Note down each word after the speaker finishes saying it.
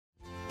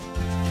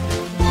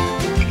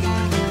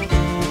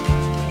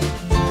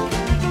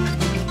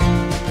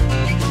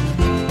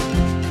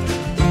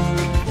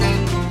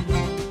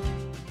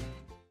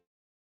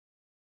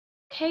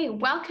Okay,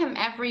 welcome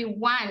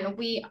everyone.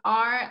 We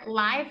are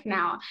live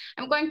now.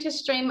 I'm going to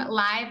stream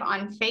live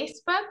on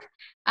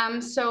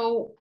Facebook.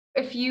 So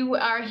if you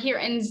are here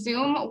in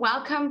Zoom,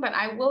 welcome, but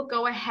I will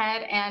go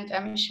ahead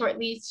and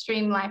shortly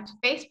stream live to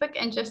Facebook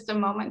in just a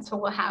moment, so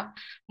we'll have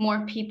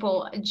more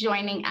people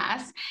joining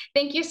us.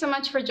 Thank you so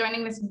much for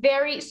joining this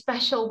very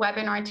special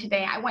webinar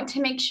today. I want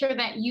to make sure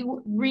that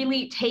you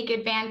really take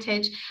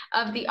advantage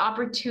of the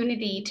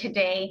opportunity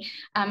today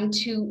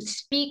to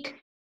speak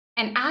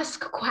and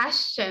ask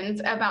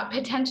questions about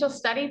potential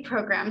study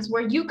programs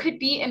where you could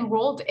be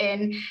enrolled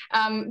in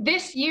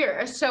this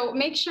year. So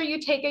make sure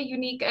you take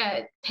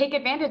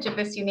advantage of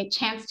this unique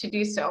chance to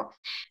do so.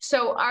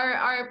 So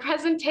our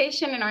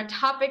presentation and our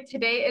topic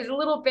today is a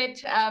little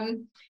bit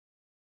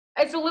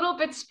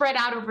spread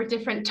out over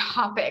different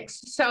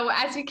topics. So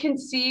as you can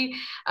see,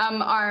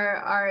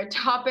 our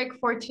topic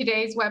for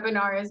today's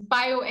webinar is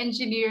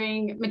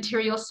bioengineering,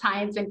 material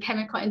science, and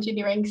chemical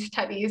engineering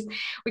studies.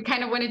 We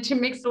kind of wanted to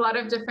mix a lot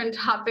of different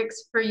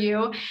topics for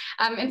you.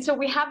 And so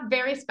we have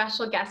very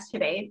special guests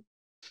today.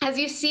 As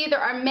you see, there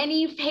are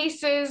many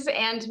faces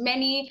and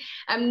many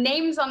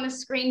names on the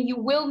screen. You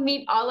will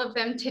meet all of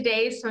them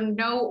today, so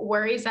no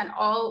worries at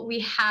all.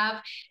 We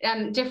have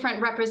different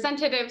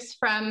representatives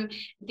from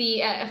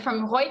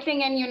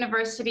Reutlingen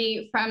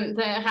University, from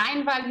the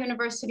Rhine-Waal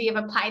University of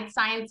Applied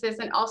Sciences,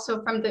 and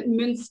also from the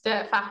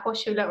Münster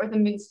Fachhochschule, or the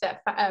Münster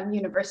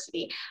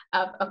University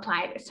of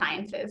Applied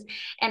Sciences.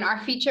 And our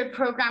featured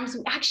programs,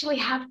 we actually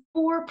have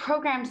 4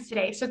 programs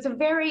today, so it's a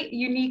very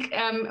unique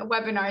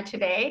webinar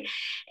today.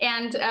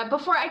 And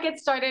before I get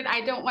started,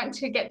 I don't want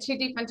to get too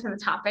deep into the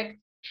topic.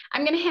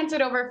 I'm going to hand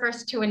it over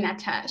first to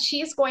Annette.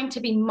 She is going to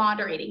be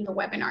moderating the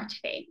webinar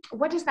today.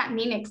 What does that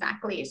mean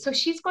exactly? So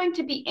she's going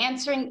to be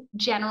answering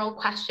general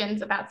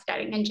questions about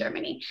studying in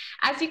Germany.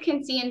 As you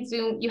can see in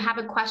Zoom, you have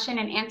a question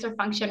and answer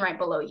function right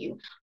below you.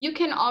 You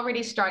can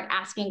already start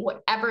asking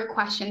whatever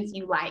questions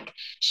you like.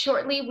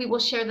 Shortly, we will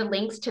share the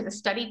links to the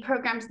study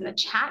programs in the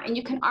chat, and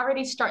you can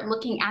already start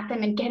looking at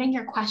them and getting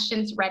your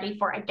questions ready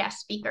for our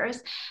guest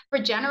speakers. For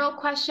general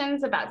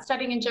questions about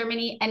studying in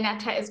Germany,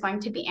 Annette is going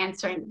to be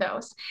answering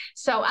those.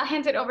 So I'll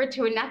hand it over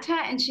to Annette,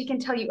 and she can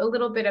tell you a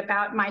little bit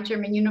about My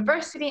German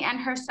University and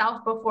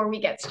herself before we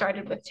get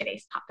started with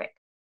today's topic.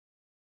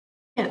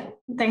 Yeah,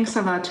 thanks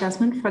a lot,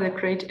 Jasmine, for the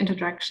great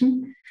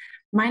introduction.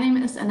 My name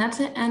is Annette,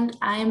 and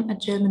I'm a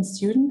German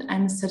student.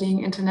 I'm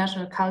studying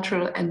international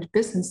cultural and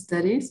business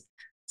studies,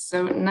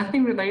 so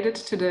nothing related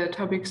to the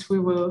topics we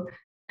will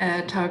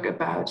talk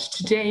about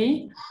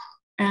today.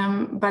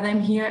 But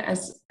I'm here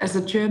as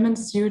a German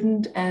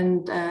student,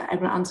 and I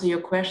will answer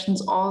your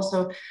questions,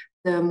 also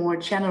the more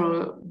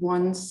general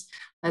ones,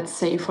 let's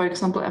say, for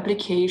example,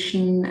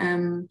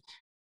 application,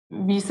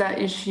 visa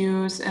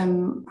issues,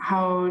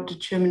 how the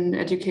German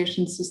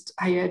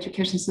higher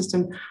education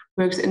system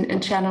works in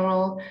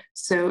general.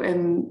 So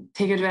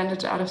take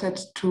advantage out of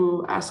that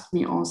to ask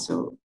me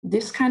also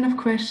this kind of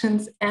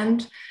questions.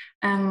 And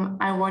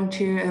I want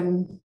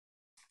to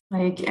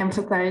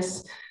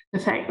emphasize the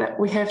fact that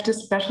we have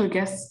this special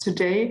guests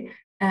today,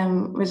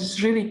 which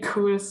is really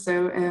cool.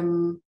 So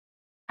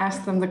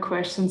ask them the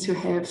questions you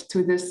have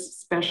to this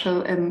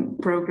special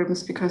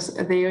programs, because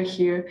they are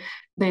here,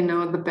 they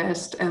know the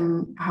best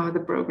how the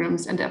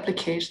programs and the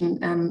application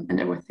and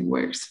everything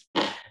works.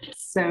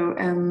 So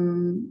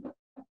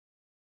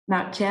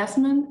now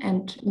Jasmine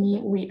and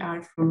me, we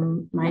are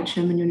from My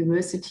German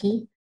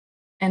University,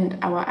 and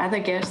our other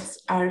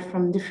guests are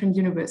from different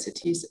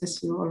universities,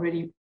 as you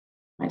already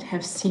might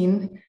have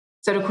seen.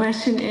 So the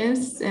question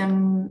is,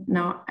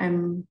 now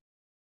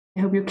I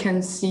hope you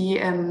can see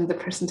the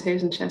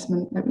presentation,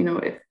 Jasmine. Let me know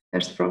if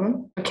there's a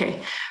problem.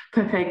 Okay,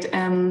 perfect.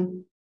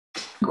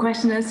 The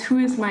question is, who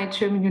is My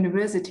German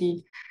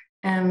University?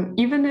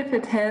 Even if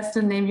it has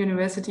the name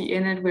university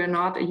in it, we're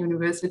not a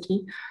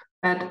university.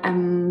 But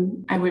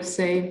I would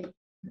say,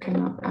 okay,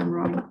 no, I'm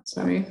wrong,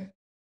 sorry.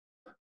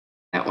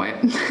 That way.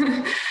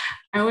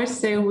 I would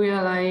say we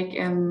are like,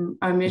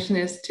 our mission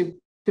is to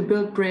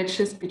build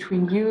bridges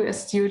between you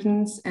as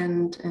students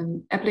and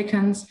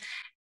applicants,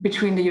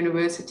 between the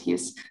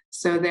universities.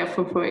 So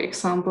therefore, for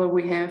example,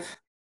 we have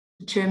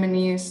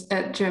Germany's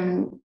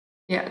largest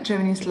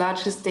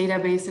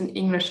database in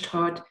English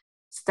taught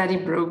study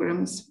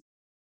programs.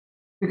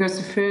 Because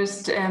the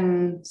first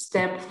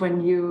step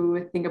when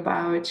you think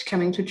about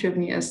coming to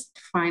Germany is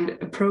to find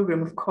a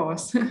program, of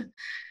course.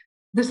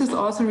 This is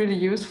also really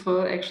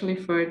useful actually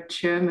for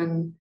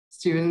German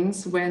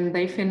students when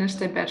they finish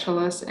their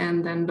bachelors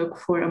and then look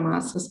for a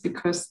master's,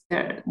 because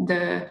there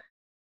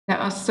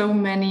are so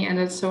many and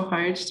it's so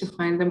hard to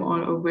find them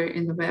all over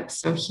in the web.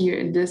 So here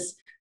in this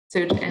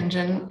search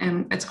engine,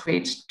 it's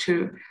great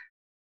to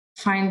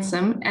find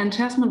them. And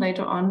Jasmine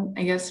later on,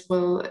 I guess,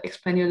 will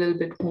explain you a little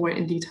bit more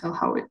in detail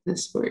how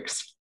this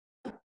works.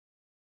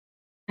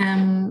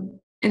 In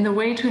the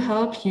way to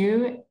help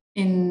you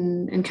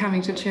in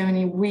coming to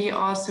Germany, we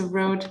also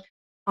wrote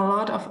a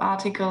lot of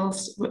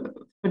articles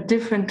for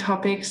different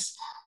topics,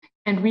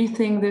 and we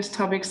think these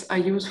topics are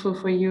useful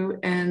for you,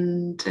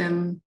 and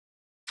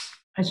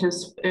I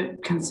just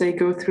can say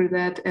go through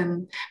that.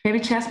 And maybe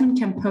Jasmine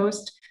can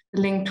post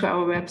the link to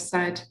our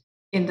website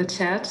in the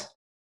chat.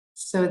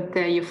 So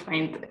there you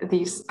find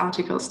these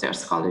articles, their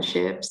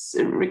scholarships,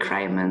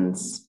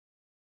 requirements,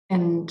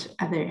 and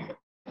other.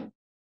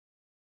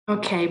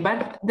 Okay,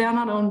 but there are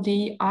not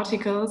only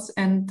articles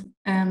and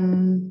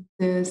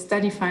the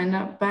study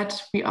finder,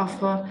 but we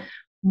offer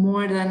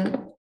more than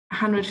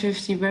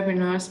 150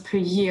 webinars per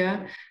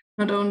year.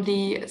 Not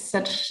only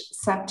such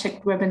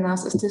subject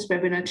webinars as this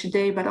webinar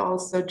today, but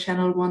also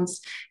Channel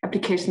 1's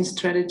application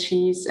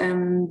strategies.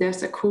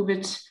 There's a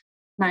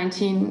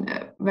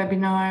COVID-19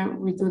 webinar,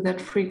 we do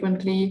that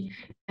frequently,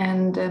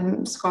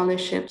 and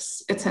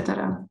scholarships,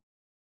 etc.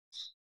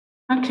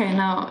 Okay,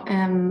 now,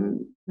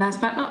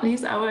 last but not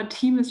least, our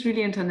team is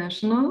really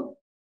international,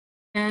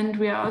 and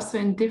we are also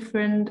in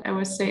different, I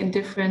would say, in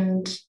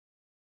different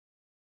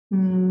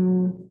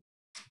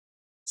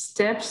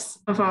steps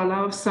of our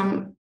life.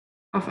 Some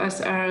of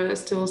us are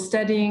still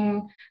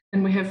studying,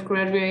 and we have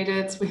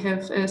graduated. We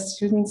have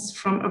students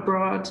from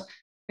abroad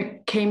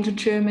that came to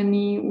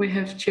Germany. We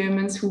have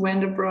Germans who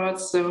went abroad.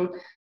 So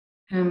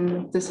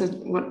this is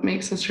what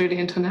makes us really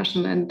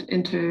international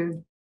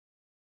and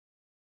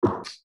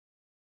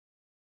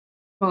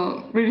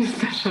well, really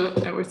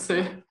special, I would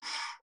say.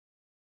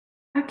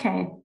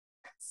 Okay,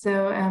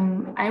 so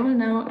I will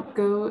now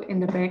go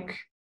in the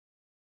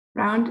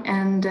background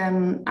and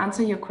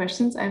answer your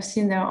questions. I've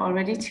seen there are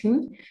already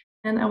two.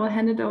 And I will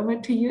hand it over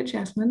to you,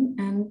 Jasmine,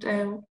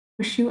 and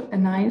wish you a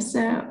nice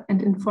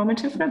and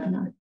informative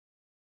webinar.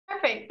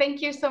 Perfect.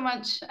 Thank you so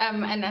much,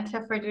 Annette,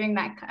 for doing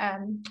that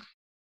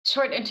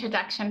short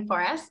introduction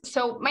for us.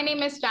 So my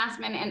name is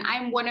Jasmine, and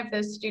I'm one of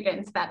those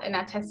students that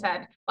Annette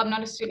said, well, I'm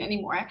not a student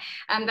anymore,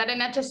 that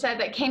Annette said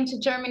that came to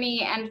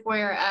Germany, and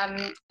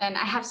and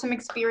I have some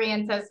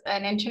experience as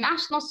an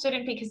international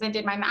student because I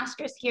did my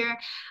master's here.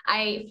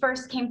 I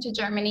first came to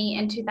Germany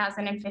in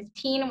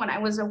 2015 when I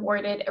was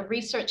awarded a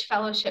research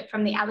fellowship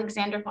from the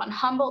Alexander von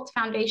Humboldt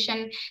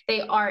Foundation.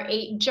 They are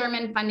a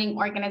German funding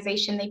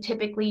organization. They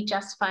typically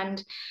just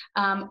fund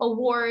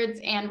awards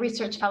and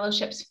research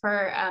fellowships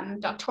for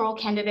doctoral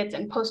candidates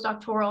and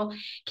postdoctoral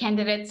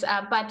candidates,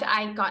 but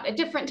I got a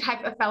different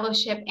type of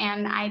fellowship,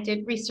 and I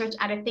did research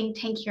at a think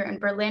tank here in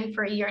Berlin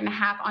for a year and a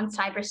half on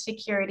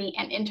cybersecurity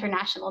and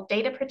international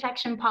data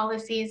protection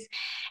policies.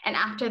 And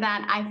after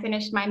that, I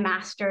finished my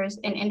master's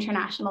in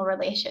international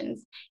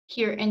relations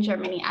here in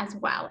Germany as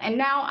well. And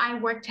now I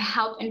work to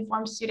help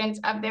inform students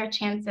of their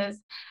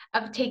chances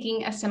of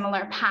taking a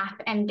similar path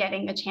and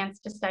getting a chance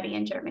to study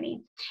in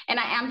Germany. And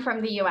I am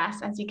from the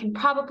US, as you can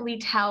probably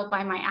tell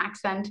by my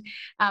accent,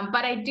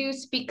 but I do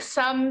speak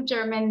some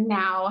German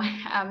now,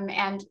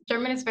 and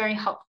German is very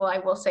helpful, I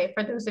will say,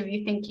 for those of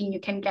you thinking you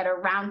can get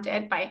around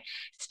it by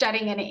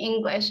studying in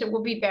English. It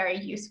will be very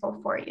useful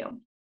for you.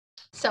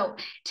 So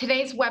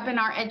today's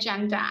webinar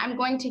agenda, I'm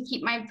going to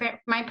keep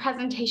my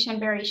presentation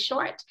very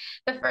short.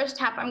 The first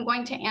half, I'm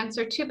going to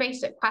answer two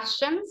basic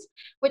questions: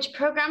 which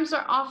programs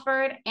are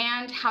offered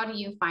and how do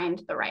you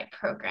find the right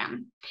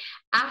program?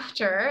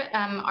 After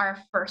our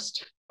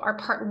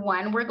part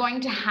one, we're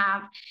going to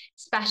have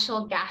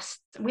special guests.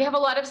 We have a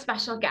lot of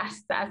special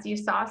guests, as you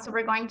saw. So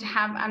we're going to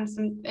have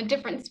some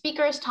different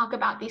speakers talk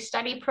about these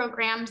study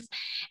programs,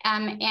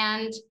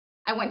 and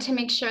I want to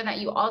make sure that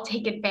you all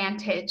take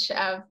advantage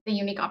of the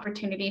unique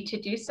opportunity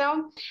to do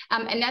so.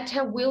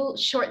 Annette will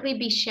shortly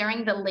be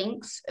sharing the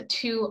links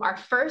to our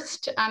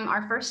first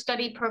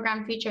study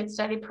program, featured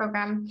study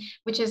program,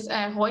 which is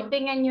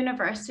Reutlingen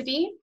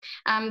University.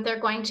 They're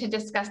going to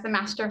discuss the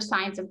Master of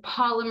Science in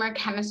Polymer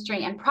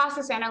Chemistry and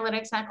Process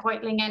Analytics at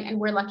Reutlingen, and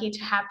we're lucky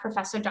to have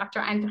Professor Dr.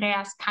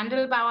 Andreas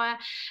Kandelbauer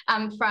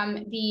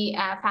from the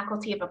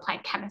Faculty of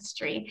Applied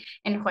Chemistry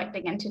in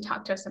Reutlingen to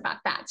talk to us about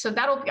that. So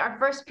that'll be our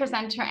first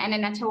presenter, and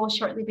Annette will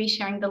shortly be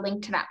sharing the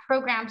link to that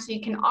program, so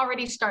you can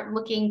already start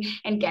looking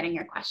and getting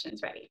your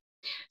questions ready.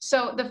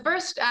 So the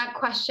first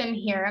question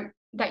here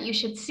that you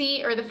should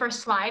see, or the first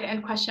slide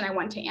and question I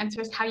want to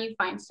answer, is how you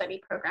find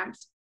study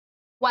programs.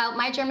 While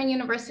my German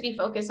university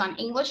focus on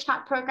English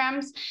taught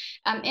programs,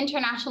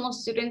 international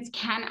students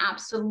can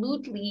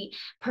absolutely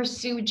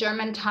pursue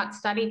German taught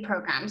study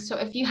programs. So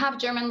if you have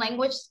German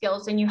language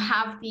skills and you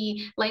have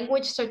the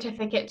language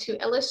certificate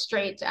to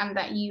illustrate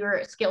that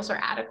your skills are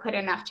adequate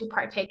enough to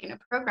partake in a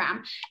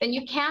program, then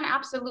you can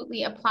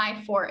absolutely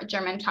apply for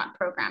German taught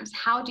programs.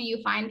 How do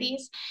you find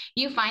these?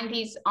 You find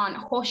these on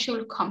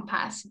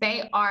Hochschulkompass.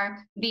 They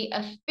are the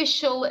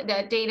official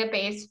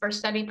database for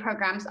study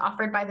programs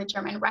offered by the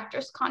German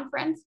Rectors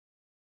Conference.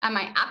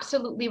 I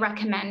absolutely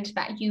recommend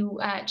that you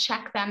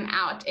check them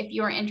out if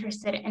you're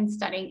interested in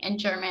studying in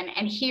German.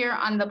 And here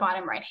on the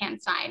bottom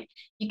right-hand side,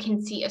 you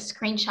can see a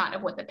screenshot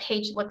of what the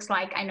page looks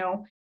like. I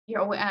know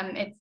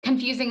it's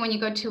confusing when you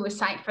go to a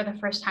site for the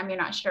first time, you're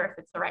not sure if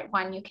it's the right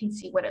one. You can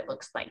see what it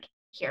looks like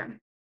here.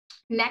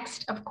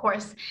 Next, of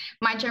course,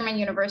 My German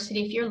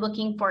University, if you're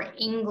looking for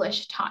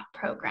English taught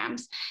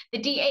programs. The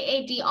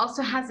DAAD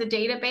also has a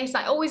database.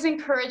 I always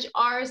encourage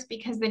ours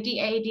because the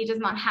DAAD does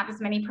not have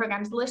as many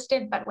programs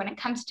listed, but when it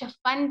comes to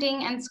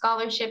funding and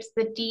scholarships,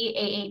 the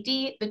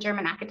DAAD, the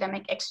German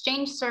Academic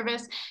Exchange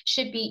Service,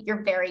 should be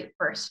your very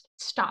first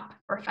stop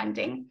for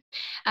funding.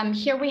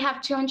 Here we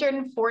have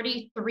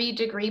 243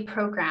 degree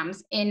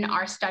programs in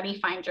our study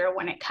finder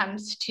when it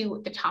comes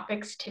to the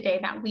topics today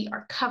that we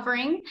are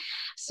covering.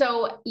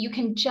 So you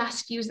can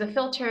just use the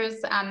filters.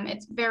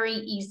 It's very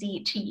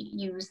easy to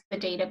use the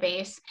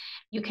database.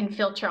 You can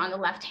filter on the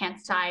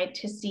left-hand side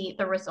to see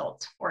the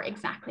results for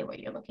exactly what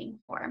you're looking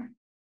for.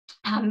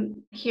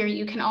 Here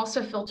you can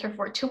also filter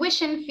for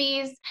tuition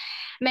fees.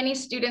 Many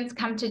students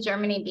come to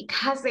Germany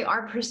because they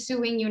are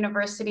pursuing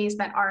universities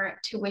that are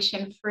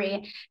tuition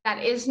free.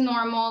 That is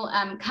normal.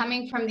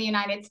 Coming from the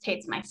United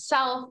States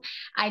myself,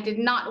 I did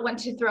not want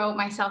to throw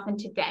myself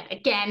into debt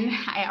again.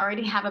 I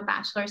already have a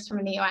bachelor's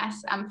from the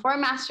US for a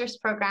master's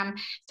program,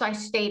 so I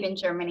stayed in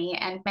Germany,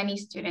 and many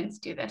students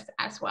do this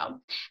as well.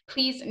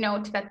 Please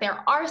note that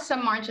there are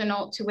some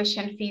marginal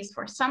tuition fees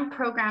for some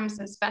programs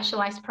and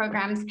specialized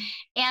programs,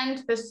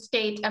 and the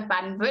state of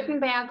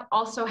Baden-Württemberg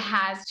also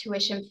has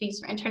tuition fees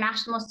for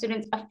international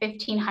students of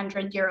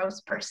 1,500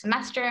 euros per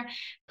semester.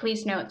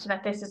 Please note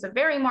that this is a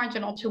very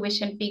marginal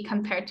tuition fee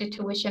compared to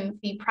tuition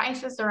fee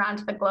prices around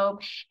the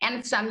globe,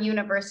 and some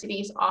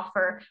universities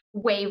offer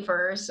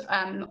waivers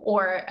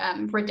or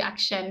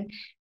reduction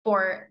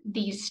for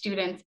these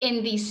students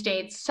in these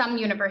states. Some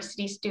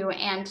universities do,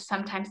 and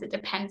sometimes it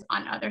depends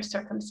on other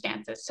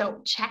circumstances. So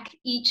check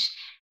each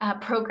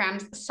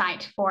program's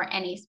site for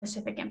any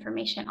specific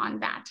information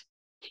on that.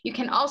 You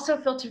can also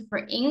filter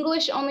for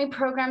English-only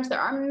programs. There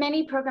are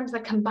many programs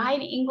that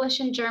combine English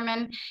and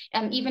German.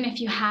 Even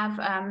if you have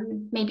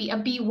maybe a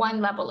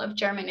B1 level of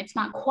German, it's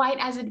not quite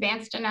as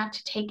advanced enough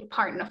to take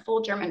part in a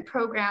full German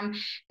program,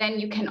 then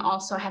you can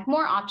also have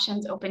more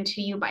options open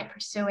to you by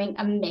pursuing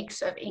a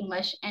mix of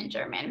English and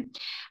German.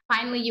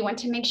 Finally, you want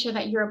to make sure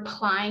that you're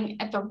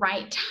applying at the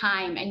right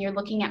time and you're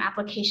looking at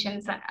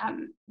applications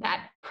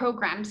that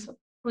programs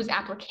whose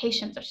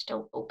applications are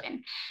still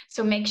open.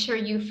 So make sure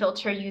you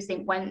filter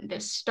using when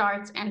this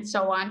starts and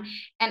so on,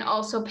 and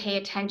also pay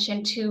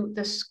attention to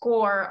the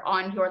score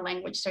on your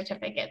language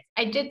certificate.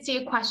 I did see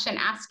a question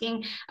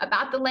asking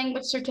about the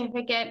language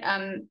certificate,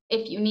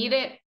 if you need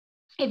it.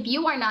 If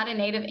you are not a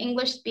native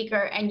English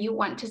speaker and you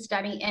want to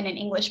study in an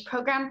English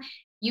program,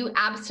 you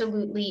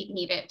absolutely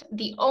need it.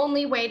 The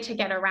only way to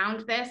get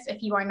around this,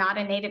 if you are not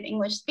a native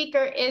English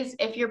speaker, is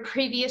if your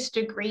previous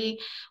degree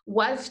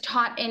was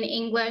taught in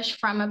English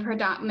from a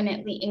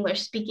predominantly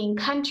English-speaking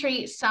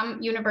country.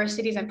 Some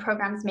universities and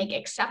programs make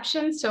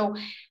exceptions, so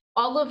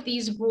all of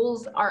these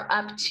rules are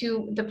up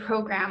to the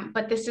program,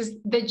 but this is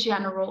the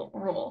general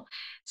rule.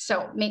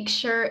 So make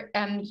sure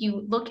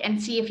you look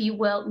and see if you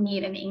will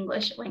need an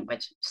English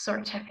language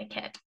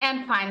certificate.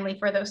 And finally,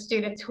 for those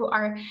students who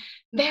are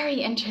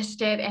very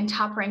interested in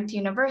top-ranked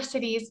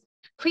universities,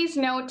 please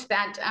note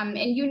that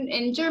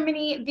in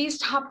Germany, these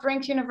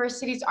top-ranked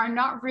universities are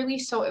not really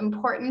so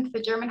important.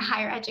 The German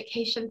higher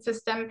education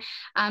system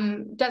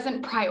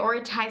doesn't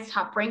prioritize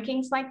top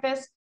rankings like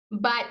this.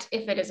 But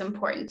if it is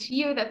important to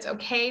you, that's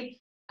okay.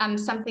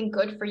 Something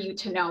good for you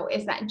to know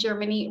is that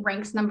Germany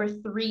ranks number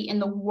 3 in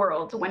the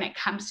world when it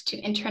comes to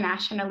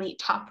internationally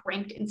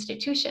top-ranked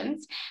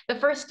institutions. The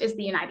first is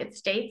the United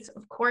States.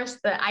 Of course,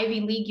 the Ivy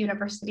League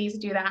universities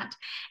do that.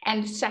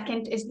 And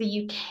second is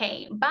the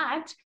UK.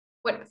 But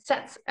what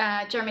sets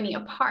Germany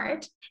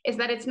apart is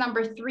that it's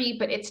number 3,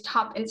 but its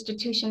top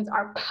institutions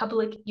are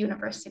public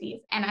universities.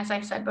 And as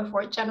I said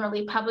before,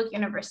 generally public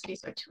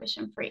universities are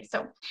tuition free.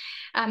 So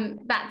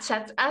that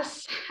sets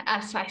us,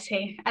 as I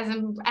say,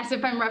 as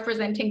if I'm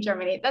representing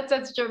Germany, that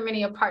sets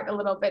Germany apart a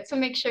little bit. So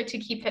make sure to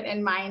keep it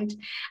in mind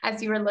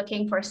as you are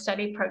looking for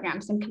study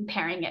programs and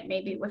comparing it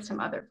maybe with some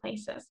other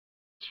places.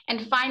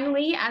 And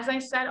finally, as I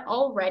said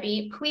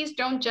already, please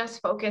don't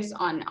just focus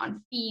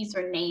on fees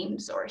or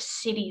names or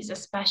cities,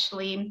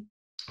 especially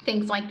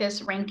things like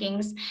this,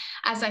 rankings.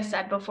 As I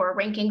said before,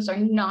 rankings are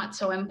not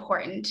so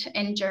important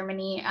in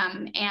Germany.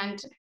 And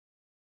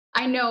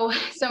I know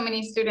so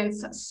many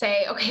students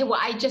say, okay, well,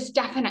 I just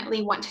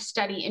definitely want to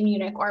study in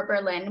Munich or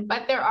Berlin,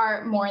 but there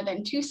are more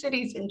than 2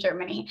 cities in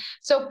Germany.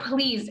 So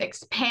please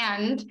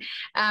expand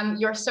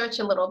your search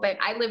a little bit.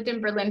 I lived in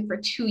Berlin for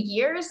 2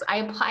 years. I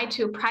applied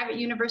to a private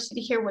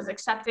university here, was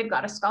accepted,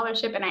 got a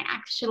scholarship, and I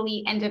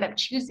actually ended up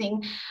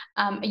choosing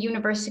a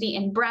university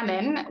in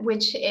Bremen,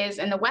 which is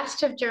in the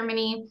west of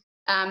Germany,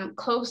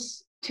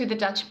 close to the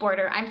Dutch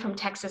border. I'm from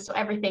Texas, so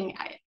everything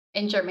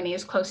in Germany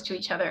is close to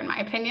each other, in my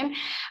opinion.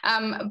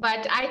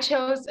 But I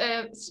chose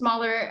a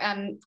smaller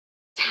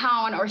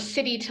town or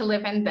city to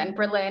live in than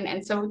Berlin.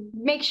 And so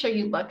make sure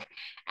you look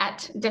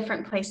at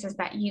different places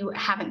that you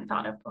haven't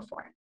thought of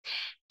before.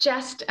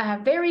 Just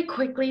very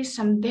quickly,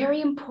 some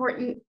very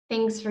important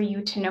things for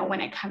you to know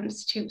when it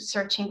comes to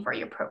searching for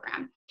your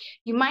program.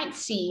 You might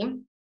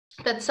see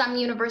that some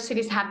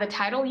universities have the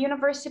title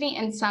university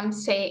and some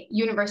say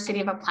University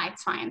of Applied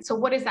Science. So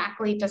what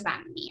exactly does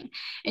that mean?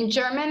 In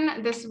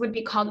German, this would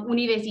be called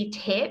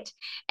Universität,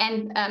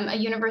 and a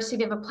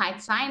University of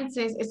Applied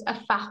Sciences is a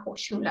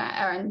Fachhochschule,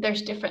 and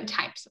there's different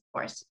types, of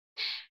course.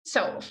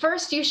 So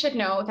first, you should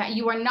know that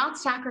you are not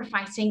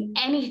sacrificing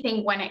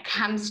anything when it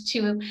comes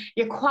to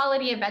your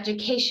quality of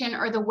education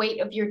or the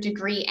weight of your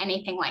degree,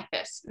 anything like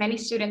this. Many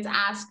students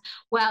ask,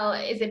 well,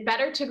 is it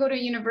better to go to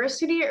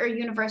university or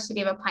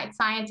University of Applied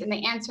Science? And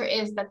the answer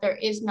is that there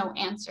is no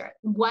answer.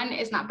 One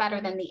is not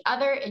better than the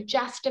other. It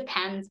just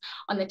depends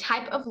on the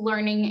type of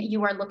learning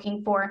you are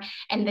looking for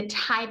and the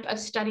type of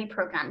study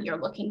program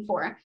you're looking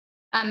for.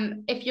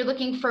 If you're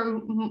looking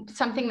for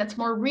something that's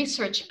more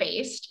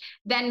research-based,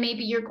 then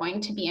maybe you're going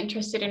to be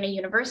interested in a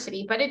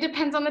university. But it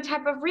depends on the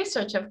type of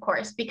research, of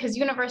course, because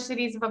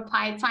universities of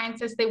applied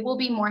sciences, they will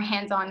be more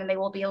hands-on and they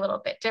will be a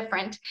little bit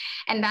different.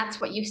 And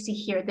that's what you see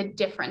here, the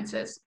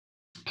differences.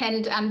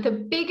 And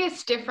the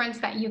biggest difference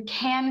that you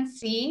can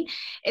see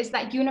is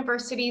that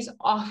universities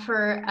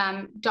offer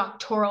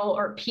doctoral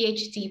or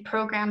PhD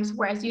programs,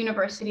 whereas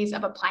universities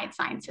of applied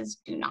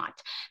sciences do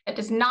not. That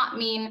does not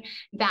mean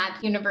that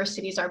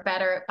universities are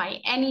better by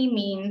any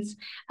means.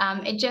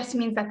 It just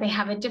means that they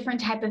have a different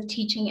type of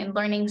teaching and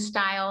learning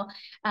style.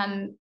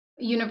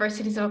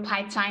 Universities of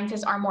applied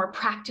sciences are more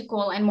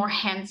practical and more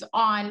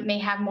hands-on, may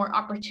have more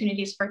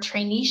opportunities for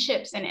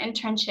traineeships and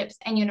internships,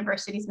 and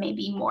universities may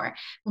be more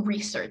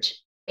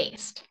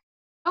research-based.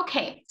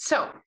 Okay,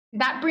 so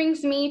that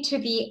brings me to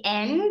the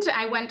end.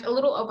 I went a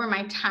little over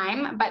my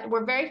time, but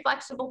we're very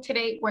flexible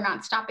today. We're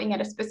not stopping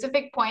at a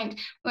specific point.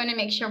 We want to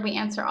make sure we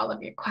answer all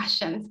of your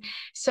questions.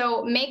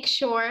 So make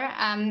sure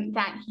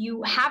that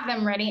you have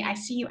them ready. I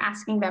see you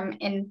asking them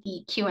in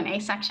the Q&A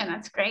section.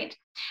 That's great.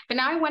 But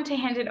now I want to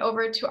hand it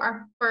over to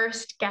our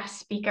first guest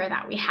speaker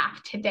that we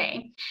have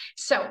today.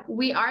 So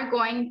we are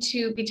going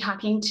to be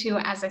talking to,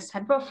 as I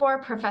said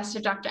before, Professor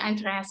Dr.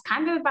 Andreas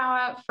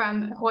Kandelbauer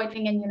from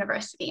Reutlingen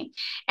University.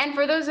 And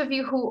for those of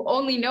you who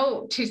only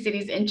know two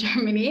cities in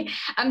Germany,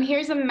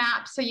 here's a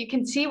map so you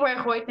can see where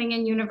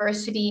Reutlingen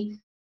University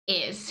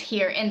is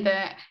here in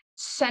the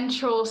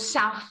central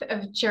south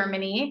of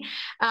Germany.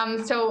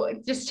 So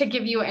just to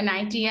give you an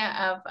idea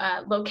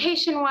of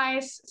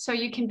location-wise, so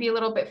you can be a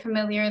little bit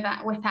familiar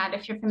with that.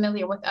 If you're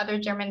familiar with other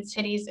German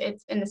cities,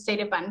 it's in the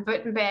state of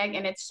Baden-Württemberg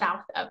and it's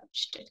south of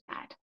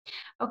Stuttgart.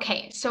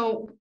 Okay,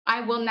 so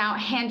I will now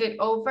hand it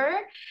over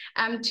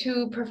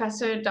to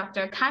Professor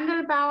Dr.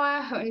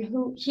 Kandelbauer,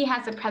 who he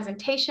has a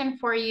presentation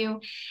for you,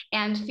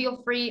 and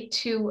feel free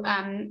to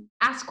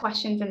ask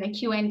questions in the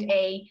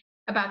Q&A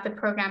about the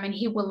program, and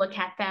he will look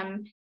at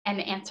them and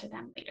answer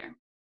them later.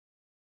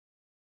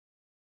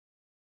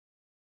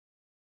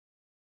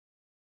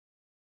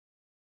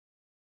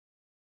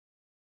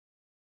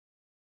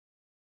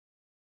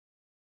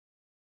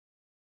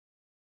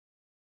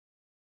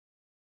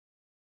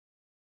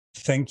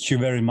 Thank you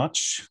very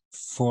much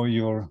for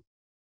your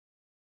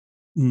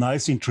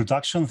nice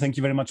introduction. Thank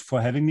you very much for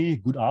having me.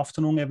 Good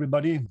afternoon,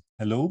 everybody.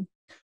 Hello.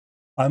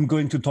 I'm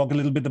going to talk a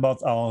little bit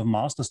about our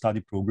master study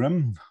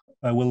program.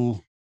 I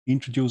will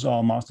introduce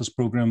our master's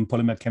program,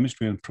 Polymer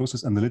Chemistry and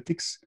Process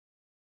Analytics,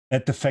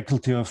 at the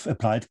Faculty of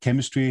Applied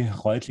Chemistry,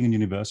 Reutlingen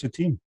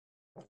University.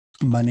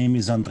 My name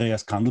is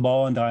Andreas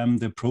Kandelbauer, and I am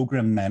the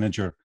program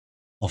manager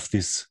of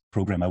this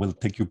program. I will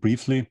take you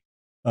briefly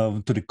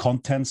to the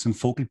contents and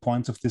focal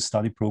points of this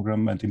study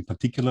program, and in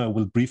particular, I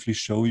will briefly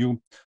show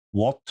you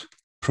what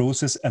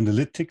process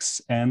analytics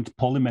and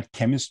polymer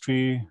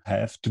chemistry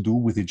have to do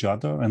with each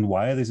other and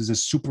why this is a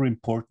super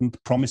important,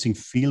 promising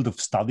field of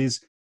studies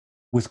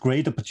with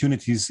great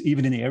opportunities,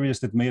 even in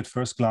areas that may at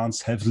first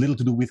glance have little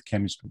to do with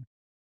chemistry.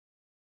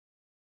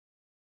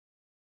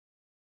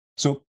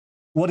 So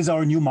what is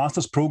our new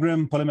master's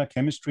program, Polymer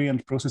Chemistry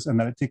and Process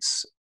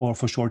Analytics, or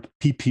for short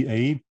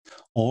PPA,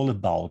 all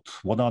about?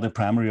 What are the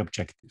primary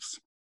objectives?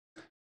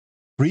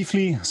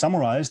 Briefly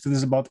summarized, it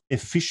is about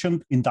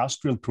efficient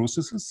industrial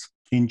processes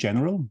in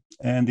general,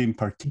 and in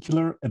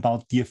particular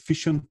about the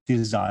efficient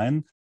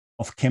design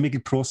of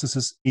chemical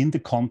processes in the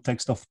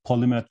context of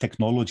polymer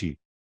technology.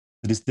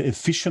 That is the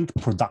efficient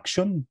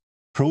production,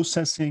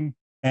 processing,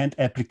 and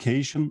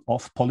application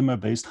of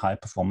polymer-based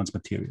high-performance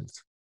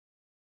materials.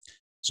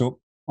 So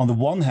on the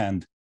one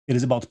hand, it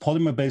is about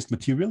polymer-based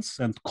materials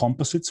and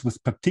composites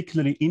with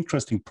particularly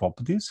interesting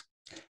properties.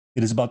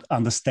 It is about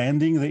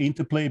understanding the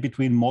interplay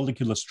between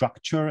molecular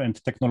structure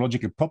and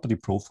technological property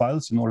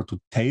profiles in order to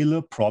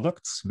tailor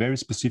products very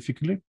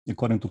specifically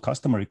according to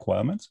customer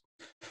requirements.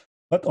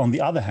 But on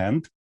the other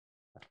hand,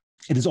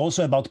 it is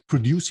also about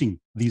producing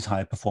these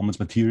high-performance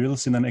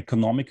materials in an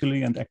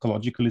economically and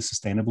ecologically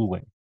sustainable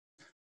way.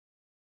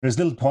 There's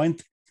little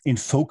point in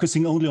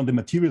focusing only on the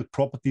material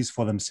properties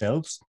for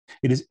themselves.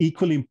 It is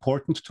equally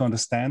important to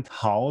understand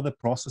how the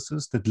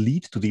processes that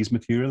lead to these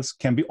materials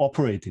can be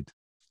operated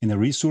in a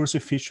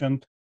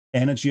resource-efficient,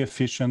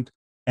 energy-efficient,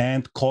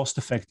 and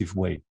cost-effective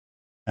way,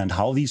 and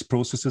how these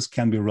processes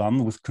can be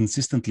run with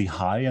consistently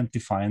high and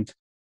defined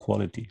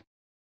quality.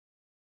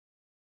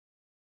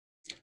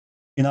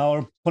 In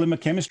our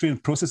polymer chemistry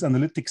and process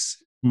analytics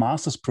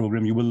master's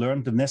program, you will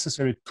learn the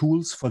necessary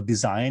tools for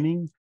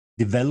designing,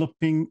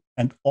 developing,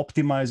 and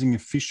optimizing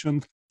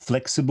efficient,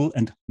 flexible,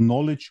 and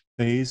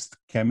knowledge-based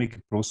chemical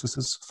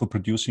processes for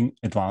producing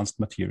advanced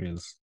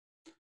materials.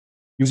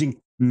 Using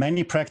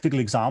many practical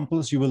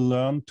examples, you will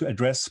learn to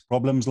address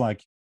problems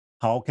like,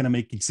 how can I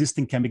make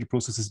existing chemical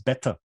processes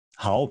better?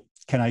 How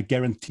can I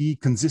guarantee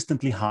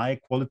consistently high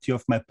quality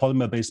of my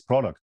polymer-based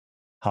product?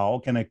 How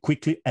can I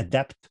quickly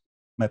adapt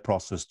my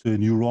process to a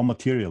new raw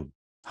material?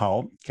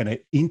 How can I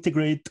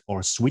integrate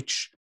or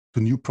switch to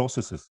new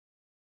processes?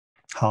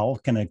 How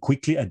can I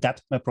quickly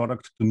adapt my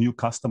product to new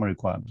customer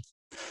requirements?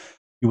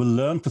 You will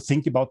learn to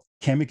think about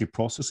chemical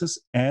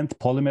processes and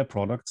polymer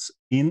products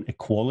in a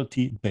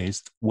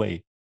quality-based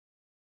way.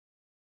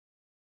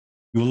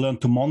 You will learn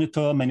to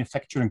monitor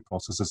manufacturing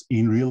processes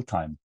in real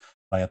time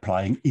by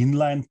applying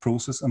inline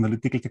process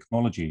analytical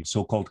technology,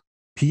 so-called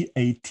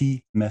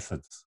PAT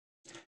methods.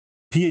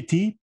 PAT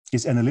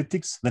is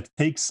analytics that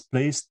takes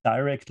place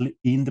directly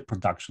in the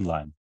production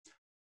line.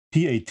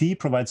 PAT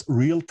provides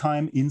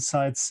real-time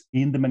insights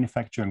in the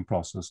manufacturing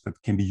process that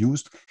can be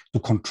used to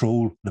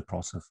control the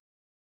process.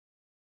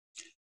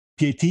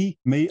 PAT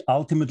may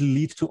ultimately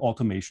lead to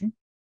automation,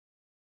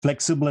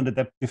 flexible and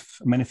adaptive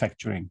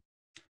manufacturing.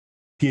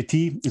 PAT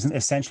is an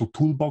essential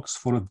toolbox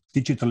for a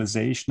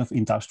digitalization of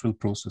industrial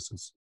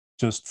processes.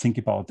 Just think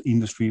about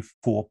Industry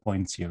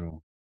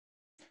 4.0.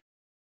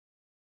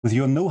 With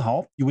your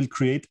know-how, you will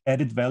create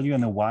added value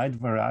in a wide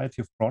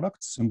variety of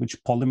products in which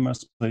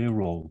polymers play a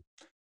role.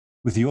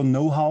 With your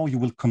know-how, you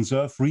will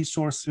conserve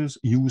resources,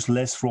 use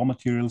less raw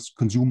materials,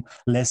 consume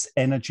less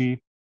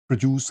energy,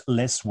 produce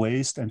less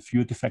waste and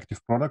fewer defective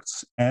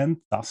products, and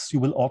thus you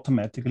will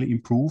automatically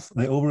improve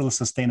the overall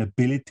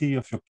sustainability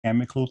of your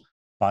chemical,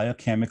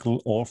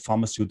 biochemical, or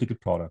pharmaceutical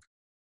product.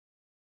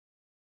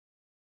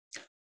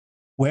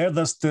 Where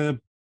does the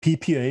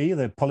PPA,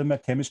 the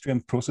Polymer Chemistry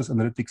and Process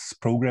Analytics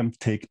program,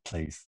 take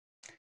place?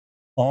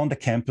 On the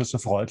campus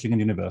of Reutlingen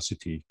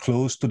University,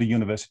 close to the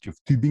University of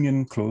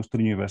Tübingen, close to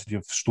the University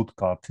of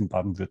Stuttgart in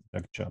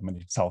Baden-Württemberg,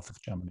 Germany, south of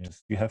Germany,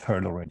 as you have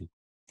heard already.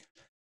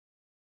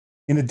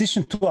 In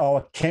addition to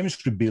our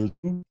chemistry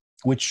building,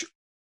 which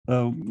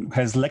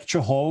has lecture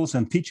halls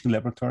and teaching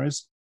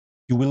laboratories,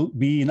 you will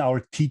be in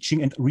our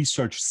teaching and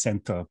research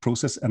center,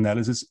 process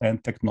analysis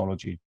and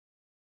technology.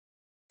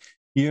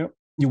 Here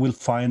you will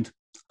find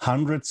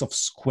hundreds of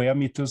square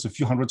meters, a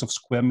few hundreds of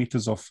square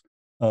meters of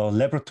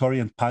laboratory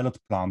and pilot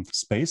plant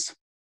space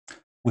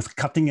with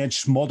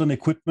cutting-edge modern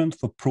equipment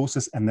for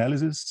process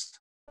analysis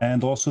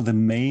and also the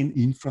main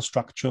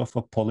infrastructure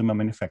for polymer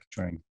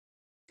manufacturing.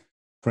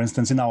 For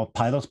instance, in our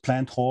pilot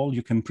plant hall,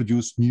 you can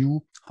produce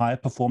new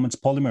high-performance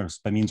polymers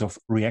by means of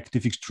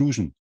reactive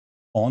extrusion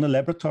on a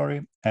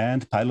laboratory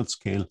and pilot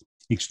scale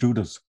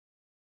extruders.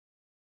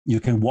 You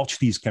can watch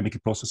these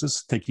chemical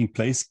processes taking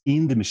place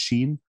in the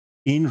machine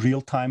in real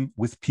time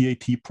with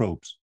PAT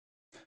probes.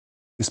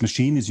 This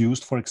machine is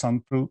used, for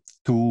example,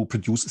 to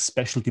produce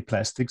specialty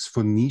plastics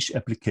for niche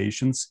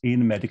applications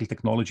in medical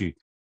technology,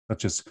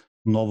 such as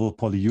novel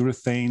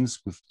polyurethanes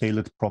with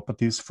tailored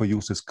properties for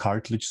use as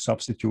cartilage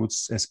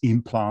substitutes, as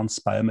implants,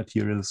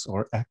 biomaterials,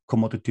 or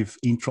accommodative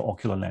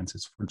intraocular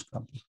lenses, for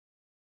example.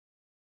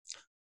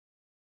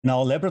 In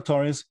our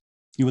laboratories,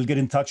 you will get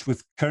in touch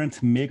with current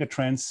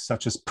megatrends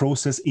such as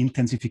process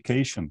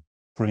intensification,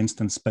 for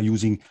instance, by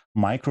using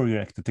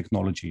microreactor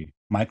technology,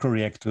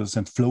 microreactors,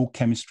 and flow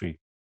chemistry.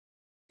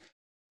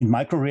 In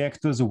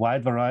microreactors, a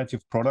wide variety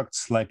of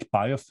products like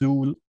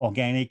biofuel,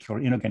 organic or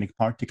inorganic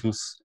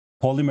particles,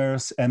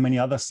 polymers, and many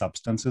other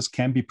substances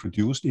can be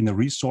produced in a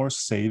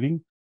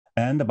resource-saving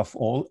and, above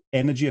all,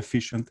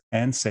 energy-efficient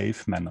and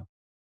safe manner.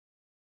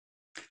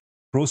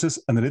 Process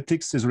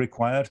analytics is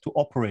required to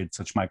operate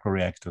such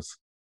microreactors,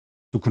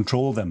 to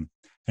control them,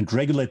 and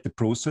regulate the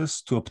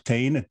process to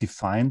obtain a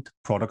defined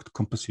product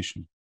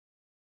composition.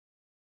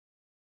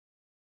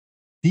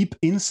 Deep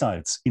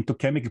insights into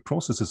chemical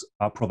processes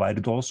are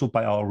provided also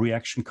by our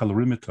reaction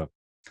calorimeter,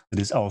 that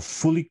is our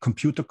fully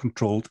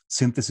computer-controlled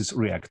synthesis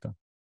reactor.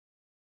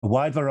 A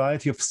wide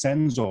variety of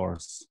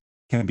sensors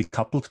can be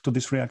coupled to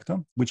this reactor,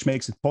 which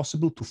makes it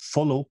possible to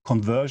follow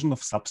conversion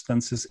of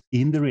substances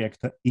in the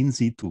reactor in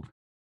situ.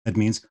 That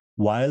means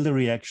while the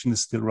reaction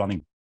is still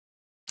running,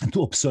 and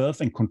to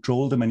observe and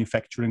control the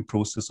manufacturing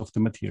process of the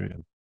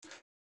material.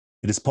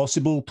 It is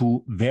possible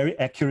to very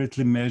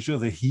accurately measure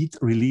the heat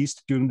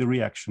released during the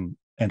reaction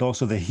and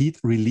also the heat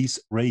release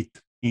rate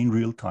in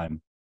real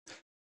time.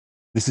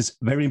 This is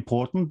very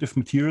important if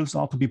materials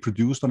are to be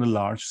produced on a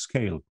large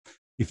scale.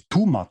 If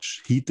too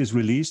much heat is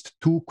released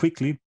too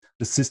quickly,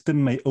 the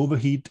system may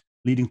overheat,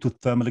 leading to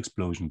thermal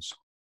explosions.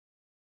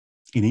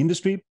 In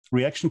industry,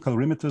 reaction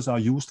calorimeters are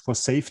used for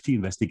safety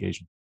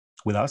investigation.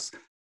 With us,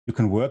 you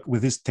can work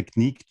with this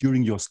technique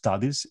during your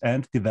studies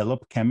and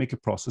develop chemical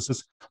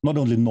processes, not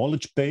only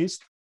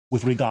knowledge-based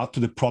with regard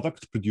to the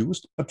product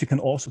produced, but you can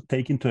also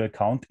take into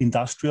account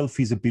industrial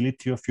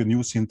feasibility of your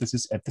new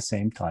synthesis at the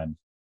same time.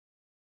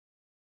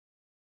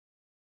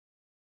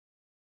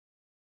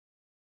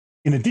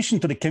 In addition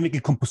to the chemical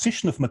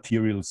composition of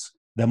materials,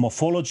 Their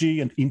morphology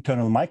and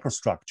internal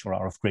microstructure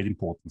are of great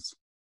importance.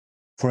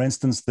 For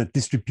instance, the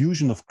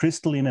distribution of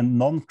crystalline and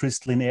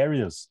non-crystalline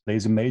areas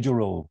plays a major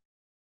role.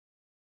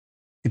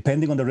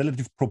 Depending on the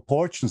relative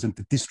proportions and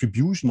the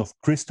distribution of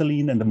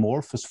crystalline and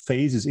amorphous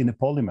phases in a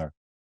polymer,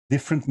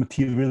 different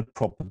material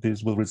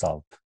properties will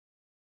result.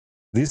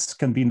 This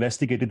can be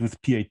investigated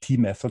with PAT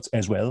methods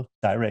as well,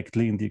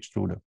 directly in the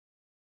extruder.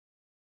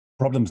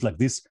 Problems like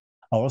this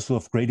are also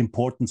of great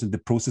importance in the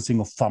processing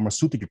of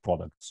pharmaceutical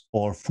products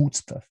or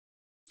foodstuff.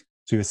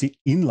 So you see,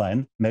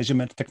 inline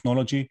measurement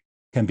technology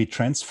can be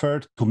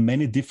transferred to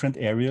many different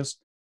areas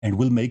and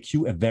will make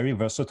you a very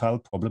versatile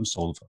problem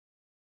solver.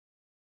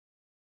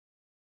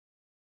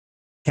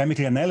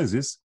 Chemical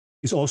analysis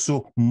is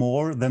also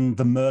more than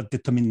the mere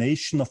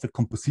determination of a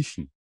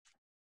composition.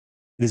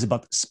 It is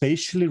about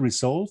spatially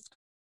resolved,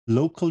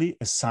 locally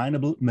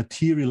assignable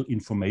material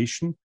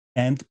information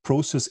and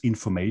process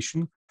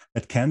information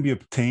that can be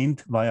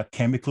obtained via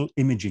chemical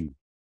imaging.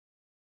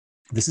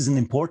 This is an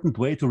important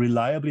way to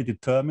reliably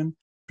determine,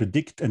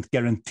 predict, and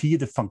guarantee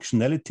the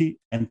functionality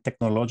and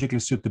technological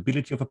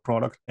suitability of a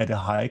product at a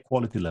high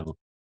quality level.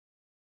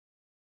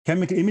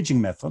 Chemical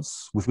imaging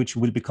methods, with which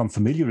you will become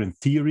familiar in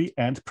theory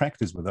and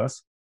practice with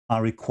us,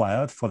 are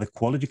required for the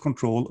quality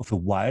control of a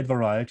wide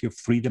variety of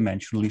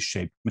three-dimensionally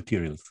shaped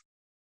materials.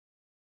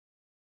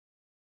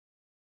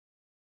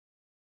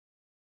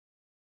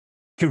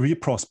 Career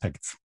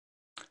prospects.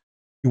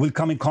 You will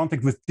come in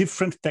contact with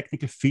different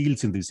technical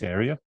fields in this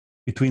area,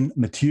 between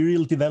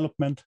material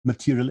development,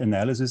 material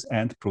analysis,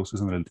 and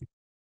process analytics.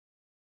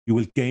 You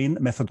will gain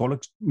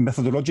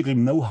methodological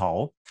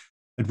know-how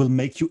that will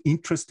make you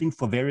interesting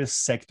for various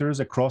sectors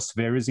across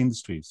various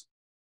industries.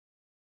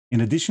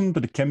 In addition to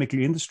the chemical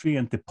industry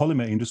and the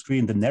polymer industry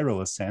in the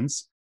narrower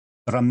sense,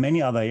 there are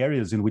many other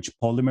areas in which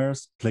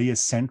polymers play a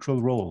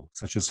central role,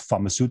 such as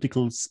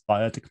pharmaceuticals,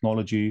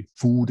 biotechnology,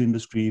 food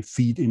industry,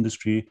 feed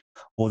industry,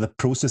 or the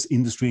process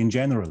industry in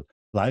general,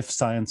 life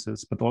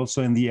sciences, but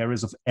also in the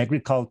areas of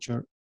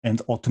agriculture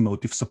and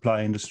automotive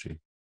supply industry.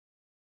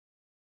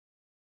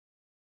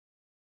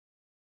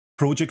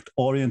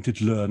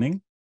 Project-oriented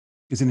learning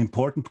is an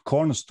important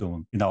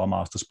cornerstone in our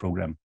master's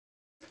program.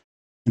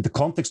 In the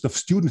context of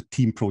student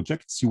team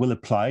projects, you will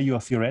apply your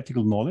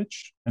theoretical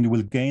knowledge and you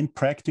will gain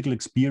practical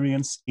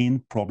experience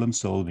in problem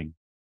solving.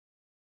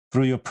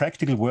 Through your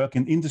practical work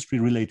in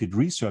industry-related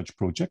research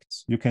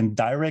projects, you can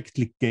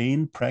directly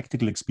gain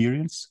practical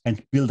experience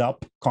and build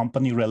up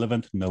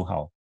company-relevant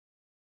know-how.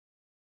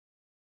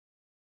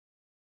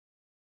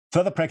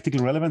 Further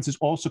practical relevance is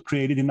also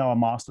created in our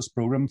master's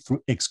program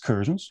through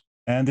excursions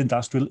and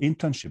industrial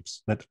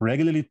internships that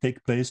regularly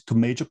take place to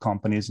major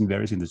companies in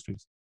various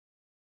industries.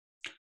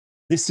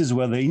 This is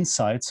where the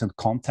insights and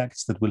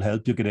contacts that will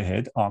help you get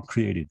ahead are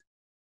created.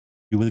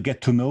 You will get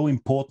to know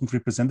important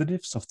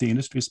representatives of the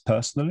industries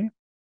personally.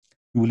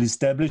 You will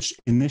establish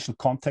initial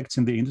contacts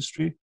in the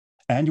industry,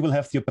 and you will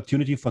have the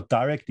opportunity for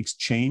direct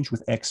exchange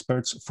with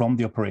experts from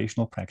the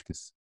operational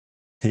practice.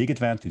 Take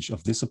advantage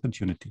of this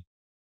opportunity.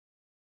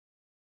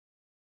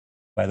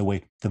 By the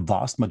way, the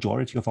vast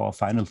majority of our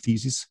final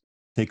theses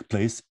take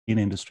place in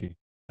industry,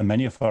 and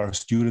many of our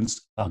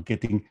students are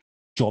getting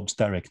jobs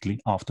directly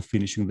after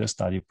finishing their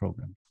study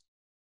program.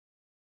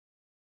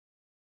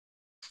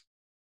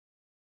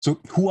 So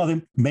who are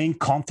the main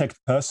contact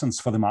persons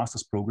for the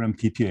master's program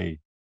PPA?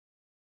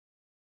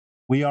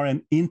 We are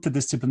an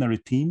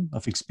interdisciplinary team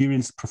of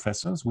experienced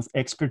professors with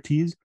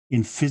expertise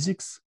in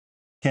physics,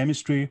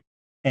 chemistry,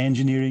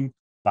 engineering,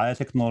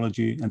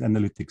 biotechnology, and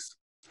analytics.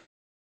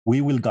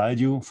 We will guide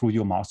you through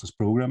your master's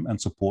program and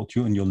support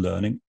you in your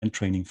learning and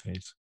training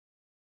phase.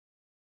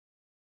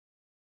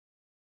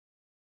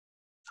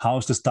 How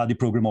is the study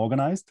program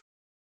organized?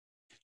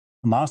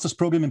 The master's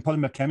program in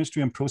polymer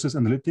chemistry and process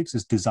analytics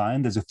is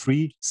designed as a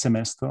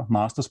 3-semester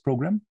master's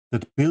program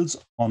that builds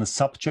on a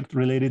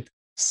subject-related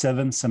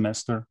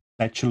 7-semester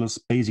bachelor's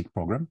basic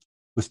program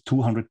with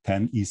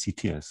 210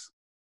 ECTS.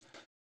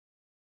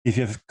 If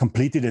you have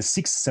completed a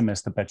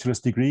 6-semester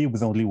bachelor's degree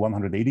with only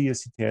 180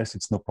 ECTS,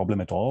 it's no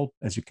problem at all,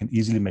 as you can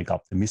easily make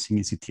up the missing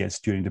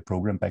ECTS during the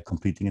program by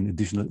completing an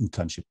additional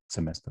internship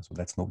semester. So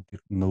that's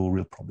no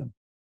real problem.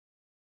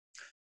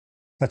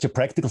 Such a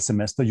practical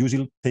semester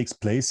usually takes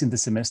place in the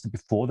semester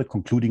before the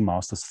concluding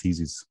master's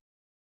thesis.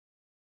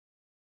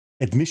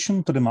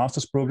 Admission to the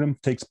master's program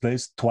takes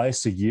place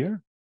twice a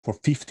year for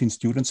 15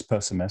 students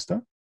per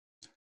semester.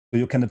 So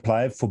you can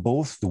apply for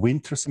both the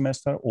winter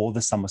semester or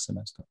the summer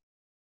semester.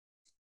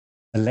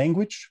 The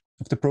language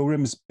of the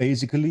program is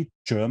basically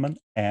German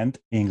and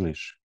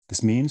English.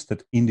 This means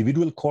that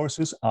individual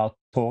courses are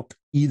taught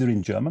either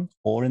in German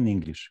or in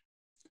English.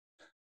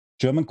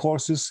 German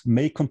courses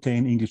may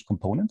contain English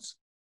components.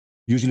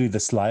 Usually the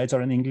slides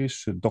are in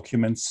English,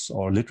 documents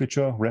or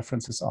literature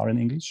references are in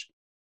English.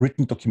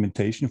 Written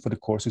documentation for the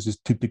courses is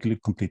typically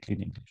completely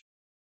in English.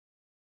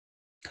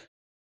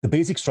 The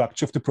basic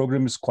structure of the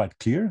program is quite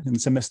clear. In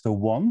semester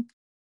 1,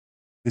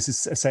 this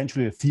is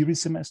essentially a theory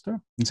semester.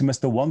 In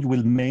semester 1, you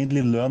will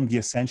mainly learn the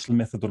essential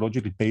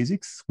methodological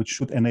basics, which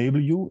should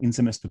enable you in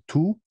semester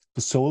 2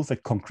 to solve a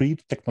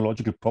concrete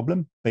technological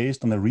problem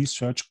based on a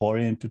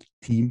research-oriented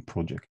team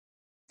project.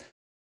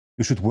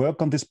 You should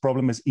work on this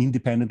problem as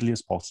independently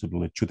as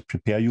possible. It should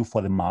prepare you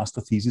for the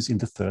master thesis in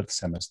the 3rd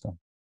semester.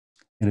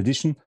 In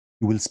addition,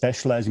 you will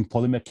specialize in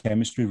polymer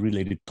chemistry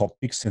related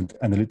topics and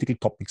analytical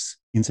topics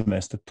in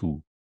semester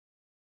 2.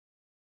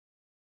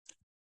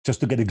 Just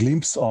to get a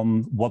glimpse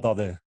on what are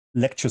the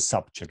lecture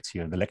subjects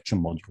here, the lecture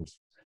modules.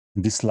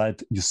 In this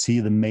slide, you see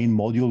the main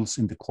modules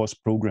in the course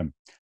program.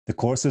 The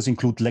courses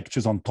include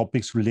lectures on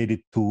topics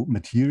related to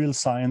material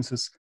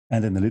sciences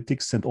and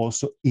analytics, and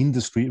also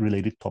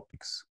industry-related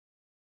topics.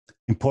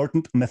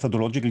 Important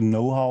methodological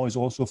know-how is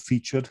also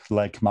featured,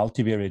 like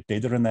multivariate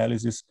data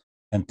analysis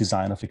and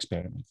design of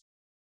experiments.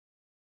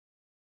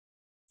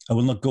 I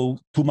will not go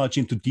too much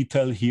into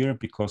detail here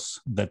because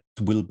that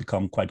will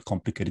become quite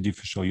complicated if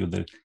I show you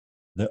the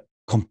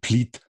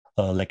complete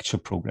lecture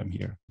program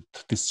here.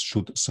 This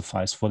should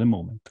suffice for the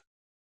moment.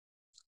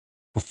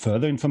 For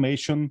further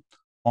information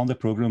on the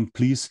program,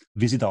 please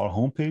visit our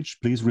homepage.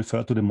 Please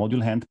refer to the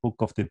module handbook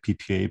of the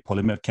PPA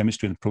Polymer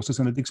Chemistry and Process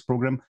Analytics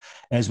program,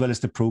 as well as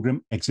the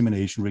program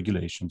examination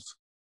regulations.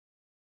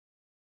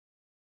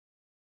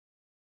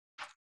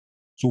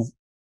 So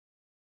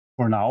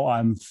for now,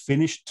 I'm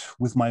finished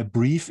with my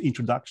brief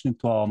introduction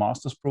into our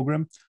master's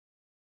program.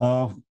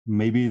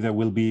 Maybe there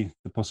will be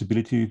the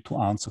possibility to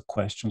answer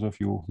questions of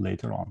you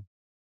later on.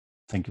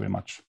 Thank you very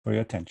much for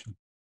your attention.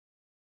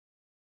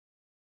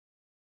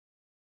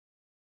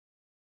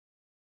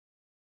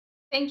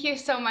 Thank you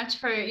so much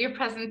for your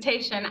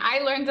presentation. I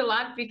learned a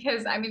lot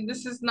because, I mean,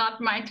 this is not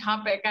my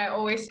topic. I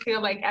always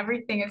feel like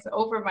everything is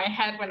over my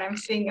head when I'm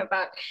seeing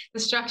about the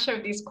structure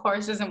of these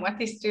courses and what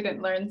these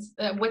students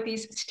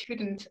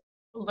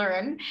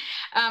learn.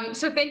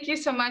 So thank you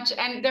so much.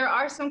 And there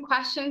are some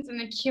questions in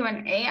the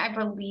Q&A, I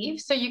believe.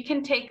 So you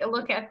can take a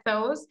look at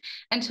those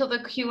until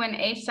the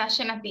Q&A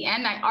session at the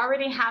end. I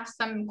already have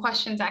some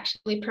questions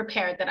actually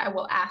prepared that I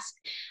will ask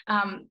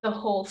the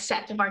whole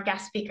set of our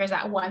guest speakers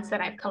at once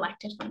that I've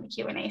collected from the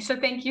Q&A. So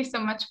thank you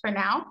so much for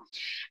now.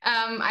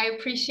 I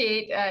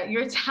appreciate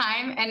your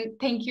time, and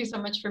thank you so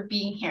much for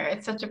being here.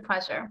 It's such a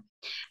pleasure.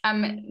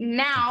 Thank you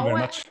very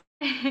much.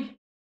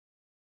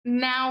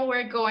 Now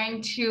we're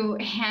going to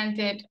hand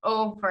it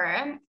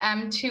over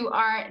to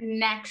our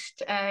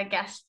next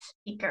guest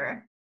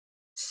speaker.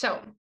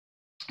 So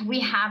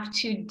we have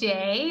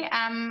today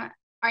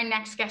our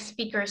next guest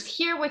speakers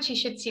here, which you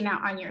should see now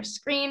on your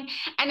screen.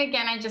 And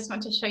again, I just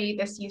want to show you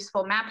this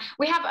useful map.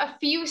 We have a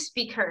few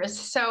speakers,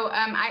 so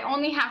I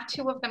only have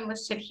 2 of them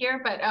listed here,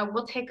 but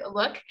we'll take a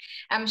look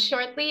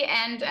shortly.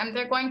 And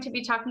they're going to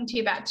be talking to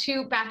you about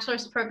 2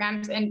 bachelor's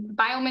programs in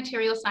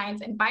biomaterial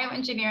science and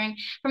bioengineering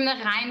from the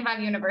Rhine-Waal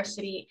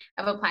University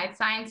of Applied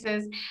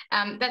Sciences.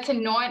 That's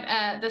in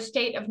the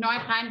state of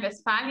North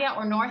Rhine-Westphalia,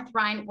 or North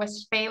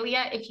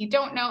Rhine-Westphalia. If you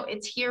don't know,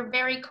 it's here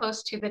very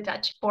close to the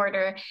Dutch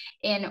border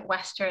in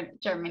Western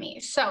Germany.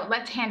 So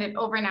let's hand it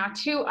over now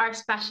to our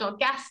special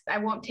guest. I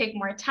won't take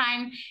more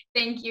time.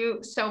 Thank you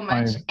so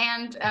much.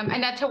 And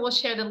Annette will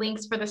share the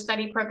links for the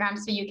study program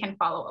so you can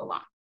follow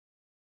along.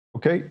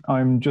 Okay,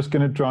 I'm just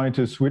going to try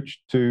to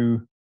switch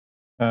to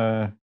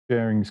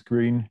sharing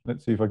screen.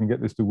 Let's see if I can get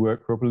this to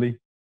work properly.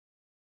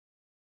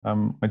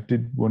 I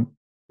did want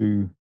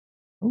to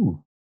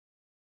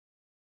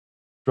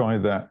try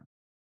that.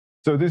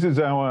 So this is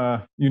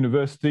our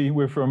university.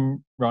 We're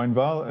from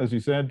Rhine-Waal, as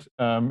you said.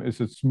 It's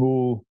a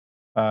small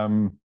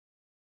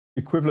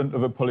equivalent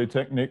of a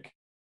polytechnic,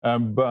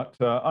 but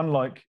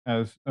unlike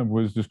as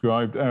was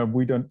described,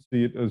 we don't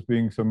see it as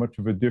being so much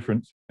of a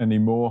difference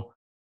anymore.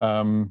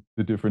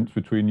 The difference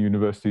between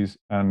universities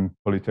and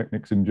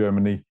polytechnics in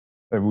Germany.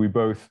 We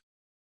both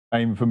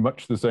aim for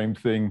much the same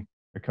thing,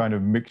 a kind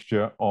of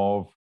mixture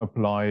of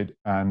applied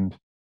and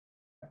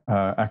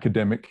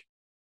academic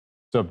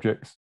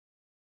subjects.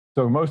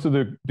 So most of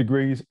the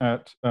degrees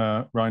at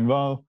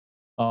Rhine-Waal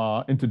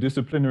are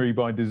interdisciplinary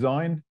by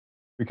design,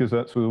 because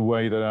that's the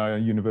way that our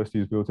university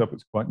is built up.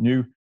 It's quite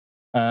new.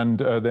 And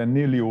they're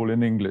nearly all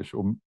in English,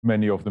 or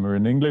many of them are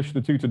in English.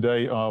 The 2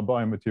 today are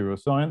biomaterial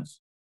science,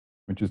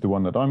 which is the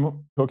one that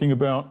I'm talking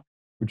about,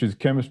 which is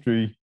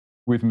chemistry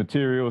with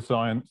material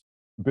science,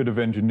 a bit of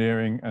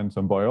engineering and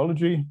some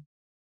biology.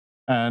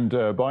 And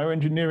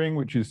bioengineering,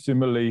 which is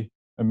similarly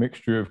a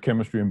mixture of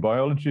chemistry and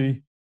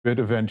biology, a bit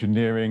of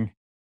engineering,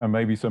 and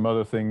maybe some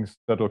other things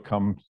that'll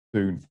come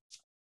soon.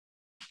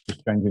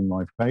 Just changing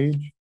my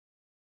page.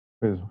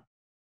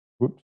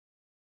 Whoops.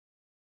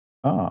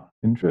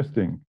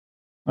 Interesting.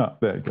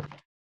 There you go.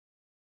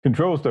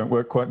 Controls don't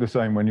work quite the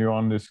same when you're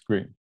on this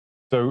screen.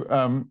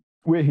 So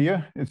we're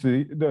here. As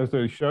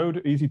they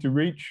showed, easy to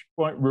reach,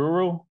 quite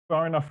rural,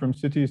 far enough from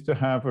cities to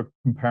have a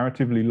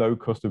comparatively low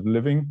cost of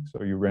living.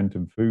 So your rent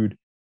and food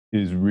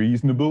is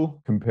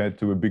reasonable compared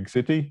to a big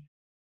city.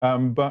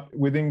 But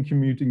within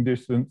commuting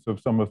distance of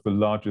some of the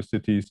larger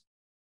cities,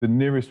 the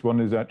nearest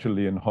one is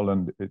actually in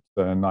Holland. It's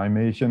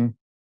Nijmegen.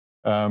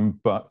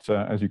 But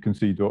as you can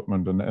see,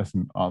 Dortmund and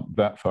Essen aren't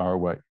that far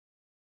away.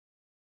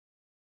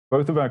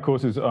 Both of our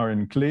courses are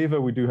in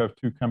𝘱𝘢𝘪𝘥. We do have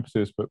 2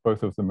 campuses, but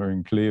both of them are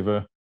in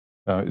𝘱𝘱𝘪𝘥.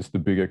 It's the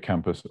bigger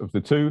campus of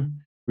the two,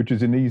 which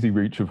is in easy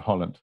reach of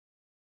Holland.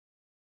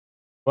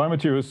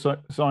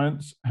 Biomaterials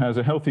science has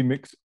a healthy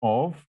mix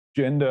of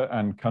gender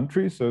and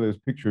countries. So there's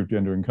a picture of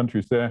gender and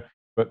countries there,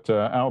 but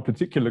our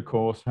particular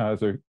course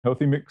has a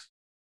healthy mix.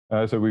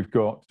 So we've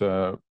got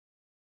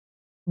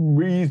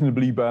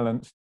reasonably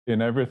balanced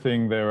in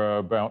everything. There are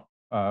about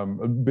a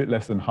bit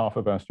less than half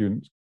of our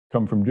students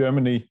come from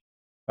Germany.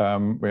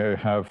 We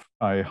have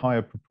a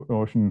higher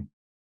proportion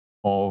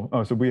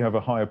of, so we have a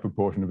higher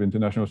proportion of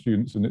international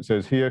students than it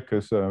says here,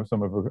 because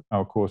some of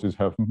our courses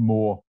have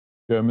more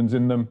Germans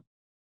in them.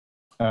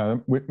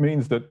 Which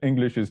means that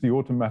English is the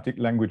automatic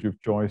language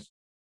of choice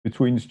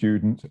between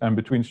students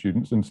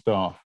and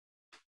staff.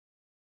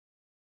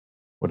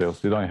 What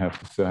else did I have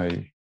to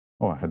say?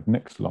 Oh, I had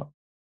next slide.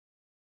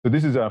 So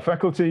this is our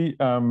faculty.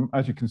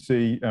 As you can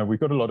see, we've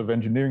got a lot of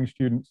engineering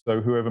students,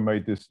 so whoever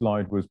made this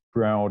slide was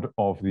proud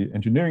of the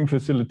engineering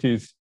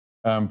facilities,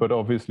 but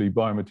obviously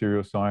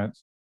biomaterial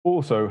science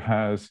also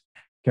has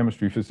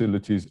chemistry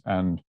facilities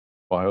and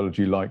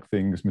biology-like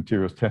things,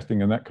 materials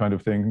testing and that kind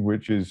of thing,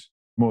 which is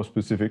more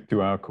specific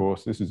to our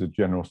course. This is a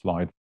general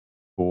slide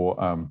for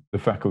the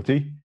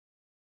faculty.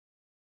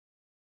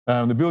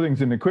 The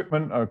buildings and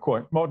equipment are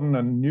quite modern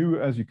and new,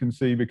 as you can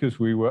see, because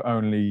we were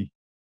only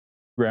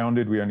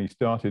grounded. We only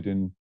started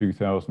in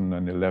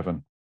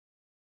 2011.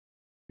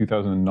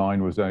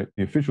 2009 was the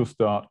official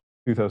start.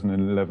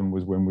 2011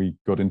 was when we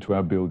got into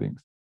our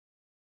buildings.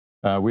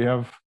 We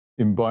have,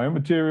 in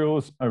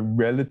biomaterials, a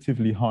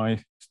relatively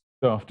high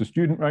staff to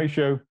student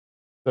ratio.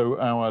 So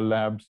our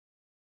labs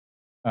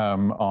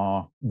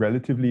are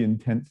relatively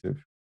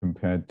intensive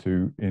compared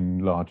to in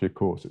larger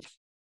courses.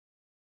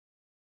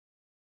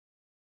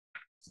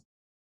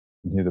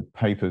 You hear the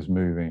papers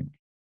moving.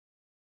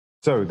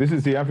 So this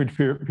is the average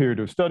period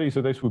of study.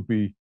 So this would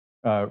be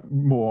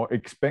more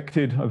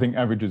expected. I think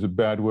average is a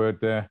bad word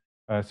there.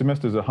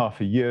 Semesters are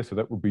half a year, so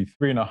that would be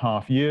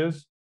 3.5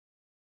 years.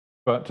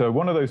 But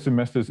one of those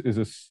semesters is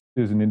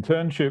an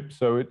internship.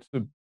 So it's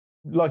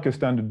like a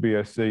standard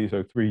BSc,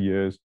 so 3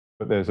 years,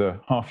 but there's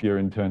a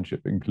half-year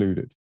internship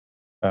included.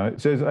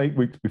 It says 8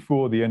 weeks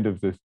before the end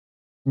of the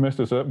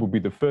semester, so that will be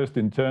the first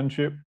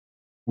internship,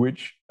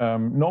 which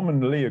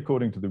nominally,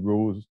 according to the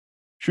rules,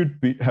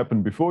 should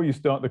happen before you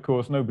start the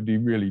course. Nobody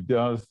really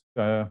does.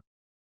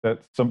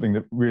 That's something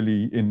that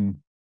really in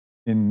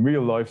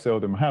real life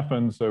seldom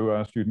happens, so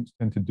our students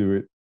tend to do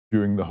it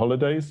during the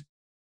holidays.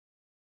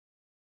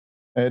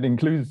 It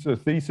includes a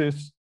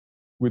thesis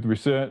with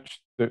research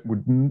that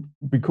would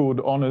be called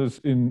honors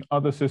in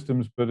other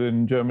systems, but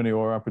in Germany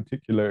or our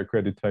particular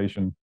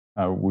accreditation,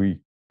 we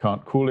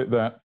can't call it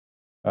that.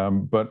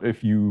 But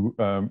if you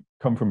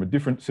come from a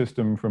different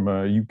system, from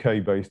a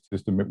UK-based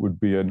system, it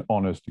would be an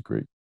honors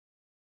degree.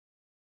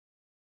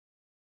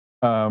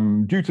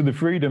 Due to the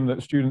freedom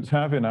that students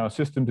have in our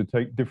system to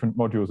take different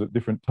modules at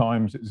different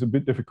times, it's a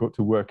bit difficult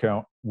to work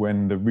out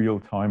when the real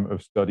time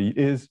of study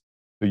is.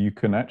 So you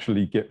can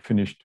actually get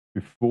finished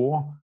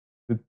before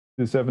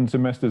the 7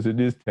 semesters. It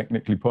is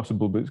technically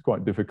possible, but it's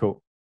quite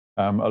difficult.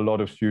 A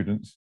lot of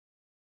students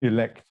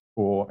elect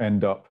or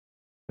end up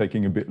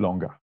taking a bit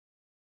longer.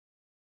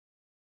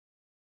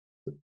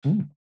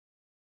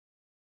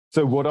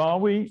 So what are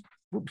we?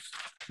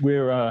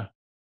 We're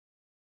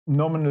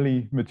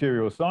nominally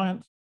material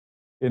science.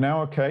 In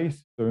our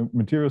case, so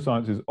material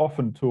science is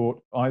often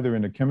taught either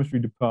in a chemistry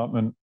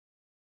department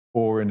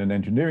or in an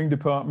engineering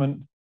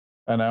department,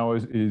 and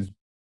ours is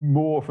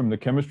more from the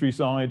chemistry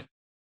side.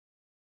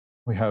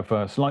 We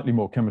have slightly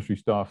more chemistry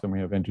staff than we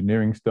have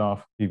engineering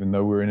staff, even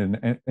though we're in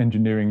an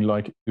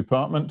engineering-like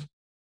department.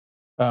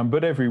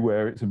 But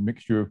everywhere it's a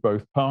mixture of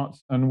both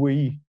parts, and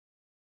we,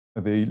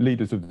 the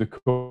leaders of the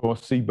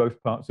course, see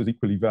both parts as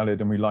equally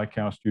valid, and we like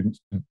our students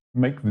to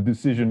make the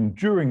decision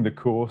during the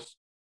course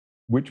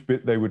which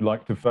bit they would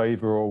like to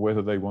favor or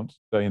whether they want to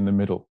stay in the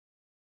middle.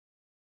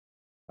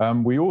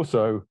 We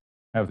also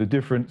have the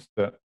difference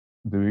that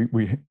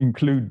we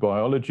include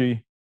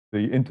biology,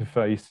 the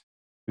interface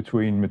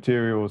between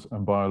materials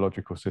and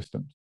biological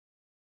systems.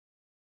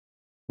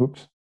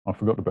 Oops, I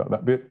forgot about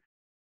that bit.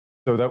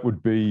 So that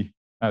would be,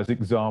 as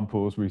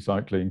examples,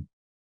 recycling,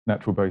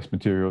 natural-based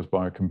materials,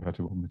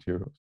 biocompatible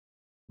materials.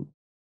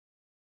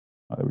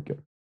 Oh, there we go.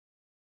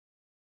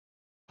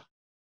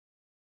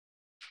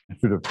 I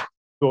should have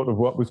thought of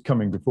what was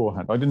coming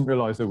beforehand. I didn't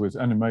realize there was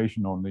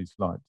animation on these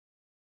slides.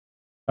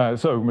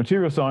 So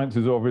material science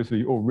is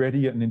obviously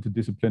already an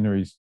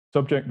interdisciplinary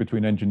subject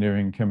between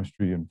engineering,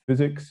 chemistry, and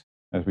physics,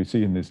 as we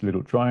see in this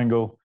little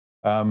triangle.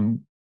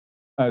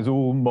 As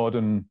all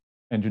modern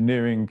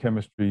engineering,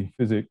 chemistry,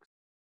 physics,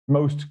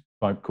 most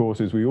type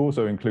courses, we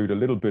also include a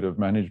little bit of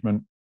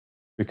management,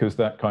 because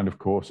that kind of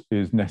course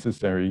is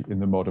necessary in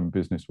the modern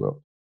business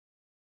world.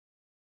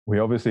 We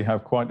obviously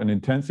have quite an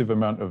intensive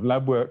amount of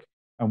lab work,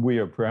 and we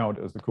are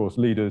proud as the course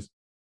leaders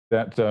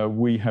that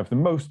we have the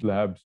most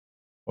labs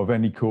of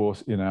any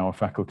course in our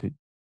faculty.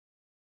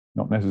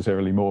 Not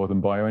necessarily more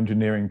than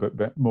bioengineering,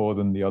 but more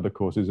than the other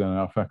courses in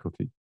our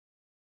faculty.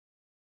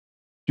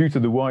 Due to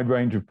the wide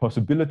range of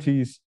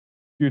possibilities,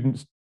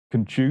 students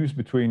can choose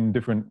between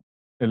different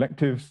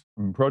electives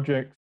and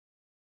projects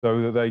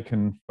so that they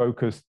can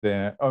focus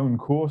their own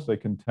course. They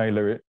can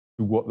tailor it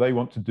to what they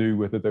want to do,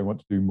 whether they want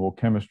to do more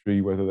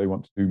chemistry, whether they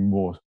want to do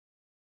more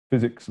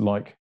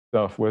physics-like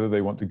stuff, whether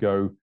they want to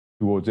go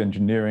towards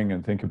engineering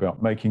and think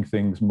about making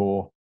things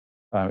more.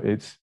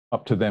 It's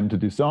up to them to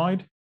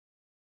decide,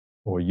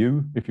 or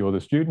you, if you're the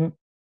student.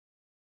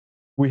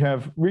 We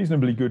have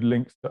reasonably good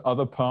links to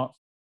other parts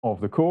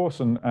of the course,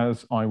 and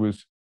as I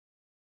was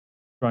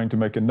trying to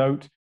make a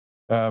note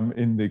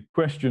in the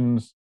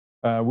questions,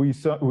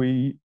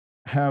 we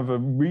have a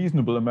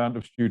reasonable amount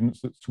of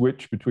students that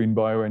switch between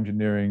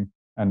bioengineering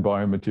and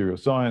biomaterial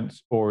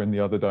science, or in the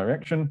other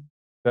direction.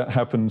 That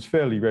happens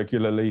fairly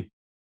regularly.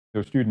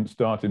 So students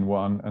start in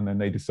one and then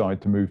they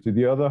decide to move to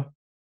the other.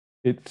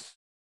 It's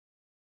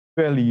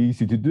fairly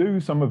easy to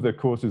do. Some of the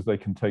courses they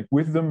can take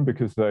with them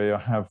because they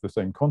have the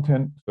same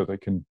content, so they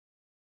can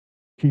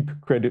keep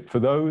credit for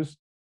those.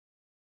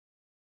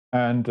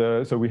 And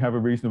so we have a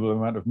reasonable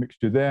amount of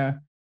mixture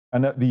there.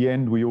 And at the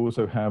end, we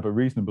also have a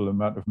reasonable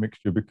amount of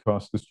mixture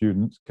because the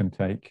students can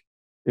take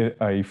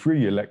a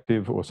free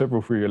elective or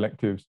several free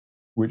electives,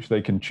 which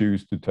they can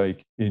choose to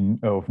take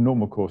of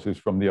normal courses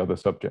from the other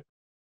subject.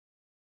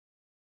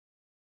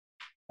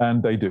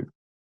 And they do,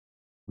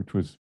 which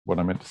was what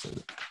I meant to say.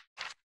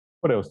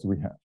 What else do we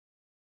have?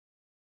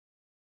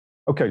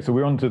 Okay, so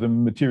we're on to the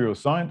material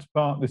science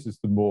part. This is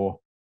the more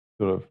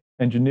sort of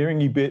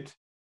engineering-y bit.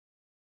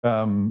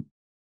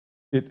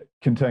 It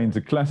contains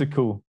a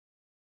classical,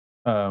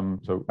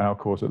 so our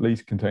course at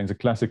least contains a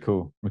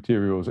classical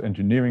materials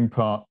engineering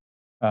part.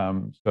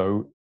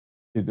 So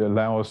it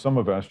allows some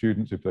of our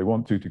students, if they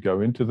want to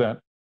go into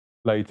that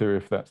later,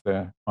 if that's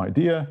their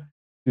idea,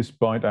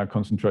 despite our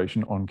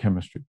concentration on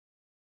chemistry.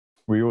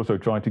 We also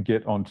try to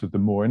get onto the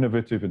more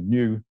innovative and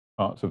new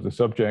parts of the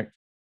subject,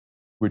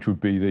 which would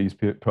be these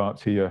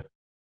parts here,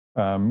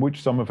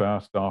 which some of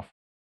our staff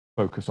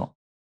focus on.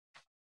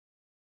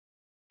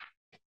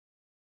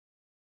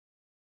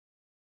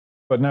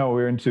 But now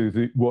we're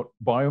into what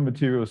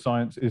biomaterial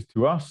science is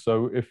to us.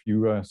 So if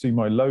you see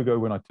my logo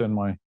when I turn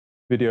my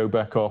video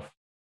back off,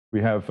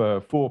 we have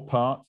 4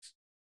 parts.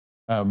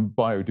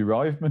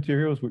 Bio-derived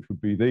materials, which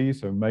would be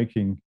these, so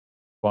making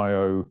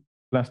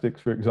bioplastics,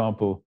 for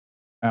example,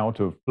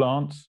 out of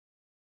plants.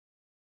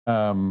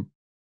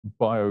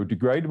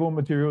 Biodegradable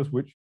materials,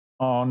 which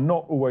are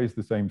not always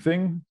the same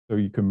thing. So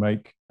you can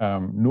make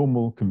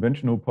normal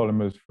conventional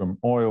polymers from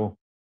oil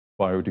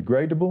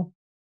biodegradable,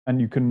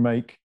 and you can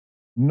make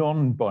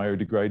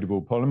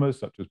non-biodegradable polymers,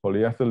 such as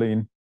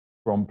polyethylene,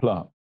 from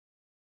plants.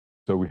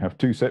 So we have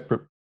 2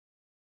 separate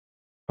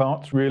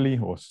parts, really,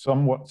 or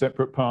somewhat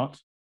separate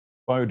parts: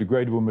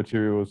 biodegradable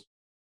materials,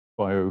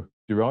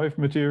 bio-derived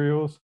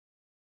materials.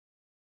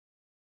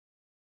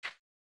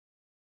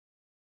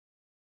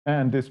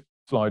 And this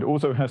slide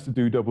also has to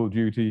do double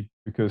duty,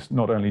 because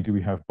not only do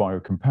we have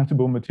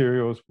biocompatible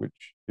materials,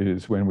 which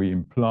is when we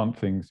implant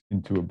things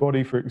into a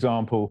body, for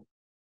example,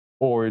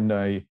 or in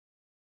a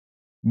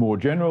more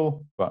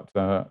general, but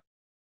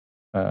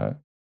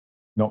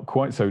not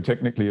quite so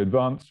technically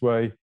advanced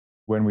way,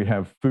 when we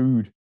have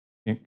food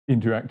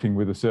interacting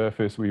with a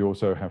surface, we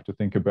also have to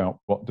think about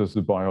what does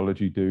the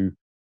biology do,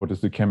 what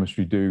does the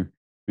chemistry do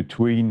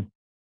between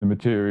the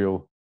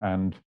material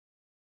and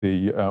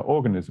the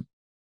organism.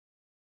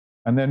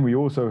 And then we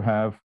also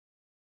have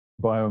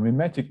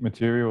biomimetic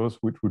materials,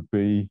 which would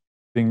be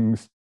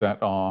things that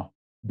are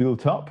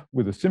built up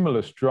with a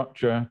similar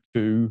structure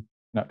to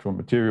natural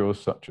materials,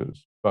 such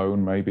as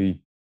bone,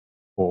 maybe,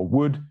 or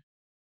wood,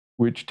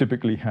 which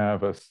typically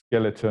have a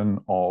skeleton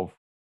of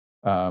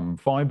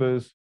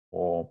fibers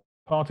or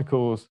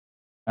particles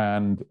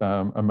and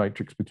a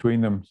matrix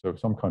between them. So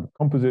some kind of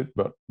composite,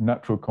 but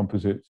natural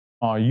composites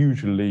are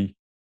usually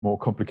more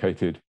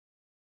complicated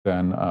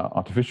than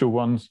artificial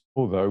ones,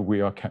 although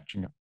we are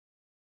catching up.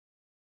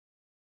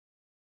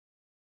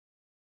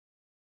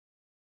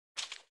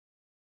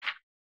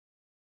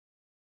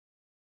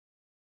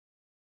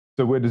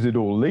 So where does it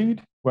all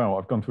lead? Well,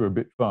 I've gone through a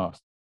bit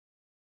fast.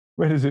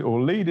 Where does it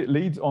all lead? It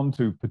leads on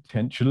to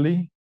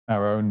potentially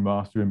our own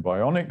master in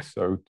bionics.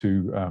 So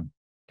to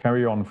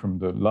carry on from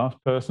the last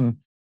person,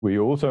 we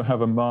also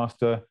have a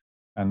master,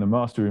 and the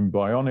master in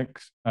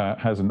bionics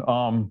has an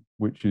arm,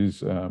 which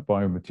is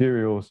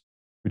biomaterials,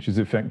 which is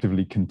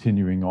effectively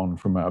continuing on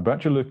from our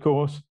bachelor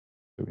course.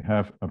 So we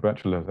have a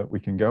bachelor that we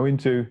can go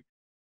into.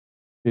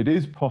 It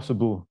is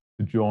possible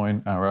to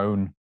join our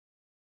own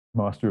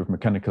Master of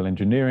Mechanical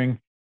Engineering,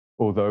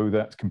 although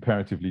that's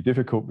comparatively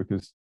difficult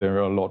because there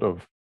are a lot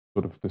of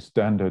sort of the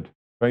standard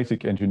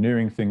basic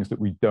engineering things that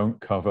we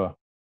don't cover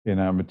in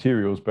our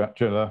materials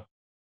bachelor,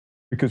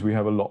 because we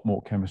have a lot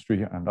more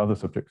chemistry and other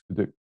subjects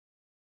to do.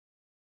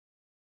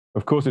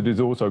 Of course, it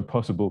is also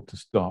possible to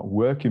start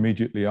work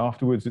immediately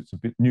afterwards. It's a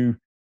bit new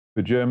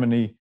for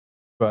Germany,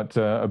 but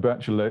a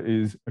bachelor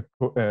is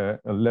a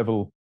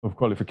level of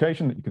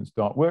qualification that you can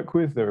start work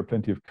with. There are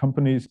plenty of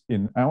companies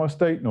in our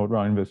state, North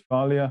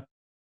Rhine-Westphalia.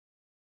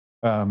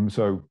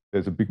 So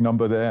there's a big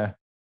number there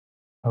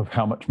of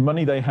how much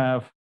money they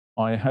have.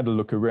 I had a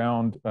look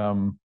around.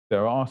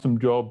 There are some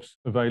jobs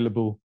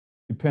available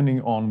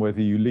depending on whether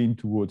you lean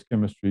towards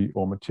chemistry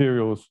or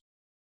materials,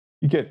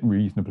 you get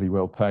reasonably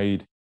well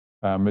paid.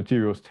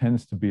 Materials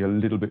tends to be a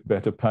little bit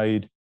better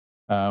paid.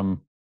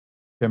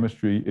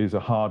 Chemistry is a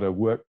harder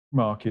work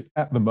market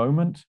at the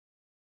moment,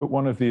 but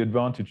one of the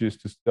advantages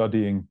to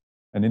studying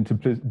an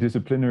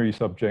interdisciplinary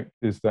subject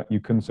is that you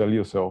can sell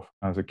yourself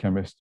as a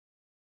chemist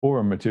or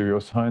a material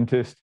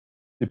scientist,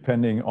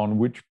 depending on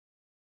which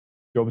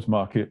jobs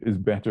market is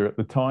better at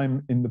the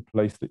time in the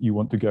place that you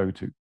want to go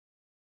to.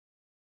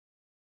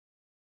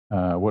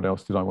 What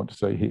else did I want to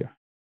say here?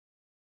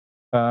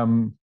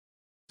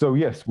 So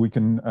yes, we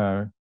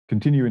can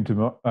continue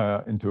into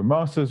a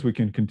master's, we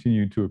can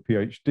continue to a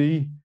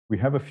PhD. We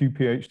have a few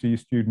PhD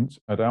students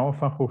at our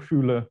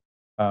Fachhochschule.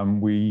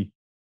 We,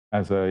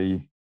 as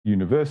a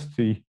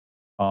university,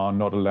 are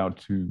not allowed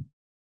to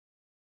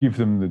give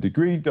them the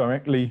degree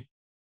directly,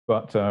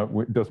 but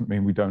it doesn't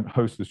mean we don't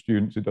host the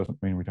students. It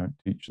doesn't mean we don't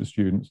teach the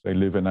students. They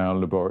live in our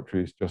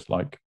laboratories just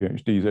like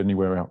PhDs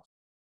anywhere else.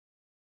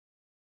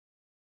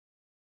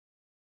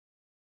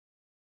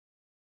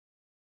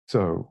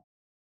 So,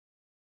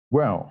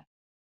 well,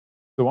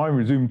 so I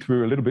resumed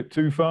through a little bit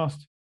too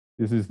fast.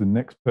 This is the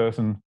next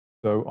person.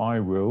 So I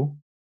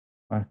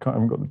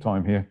haven't got the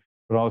time here,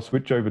 but I'll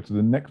switch over to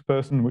the next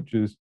person, which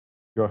is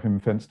Joachim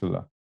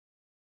Fensterler.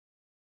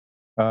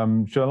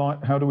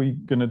 How are we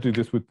going to do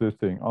this with the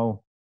thing?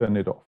 I'll turn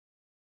it off.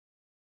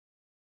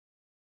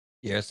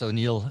 Yeah, so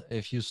Neil,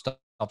 if you stop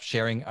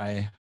sharing,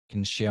 I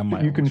can share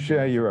my You can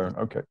share your own,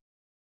 okay.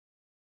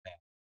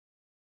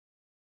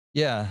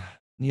 Yeah,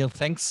 Neil,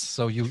 thanks.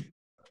 So you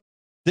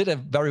did a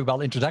very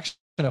well introduction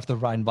of the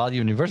Rhine-Waal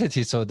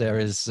University. So there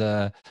is,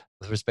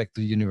 with respect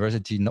to the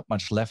university, not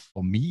much left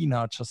for me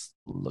now, just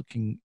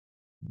looking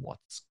what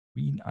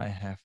screen I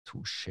have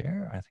to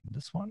share. I think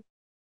this one.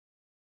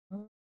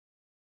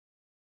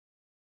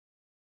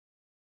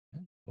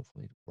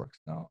 Hopefully it works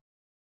now.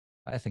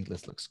 I think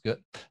this looks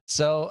good.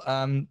 So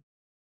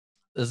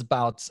it's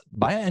about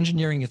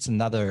bioengineering. It's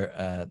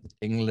another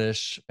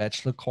English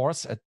bachelor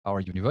course at our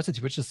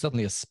university, which is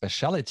certainly a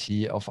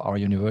specialty of our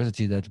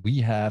university, that we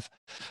have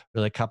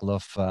really a couple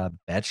of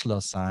bachelor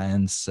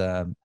science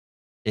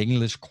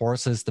English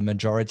courses. The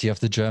majority of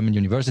the German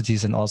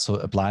universities and also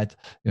applied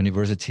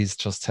universities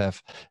just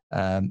have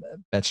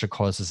bachelor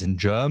courses in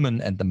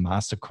German, and the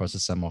master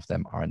courses, some of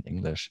them are in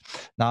English.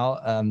 Now,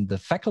 the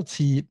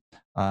faculty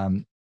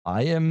I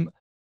am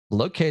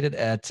located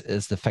at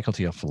is the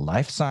Faculty of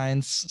Life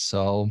Science.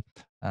 So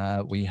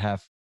we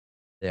have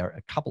there are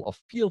a couple of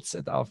fields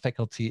at our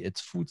faculty.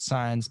 It's food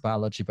science,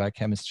 biology,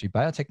 biochemistry,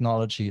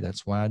 biotechnology.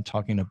 That's why I'm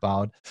talking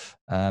about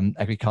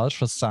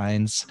agricultural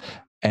science,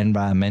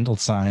 environmental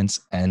science,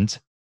 and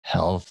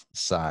health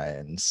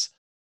science.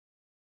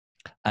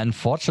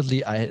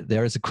 Unfortunately,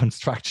 there is a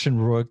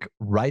construction work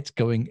right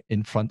going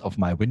in front of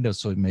my window,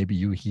 so maybe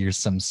you hear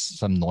some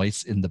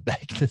noise in the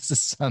back. This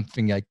is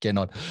something I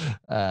cannot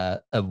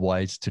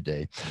avoid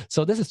today.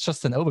 So this is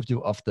just an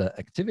overview of the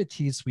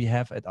activities we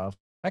have at our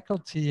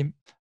faculty.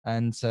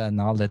 And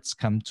now let's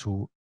come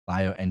to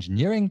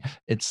bioengineering.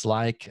 It's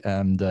like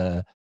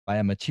the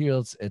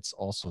biomaterials. It's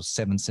also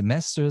 7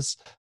 semesters.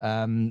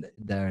 You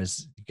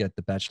get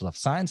the Bachelor of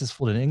Science, is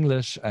full in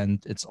English,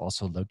 and it's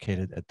also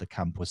located at the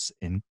campus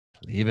in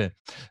Kleve.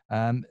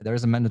 There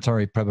is a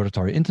mandatory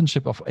preparatory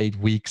internship of 8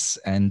 weeks,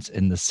 and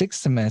in the 6th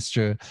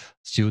semester,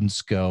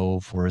 students go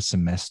for a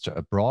semester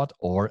abroad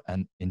or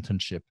an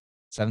internship.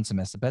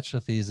 7-semester bachelor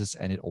thesis,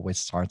 and it always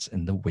starts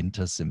in the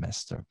winter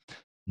semester.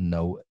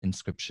 No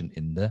inscription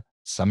in the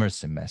summer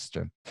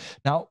semester.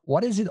 Now,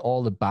 what is it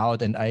all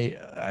about? And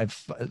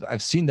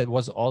I've seen that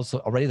was also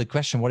already the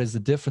question, what is the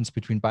difference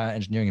between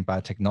bioengineering and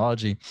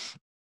biotechnology?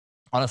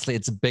 Honestly,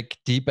 it's a big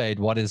debate,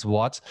 what is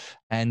what.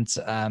 And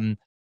I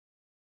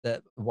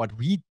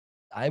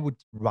would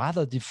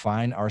rather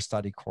define our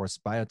study course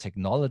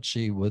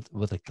biotechnology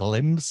with a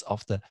glimpse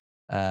of the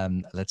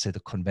let's say the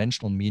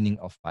conventional meaning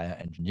of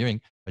bioengineering,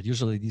 but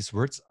usually these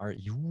words are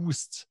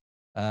used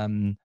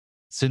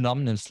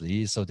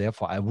synonymously, so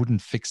therefore I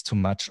wouldn't fix too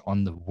much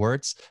on the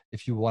words.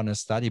 If you want to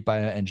study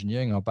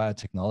bioengineering or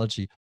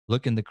biotechnology,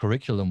 look in the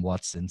curriculum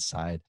what's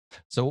inside.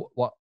 So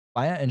what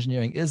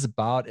bioengineering is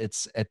about,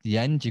 it's at the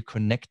end you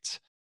connect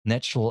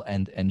natural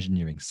and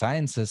engineering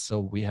sciences. So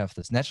we have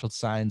this natural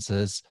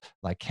sciences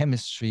like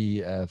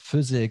chemistry,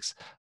 physics,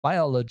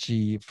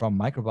 biology, from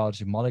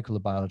microbiology,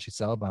 molecular biology,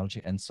 cell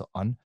biology, and so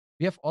on.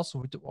 We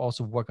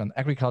also work on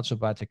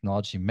agricultural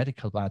biotechnology,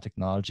 medical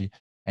biotechnology,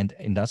 and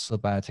industrial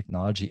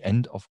biotechnology,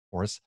 and of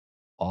course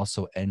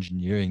also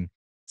engineering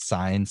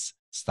science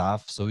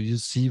stuff. So you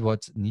see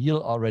what Neil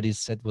already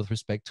said with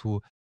respect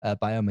to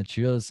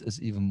biomaterials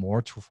is even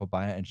more true for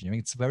bioengineering.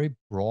 It's very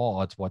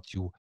broad what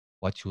you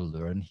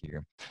learn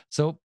here.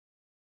 So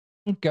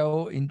don't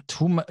go in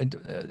too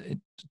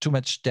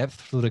much depth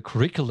through the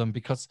curriculum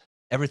because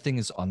everything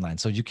is online.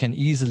 So you can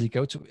easily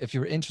go to, if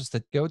you're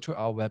interested, go to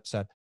our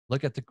website,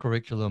 look at the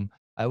curriculum.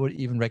 I would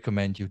even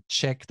recommend you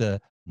check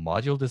the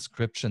module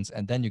descriptions,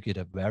 and then you get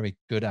a very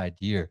good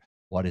idea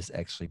what is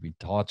actually being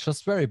taught.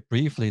 Just very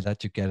briefly,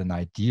 that you get an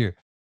idea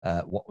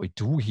what we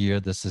do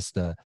here. This is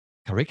the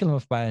curriculum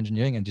of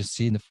bioengineering, and you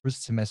see in the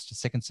first semester,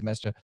 second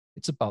semester,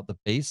 it's about the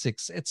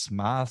basics, it's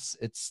maths,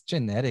 it's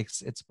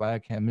genetics, it's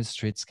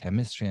biochemistry, it's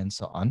chemistry, and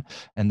so on.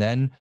 And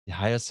then the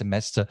higher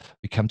semester,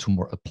 we come to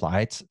more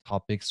applied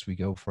topics. We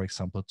go, for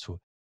example, to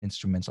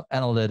instrumental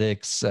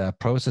analytics,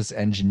 process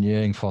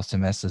engineering, 4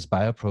 semesters,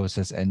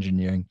 bioprocess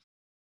engineering,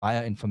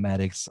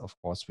 bioinformatics, of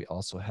course, we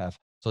also have.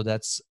 So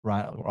that's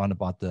around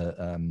about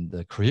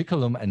the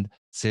curriculum, and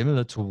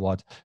similar to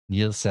what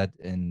Neil said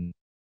in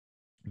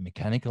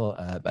mechanical,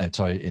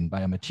 in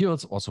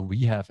biomaterials, also we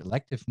have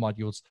elective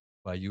modules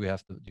where you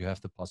have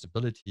the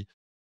possibility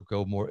to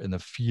go more in a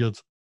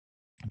field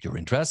you're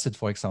interested.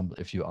 For example,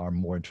 if you are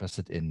more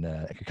interested in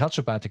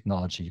agricultural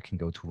biotechnology, you can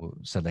go to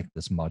select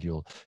this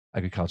module,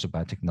 agricultural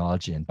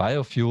biotechnology and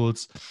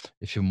biofuels.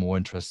 If you're more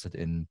interested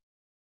in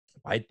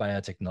white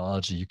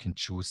biotechnology, you can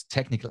choose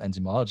technical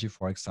enzymology,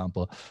 for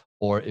example.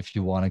 Or if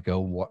you want to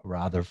go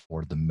rather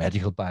for the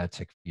medical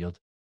biotech field,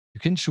 you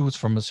can choose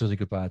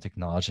pharmaceutical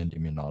biotechnology and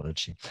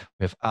immunology.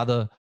 We have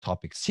other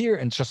topics here,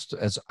 and just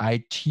as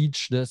I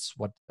teach this,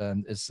 what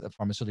is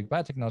pharmaceutical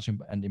biotechnology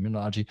and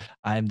immunology,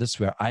 this is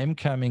where I'm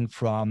coming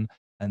from,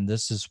 and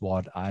this is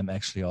what I'm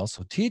actually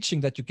also teaching,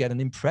 that you get an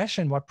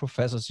impression what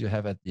professors you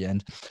have at the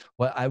end.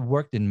 Well, I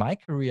worked in my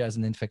career as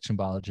an infection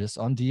biologist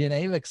on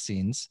DNA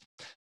vaccines,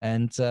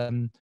 and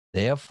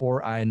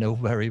therefore I know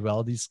very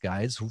well these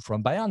guys who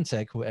from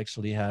BioNTech who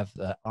actually have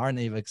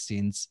RNA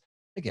vaccines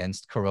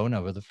against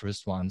Corona, were the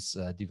first ones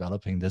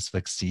developing this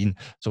vaccine.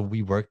 So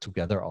we work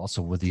together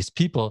also with these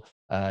people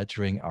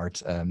during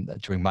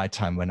my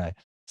time when I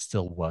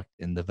still worked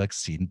in the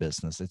vaccine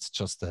business. It's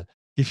just to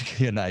give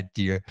you an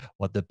idea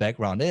what the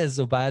background is.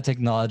 So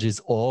biotechnology is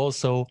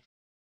also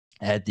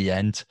at the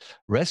end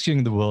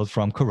rescuing the world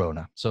from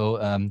Corona. So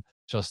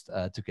just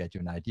to get you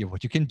an idea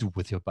what you can do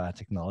with your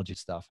biotechnology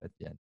stuff at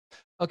the end.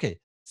 Okay,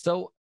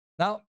 so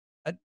now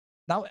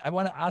I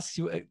want to ask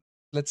you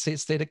let's say,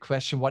 state a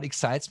question, what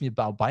excites me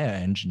about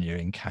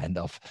bioengineering, kind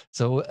of.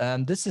 So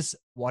this is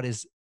what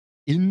is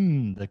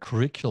in the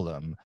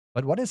curriculum.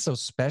 But what is so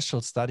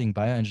special studying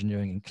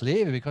bioengineering in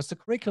Kleve? Because the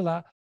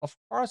curricula, of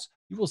course,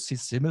 you will see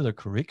similar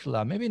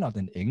curricula, maybe not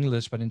in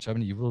English, but in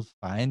Germany, you will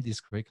find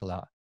these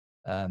curricula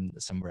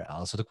somewhere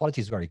else. So the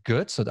quality is very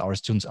good. So our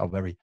students are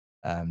very,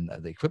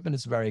 the equipment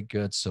is very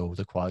good. So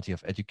the quality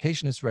of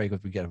education is very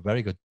good. We get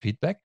very good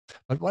feedback.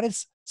 But what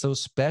is so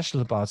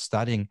special about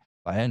studying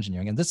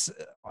bioengineering? And this,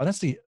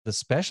 honestly, the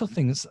special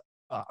things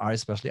are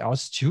especially our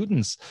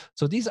students.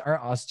 So these are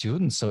our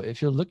students. So if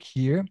you look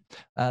here,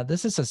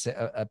 this is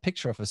a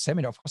picture of a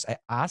seminar. Of course, I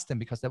asked them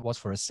because that was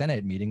for a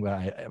Senate meeting where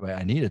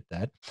I needed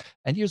that.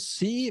 And you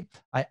see,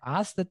 I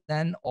asked that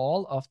then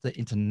all of the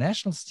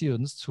international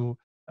students to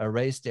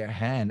raise their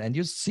hand. And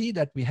you see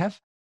that we have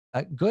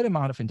a good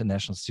amount of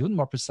international students.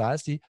 More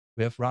precisely,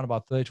 we have around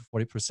about 30 to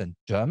 40%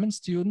 German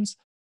students.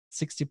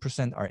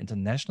 60% are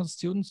international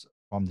students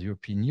from the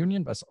European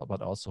Union,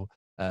 but also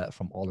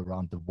from all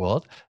around the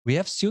world. We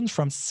have students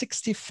from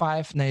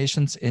 65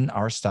 nations in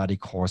our study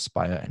course,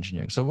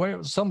 bioengineering. So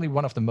we're certainly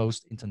one of the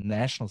most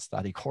international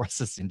study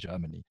courses in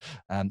Germany,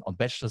 on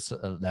bachelor's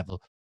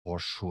level for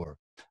sure.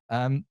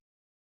 And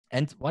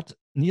what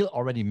Neil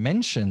already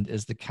mentioned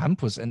is the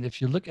campus. And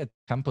if you look at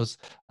campus,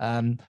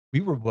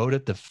 we were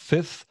voted the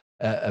 5th,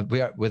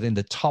 we are within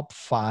the top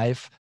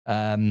 5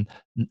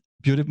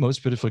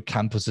 most beautiful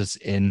campuses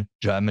in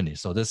Germany.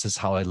 So this is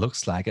how it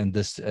looks like, and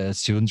this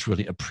students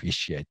really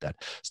appreciate that.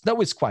 Snow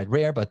is quite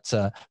rare, but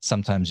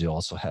sometimes you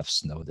also have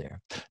snow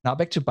there. Now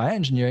back to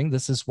bioengineering.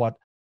 This is what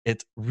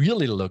it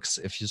really looks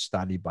if you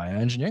study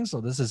bioengineering. So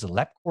this is a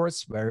lab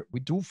course where we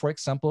do, for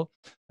example,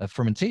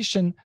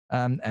 fermentation,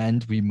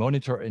 and we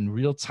monitor in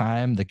real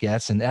time the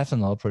gas and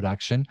ethanol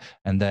production,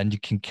 and then you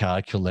can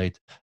calculate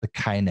the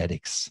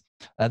kinetics.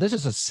 This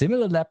is a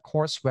similar lab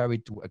course where we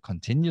do a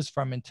continuous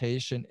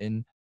fermentation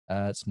in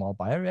small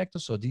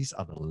bioreactors. So these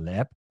are the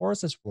lab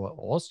courses where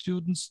all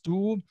students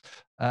do.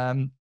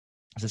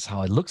 This is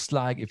how it looks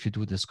like if you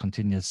do this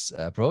continuous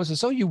process.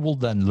 So you will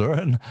then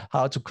learn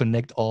how to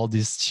connect all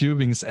these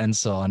tubings and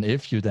so on.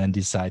 If you then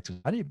decide to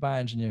study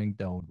bioengineering,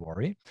 don't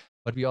worry.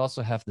 But we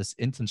also have this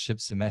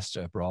internship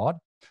semester abroad.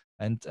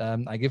 And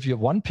I give you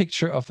one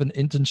picture of an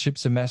internship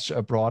semester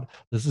abroad.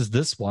 This is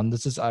this one.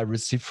 This is I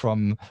received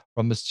from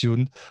a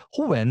student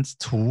who went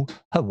to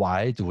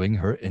Hawaii doing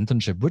her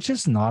internship, which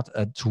is not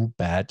a too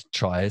bad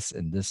choice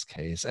in this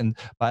case. And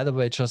by the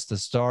way, just a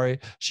story.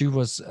 She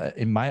was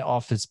in my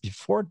office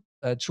before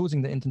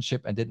choosing the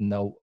internship and didn't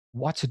know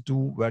what to do,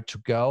 where to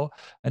go.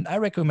 And I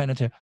recommended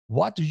her,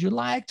 what do you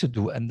like to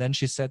do? And then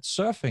she said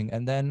surfing.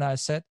 And then I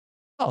said,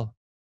 oh,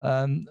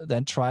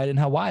 then try it in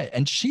Hawaii.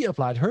 And she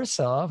applied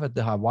herself at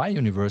the Hawaii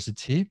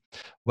University,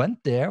 went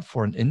there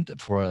for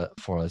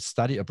a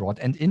study abroad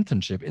and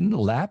internship in the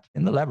lab,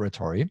 in the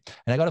laboratory.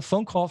 And I got a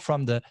phone call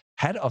from the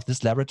head of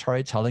this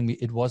laboratory telling me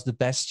it was the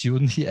best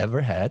student he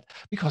ever had,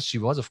 because she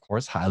was, of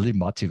course, highly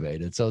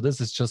motivated. So this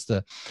is just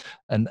a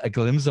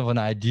glimpse of an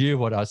idea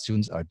what our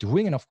students are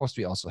doing. And of course,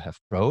 we also have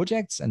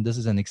projects. And this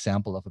is an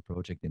example of a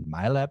project in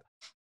my lab.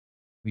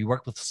 We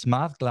work with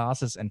smart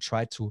glasses and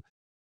try to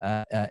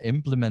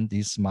implement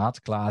these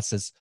smart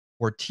glasses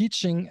for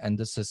teaching. And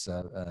this is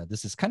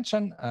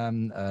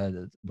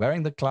Kanchan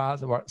wearing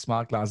the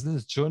smart glasses. This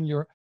is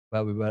Junior,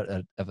 where we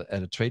were at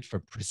a trade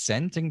fair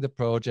presenting the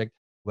project,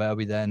 where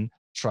we then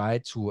try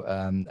to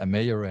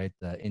ameliorate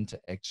the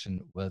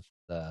interaction with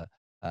the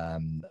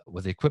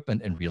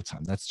equipment in real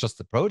time. That's just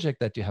the project,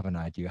 that you have an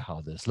idea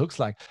how this looks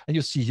like. And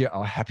you see here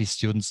our happy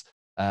students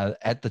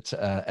at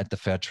the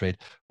fair trade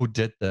who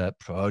did the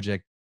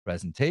project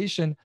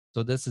presentation.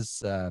 So this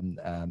is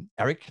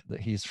Eric,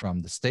 he's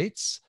from the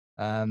States.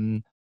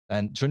 And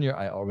Junior,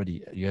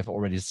 you have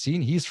already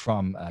seen, he's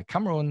from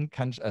Cameroon.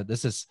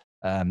 This is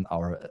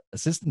our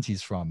assistant,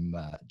 he's from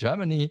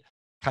Germany.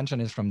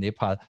 Kanchan is from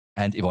Nepal,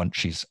 and Yvonne,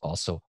 she's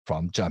also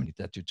from Germany,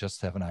 that you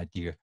just have an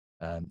idea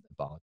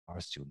about our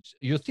students.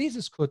 Your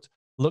thesis could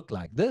look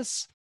like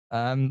this.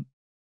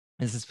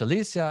 This is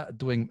Felicia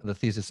doing the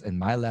thesis in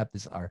my lab.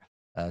 These are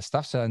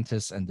staff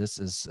scientists, and this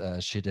is,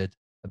 she did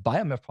a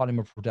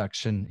biopolymer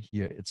production.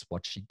 Here it's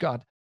what she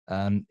got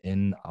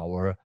in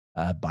our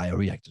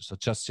bioreactor. So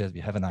just so we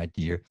have an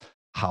idea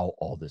how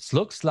all this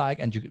looks like.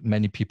 And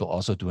many people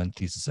also doing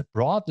thesis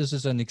abroad. This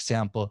is an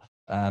example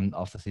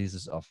of the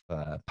thesis of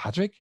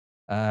Patrick,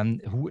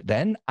 who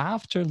then,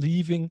 after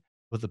leaving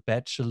with a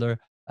bachelor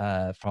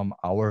from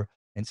our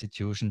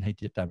institution, he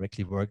did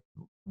directly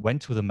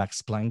went to the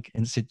Max Planck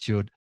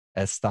Institute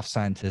as staff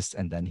scientist,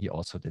 and then he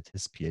also did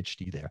his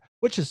PhD there,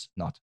 which is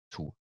not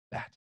too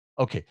bad.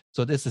 Okay,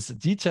 so this is a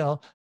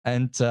detail.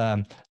 And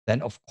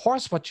then, of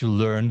course, what you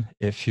learn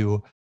if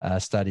you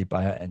study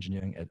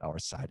bioengineering at our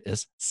site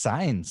is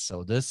science.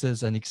 So this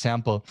is an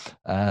example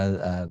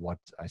what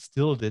I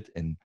still did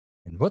in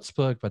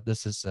Würzburg, but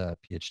this is a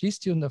PhD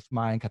student of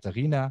mine,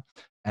 Katharina.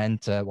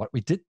 And what we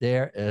did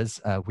there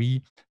is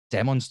we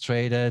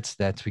demonstrated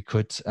that we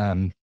could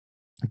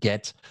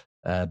get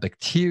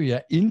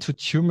bacteria into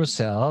tumor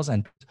cells,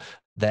 and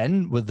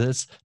then with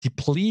this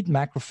deplete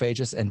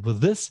macrophages, and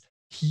with this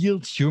heal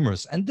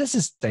tumors. And this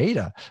is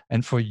data.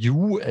 And for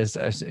you, as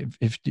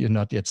if you're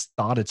not yet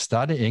started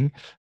studying,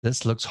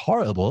 this looks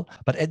horrible.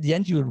 But at the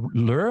end, you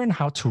learn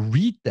how to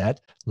read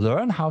that,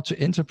 learn how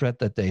to interpret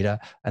that data.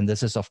 And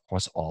this is, of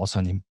course, also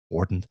an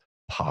important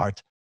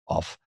part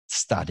of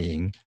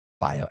studying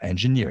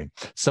bioengineering.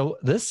 So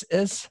this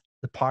is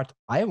the part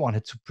I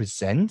wanted to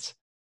present.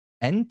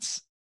 And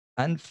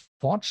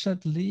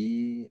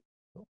unfortunately,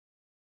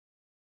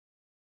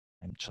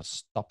 I'm just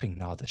stopping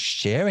now the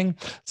sharing.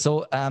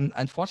 So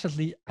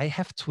unfortunately, I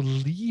have to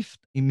leave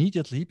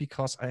immediately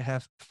because I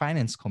have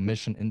finance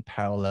commission in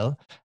parallel,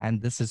 and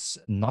this is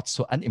not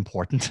so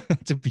unimportant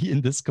to be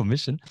in this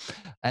commission.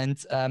 And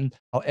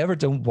however,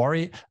 don't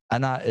worry,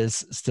 Anna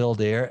is still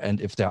there, and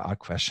if there are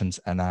questions,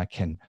 Anna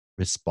can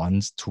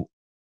respond to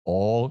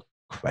all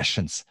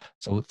questions.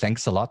 So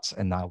thanks a lot,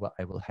 and now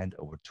I will hand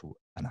over to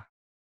Anna.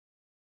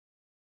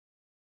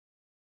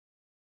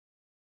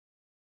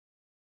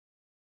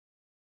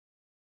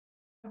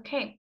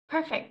 Okay,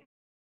 perfect.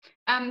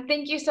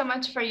 Thank you so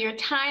much for your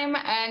time,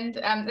 and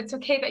it's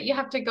okay that you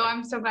have to go.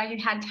 I'm so glad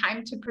you had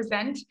time to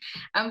present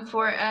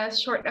for a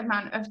short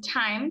amount of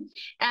time.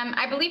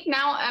 I believe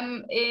now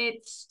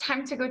it's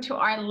time to go to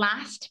our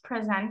last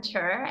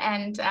presenter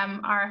and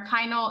our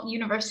final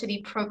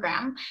university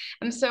program.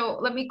 So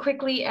let me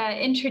quickly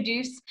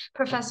introduce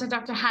Professor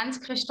Dr.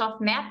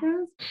 Hans-Christoph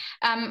Mertens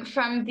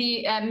from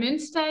the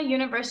Münster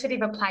University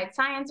of Applied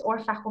Science, or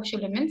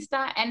Fachhochschule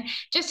Münster. And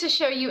just to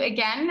show you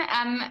again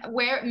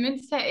where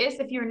Münster is,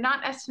 if you're not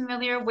as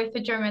familiar with the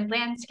German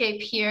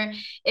landscape here,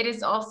 it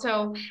is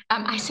also,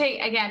 I say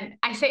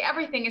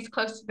everything is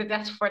close to the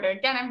𝘱𝘀𝘪𝘷𝘦𝘳𝘴𝘪𝘶.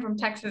 Again, I'm from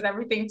Texas,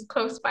 everything's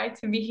close by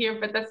to me here,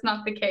 but that's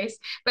not the case.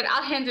 But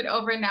I'll hand it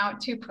over now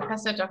to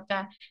Professor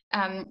Dr.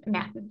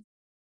 Mertens.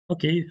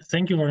 Okay,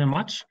 thank you very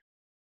much.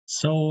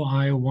 So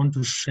I want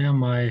to share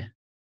my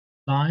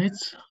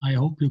slides. I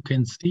hope you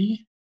can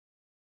see.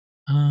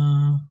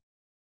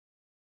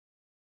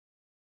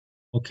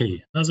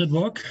 Okay, does it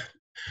work?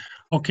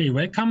 Okay,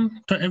 welcome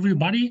to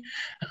everybody.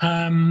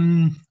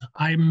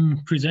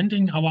 I'm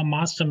presenting our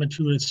Master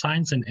Material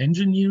Science and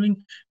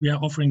Engineering. We are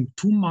offering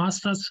 2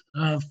 masters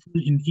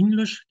in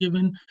English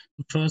given.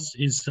 The first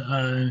is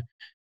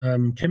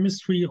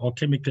chemistry or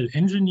chemical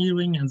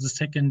engineering, and the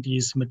second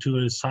is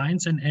material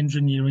science and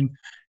engineering.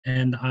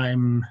 And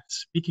I'm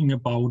speaking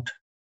about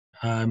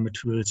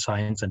material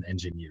science and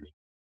engineering.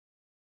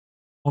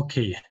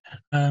 Okay.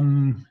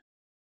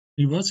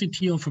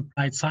 University of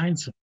Applied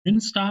Science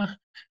Münster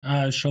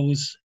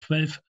shows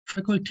 12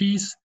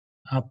 faculties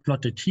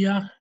plotted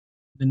here.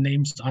 The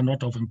names are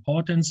not of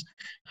importance.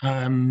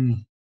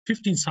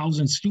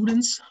 15,000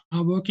 students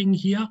are working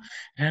here,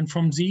 and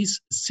from these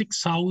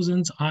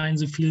 6,000 are in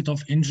the field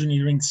of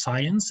engineering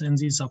science, and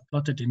these are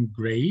plotted in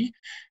gray.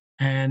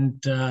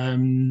 And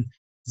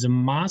the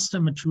Master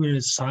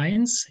Material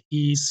Science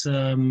is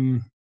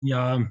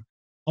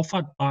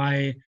offered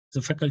by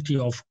the Faculty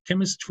of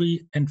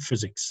Chemistry and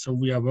Physics. So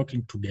we are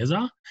working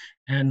together,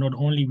 and not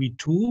only we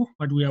two,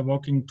 but we are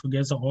working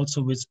together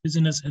also with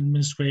Business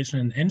Administration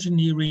and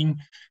Engineering,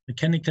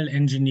 Mechanical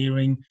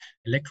Engineering,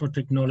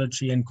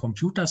 Electrotechnology and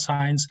Computer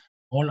Science.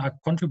 all are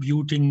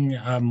contributing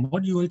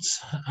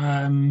modules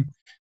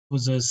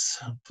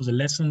to the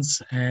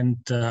lessons, and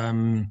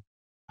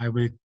I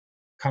will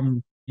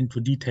come into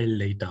detail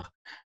later.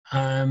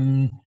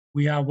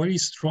 We are very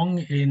strong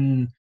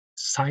in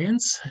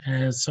science.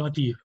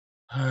 30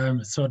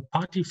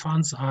 third-party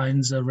funds are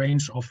in the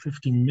range of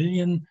 15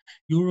 million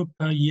euro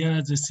per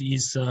year. This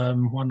is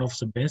one of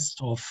the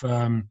best of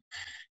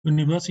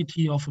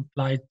University of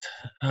Applied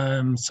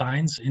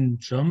Science in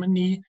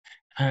Germany.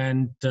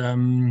 And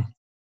of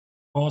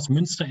course,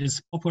 Münster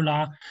is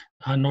popular,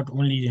 not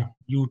only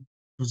due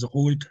to the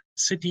old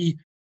city,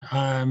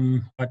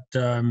 but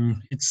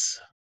it's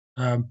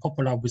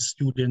popular with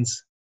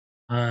students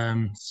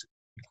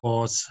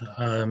because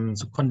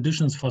the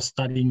conditions for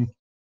studying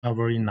are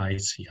very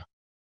nice here.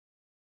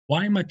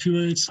 Why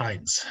material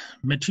science?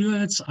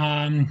 Materials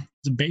are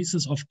the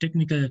basis of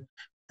technical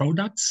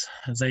products.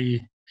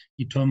 They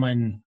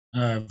determine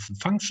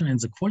function and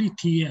the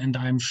quality, and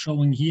I'm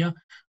showing here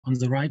on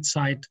the right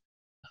side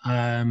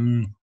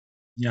an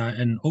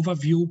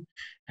overview,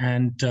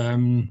 and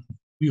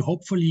we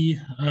hopefully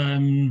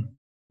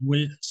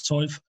will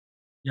solve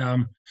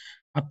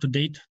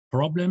up-to-date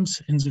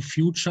problems in the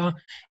future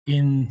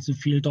in the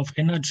field of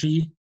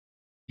energy,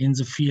 in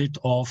the field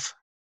of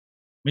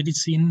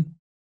medicine,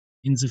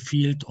 in the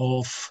field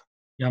of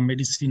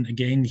medicine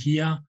again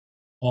here,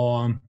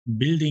 or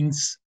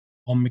buildings,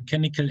 or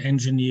mechanical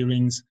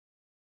engineering,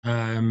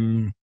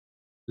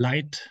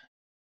 light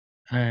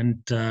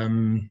and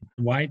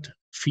wide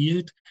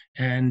field.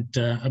 And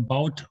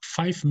about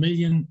 5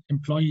 million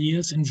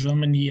employees in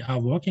Germany are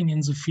working in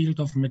the field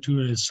of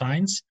material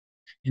science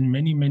in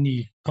many,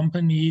 many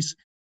companies.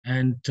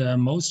 And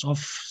most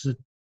of the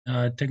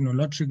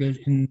technological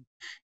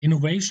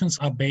innovations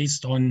are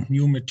based on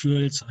new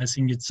materials. I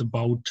think it's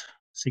about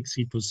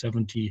 60 to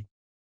 70%.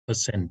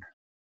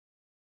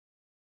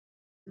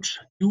 Which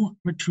new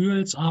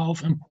materials are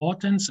of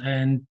importance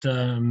and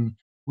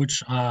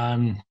which are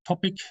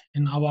topic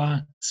in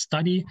our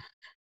study?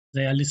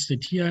 They are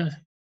listed here.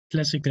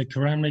 Classical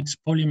ceramics,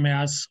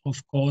 polymers,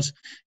 of course.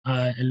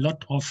 A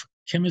lot of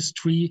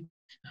chemistry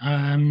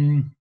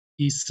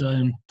is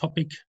a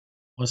topic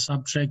or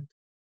subject.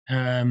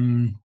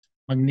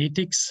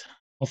 Magnetics,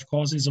 of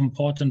course, is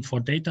important for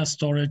data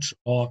storage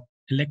or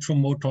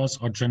electromotors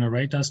or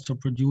generators to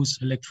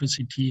produce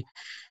electricity.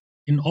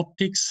 In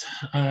optics,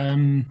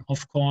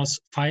 of course,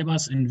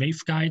 fibers and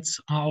waveguides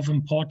are of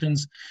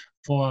importance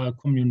for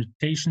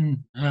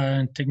communication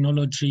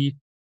technology.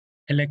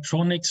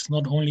 Electronics,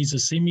 not only the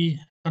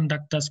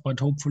semiconductors, but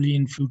hopefully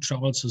in future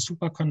also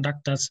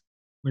superconductors,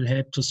 will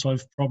help to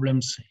solve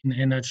problems in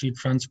energy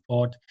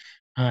transport,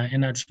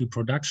 energy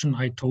production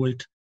I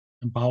told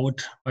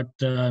about. But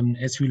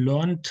as we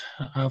learned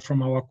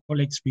from our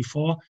colleagues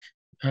before,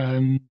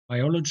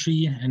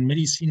 biology and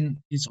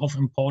medicine is of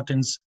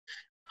importance,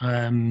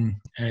 and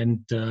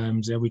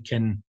there we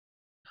can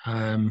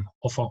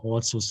offer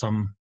also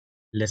some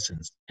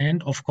lessons.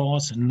 And of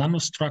course,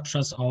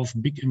 nanostructures are of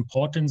big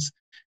importance,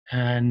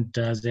 and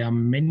there are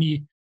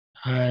many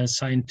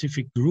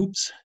scientific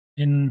groups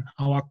in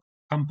our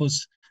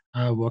campus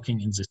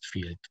working in this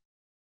field.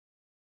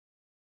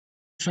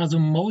 Which are the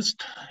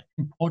most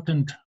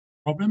important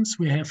problems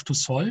we have to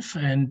solve?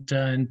 And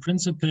in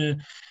principle,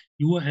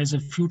 you as a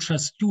future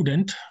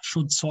student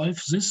should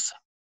solve this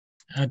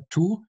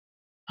too.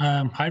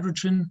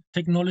 Hydrogen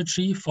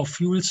technology for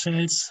fuel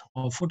cells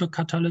or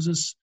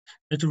photocatalysis.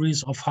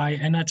 Batteries of high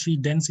energy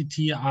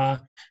density are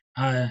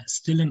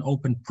still an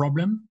open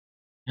problem.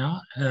 Yeah,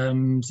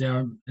 there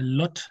are a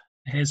lot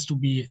has to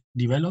be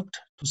developed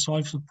to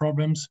solve the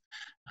problems.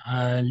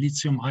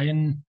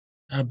 Lithium-ion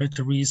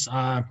batteries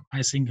are,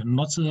 I think,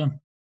 not the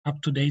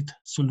up-to-date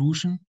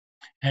solution.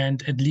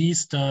 And at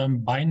least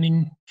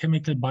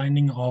chemical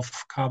binding of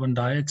carbon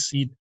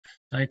dioxide,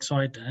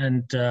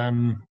 and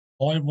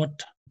all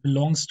what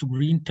belongs to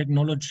green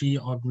technology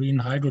or green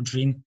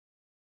hydrogen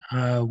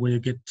will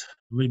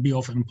be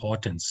of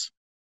importance.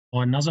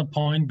 Or another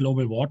point,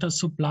 global water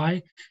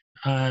supply,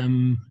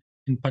 in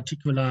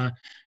particular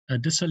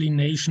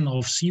desalination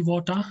of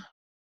seawater,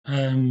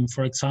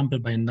 for example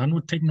by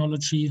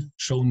nanotechnology,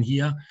 shown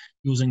here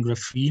using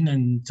graphene,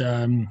 and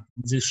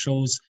this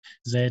shows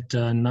that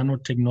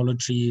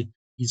nanotechnology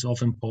is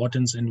of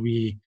importance, and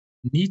we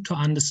need to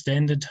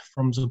understand it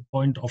from the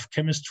point of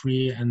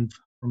chemistry and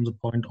from the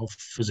point of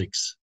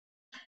physics.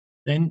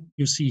 Then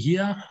you see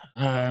here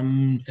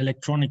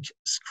electronic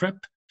scrap.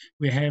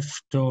 We have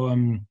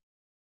to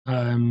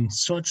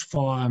search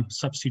for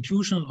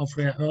substitution of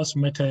rare earth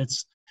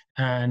metals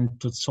and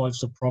to solve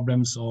the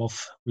problems of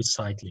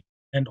recycling.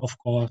 And of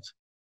course,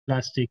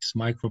 plastics,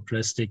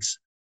 microplastics,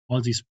 all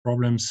these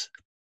problems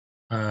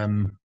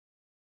must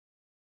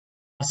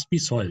be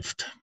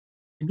solved.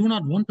 I do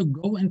not want to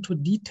go into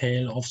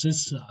detail of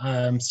this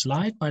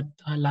slide, but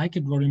I like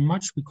it very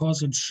much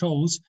because it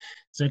shows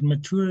that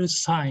material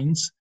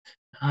science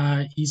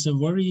is a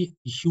very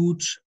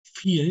huge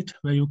field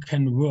where you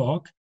can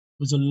work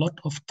with a lot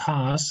of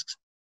tasks,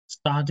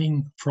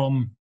 starting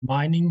from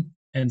mining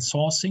and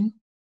sourcing,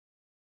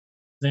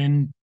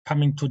 then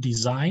coming to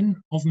design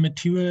of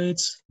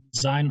materials,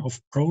 design of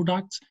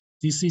products.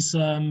 This is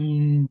a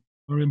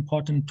very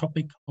important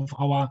topic of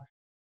our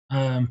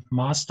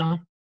master.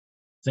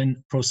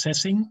 Then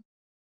processing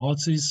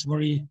also is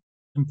very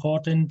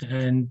important,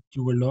 and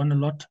you will learn a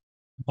lot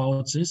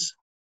about this.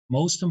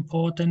 Most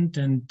important,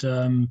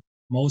 and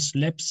most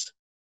labs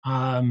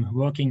are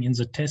working in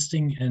the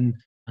testing and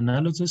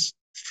analysis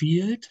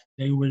field.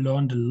 They will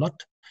learn a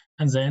lot.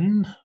 And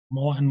then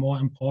more and more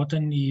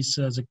important is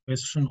the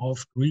question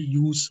of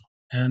reuse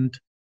and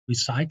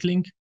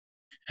recycling.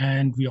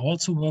 And we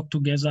also work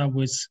together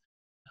with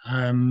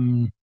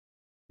other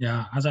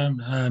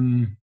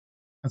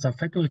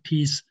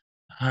faculties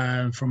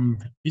from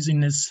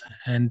business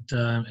and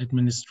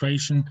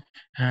administration.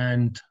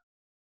 And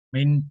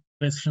main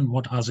question,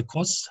 what are the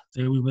costs?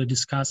 There we will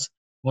discuss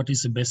what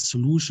is the best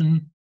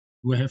solution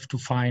we have to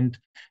find,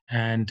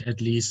 and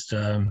at least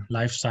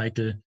life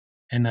cycle,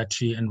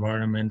 energy,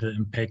 environmental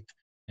impact,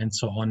 and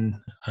so on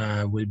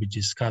will be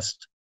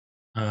discussed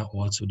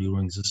also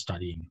during the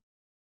studying.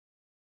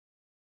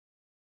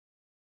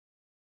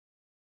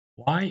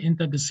 Why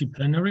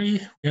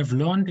interdisciplinary? We have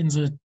learned in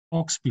the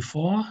talks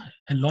before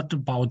a lot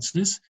about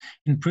this.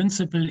 In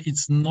principle,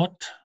 it's not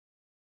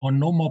or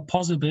no more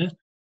possible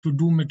to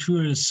do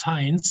material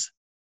science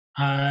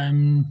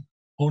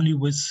only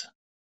with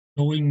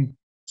knowing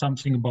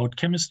something about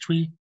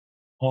chemistry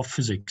or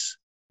physics.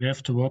 We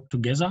have to work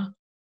together,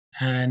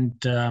 and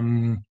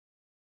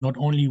not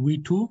only we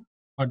two,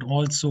 but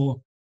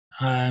also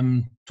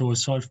to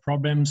solve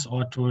problems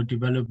or to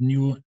develop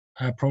new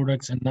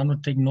products in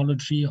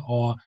nanotechnology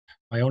or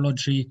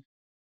biology.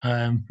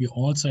 We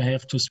also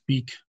have to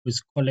speak with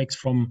colleagues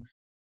from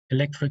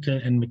electrical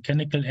and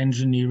mechanical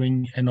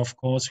engineering, and of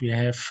course we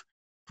have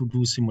to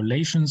do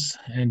simulations,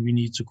 and we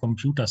need the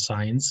computer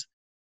science,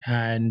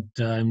 and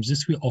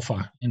this we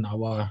offer in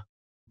our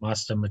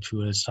master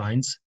material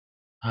science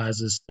as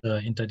this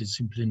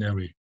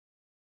interdisciplinary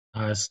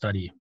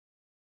study.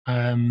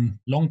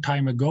 Long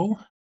time ago,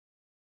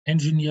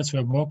 engineers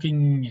were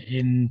working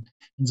in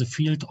the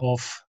field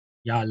of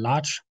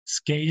large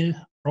scale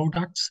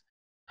products.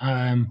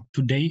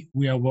 Today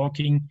we are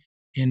working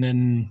in a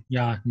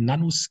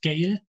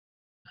nanoscale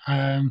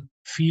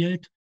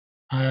field.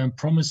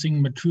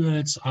 Promising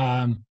materials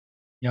are,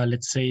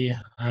 let's say,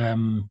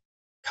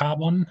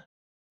 carbon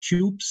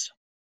tubes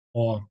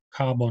or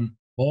carbon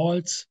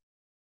balls,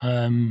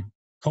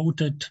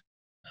 coated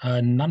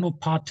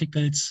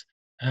nanoparticles,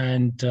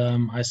 and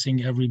I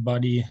think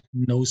everybody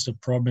knows the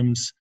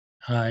problems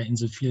in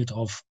the field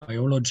of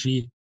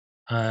biology,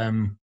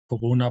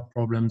 corona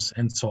problems,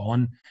 and so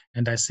on.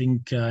 And I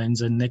think in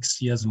the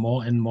next years,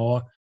 more and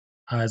more,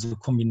 the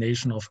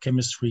combination of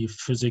chemistry,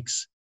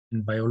 physics,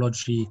 and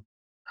biology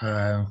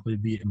will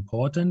be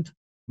important.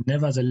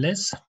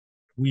 Nevertheless,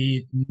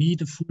 we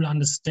need a full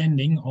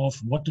understanding of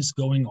what is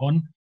going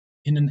on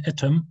in an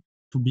atom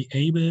to be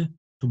able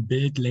to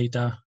build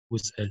later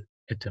with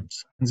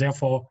atoms. And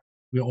therefore,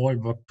 we all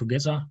work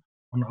together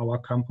on our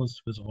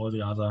campus with all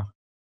the other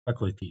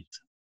faculties.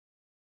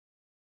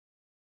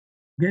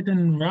 Get a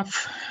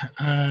rough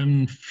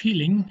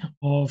feeling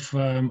of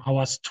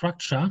our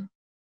structure.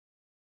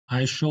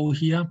 I show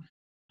here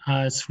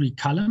 3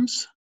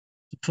 columns.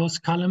 The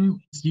first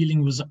column is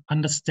dealing with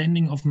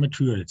understanding of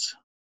materials.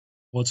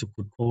 Also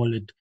could call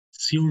it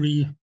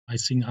theory. I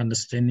think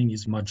understanding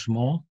is much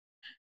more.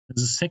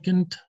 The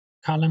second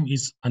column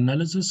is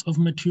analysis of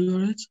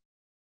materials.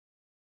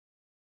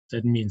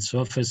 That means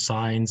surface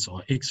science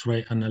or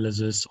X-ray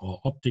analysis or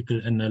optical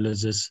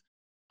analysis,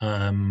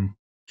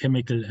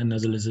 chemical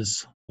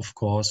analysis, of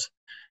course.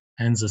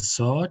 And the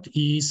third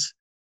is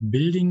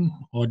building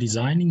or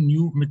designing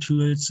new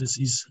materials. This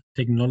is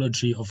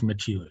technology of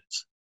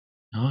materials.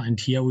 And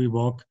here we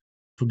work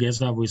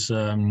together with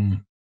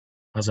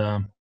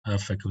other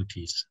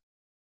faculties.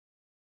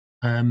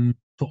 To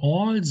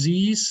all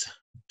these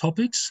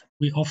topics,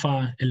 we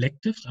offer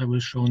electives. I will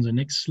show on the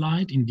next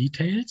slide in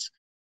details,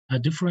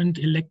 different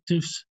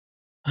electives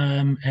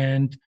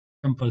and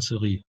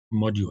compulsory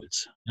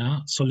modules.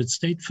 Solid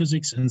state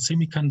physics and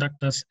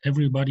semiconductors,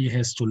 everybody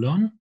has to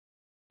learn,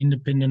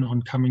 independent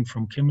on coming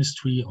from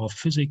chemistry or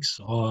physics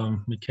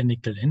or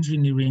mechanical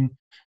engineering,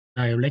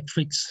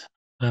 dielectrics,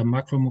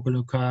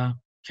 macromolecular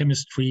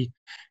chemistry.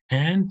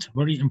 And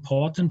very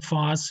important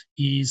for us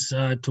is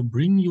to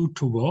bring you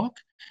to work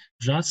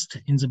just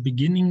in the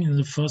beginning, in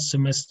the first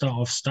semester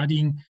of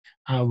studying,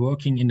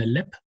 working in a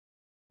lab.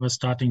 We're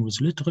starting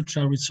with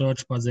literature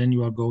research, but then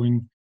you are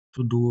going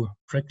to do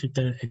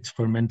practical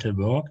experimental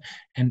work.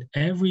 And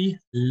every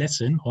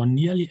lesson, or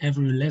nearly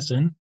every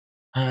lesson,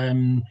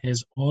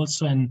 has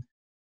also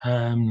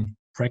an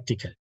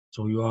practical.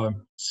 So you are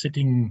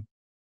sitting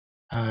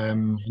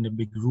in a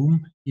big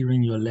room,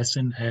 hearing your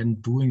lesson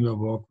and doing your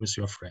work with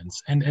your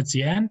friends. And at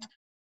the end,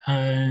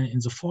 in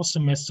the 4th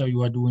semester,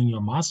 you are doing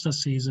your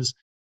master's thesis,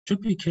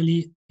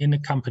 typically in a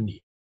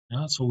company.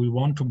 So we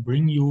want to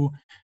bring you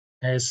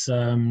as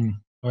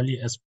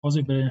early as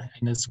possible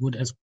and as good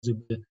as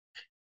possible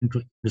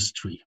into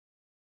industry.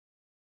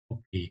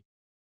 Okay.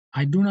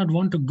 I do not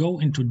want to go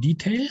into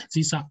detail.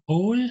 These are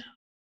all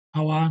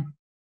our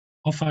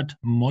offered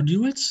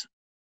modules,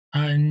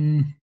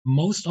 and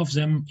most of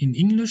them in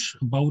English,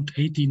 about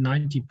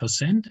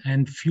 80–90%,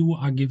 and few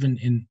are given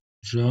in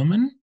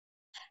German.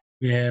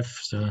 We have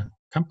the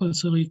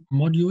compulsory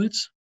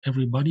modules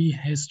everybody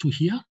has to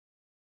hear.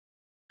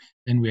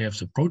 Then we have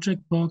the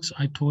project works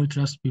I told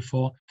just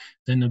before.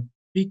 Then a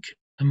big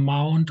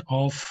amount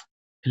of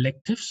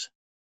electives.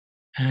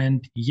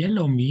 And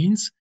yellow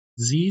means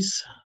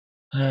these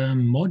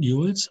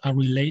modules are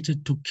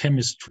related to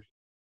chemistry.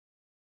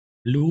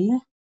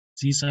 Blue,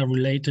 these are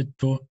related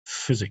to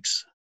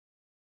physics.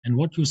 And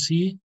what you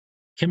see,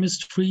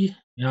 chemistry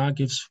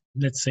gives,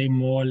 let's say,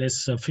 more or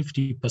less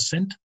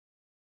 50%,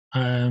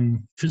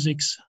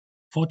 physics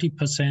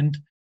 40%,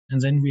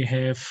 and then we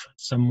have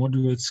some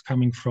modules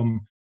coming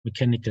from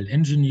mechanical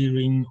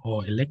engineering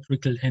or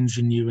electrical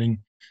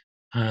engineering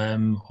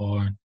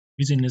or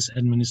business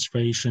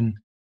administration,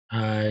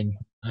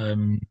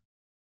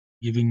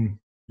 giving,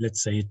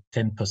 let's say,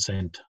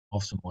 10%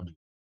 of the module.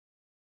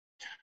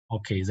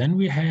 Okay, then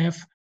we have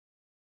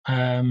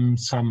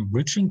some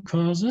bridging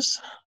courses.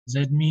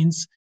 That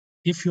means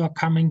if you are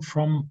coming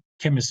from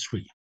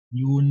chemistry,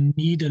 you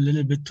need a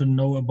little bit to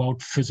know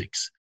about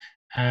physics.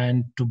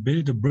 And to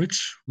build a bridge,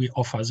 we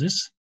offer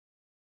this.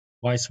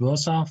 Vice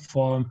versa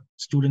for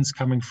students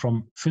coming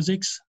from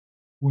physics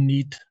who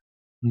need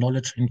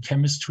knowledge in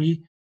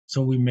chemistry.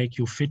 So we make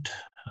you fit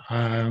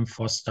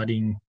for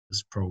studying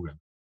this program.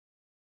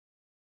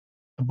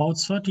 About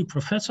 30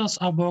 professors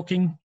are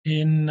working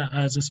in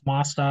this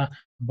master,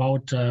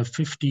 about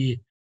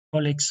 50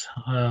 colleagues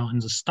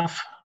and the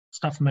staff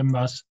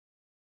members.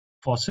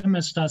 4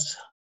 semesters.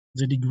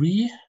 The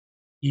degree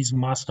is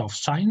Master of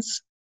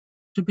Science.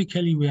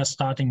 Typically, we are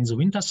starting the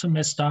winter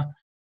semester,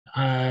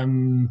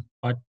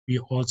 but we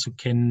also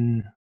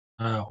can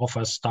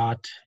offer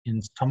start in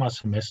summer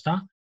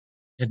semester.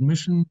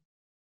 Admission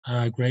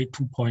grade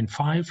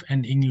 2.5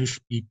 and English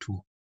B2.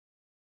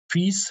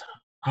 Fees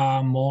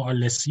are more or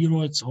less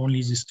zero. It's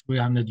only this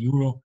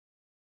 €300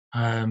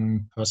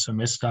 per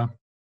semester.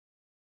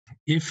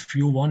 If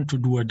you want to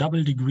do a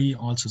double degree,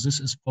 also this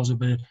is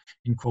possible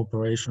in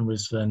cooperation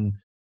with an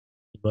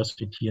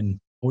university in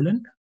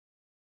Poland.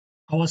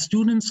 Our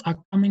students are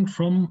coming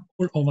from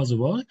all over the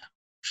world,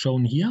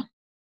 shown here.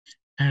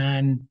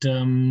 And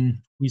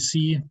we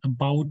see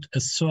about a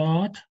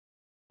third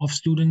of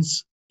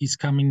students is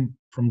coming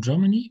from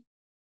Germany,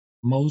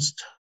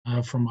 most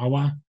from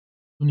our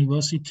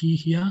university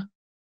here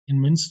in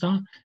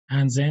Münster.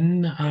 And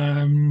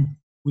then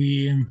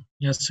we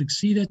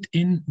succeeded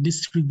in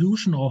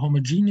distribution or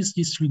homogeneous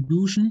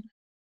distribution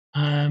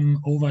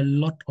over a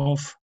lot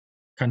of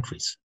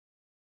countries.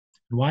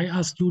 Why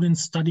are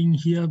students studying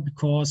here?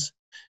 Because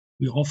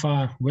we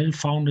offer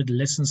well-founded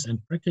lessons and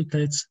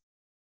practicals,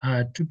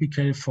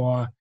 typical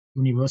for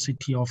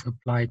University of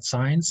Applied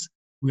Science.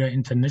 We are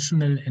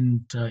international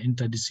and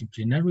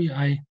interdisciplinary,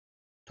 I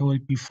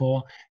told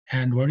before,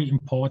 and very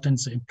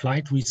important, the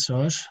applied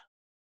research,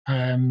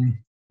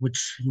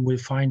 which you will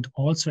find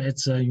also at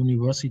the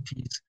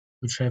universities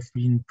which have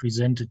been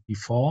presented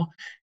before.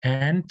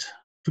 And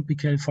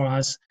typical for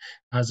us,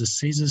 the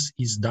thesis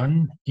is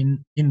done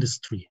in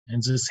industry.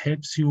 And this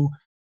helps you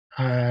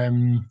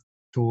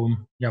to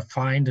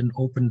find an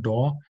open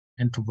door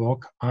and to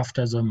work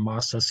after the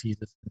master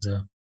thesis in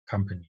the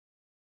company.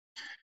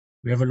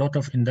 We have a lot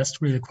of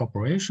industrial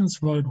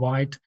corporations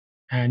worldwide,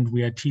 and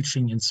we are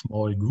teaching in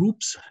small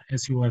groups,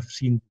 as you have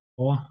seen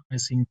before, I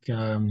think,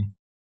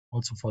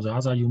 also for the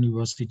other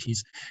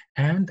universities.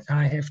 And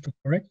I have to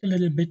correct a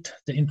little bit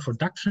the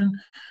introduction.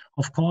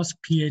 Of course,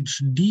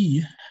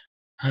 PhD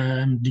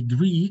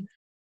degree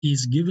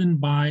is given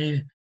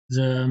by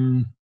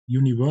the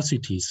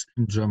universities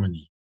in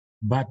Germany,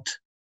 but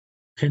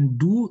can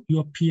do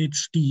your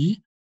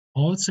PhD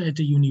also at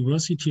the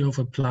University of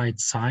Applied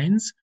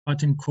Science,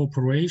 but in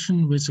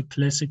cooperation with a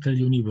classical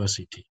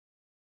university.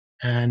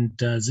 And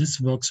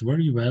this works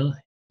very well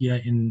here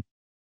in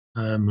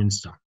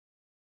Münster.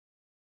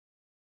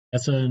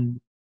 There's a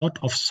lot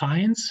of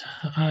science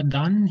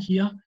done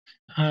here.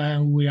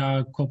 We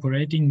are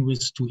cooperating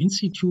with 2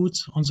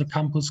 institutes on the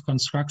campus,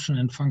 Construction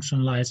and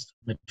Functionalized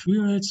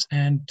Materials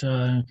and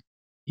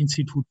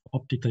Institute for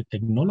Optical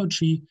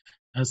Technology.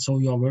 So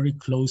you are very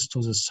close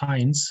to the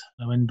science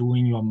when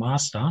doing your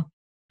master.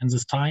 And the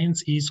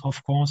science is,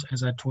 of course,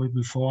 as I told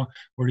before,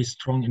 very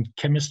strong in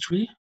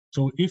chemistry.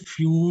 So if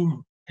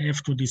you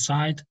have to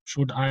decide,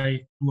 should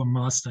I do a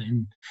master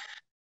in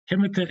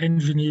chemical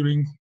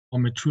engineering or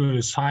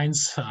material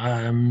science,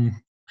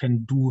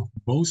 can do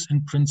both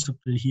in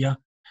principle here.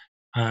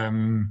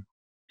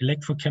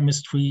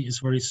 Electrochemistry is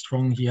very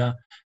strong here.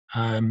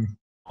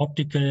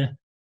 Optical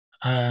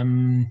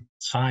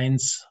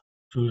science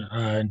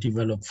to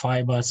develop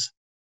fibers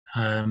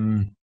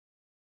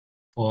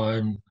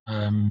for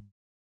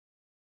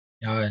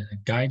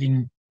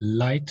guiding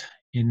light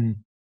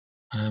in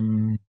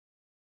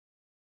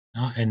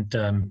and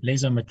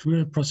laser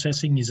material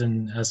processing is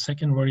a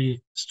second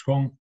very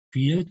strong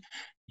field.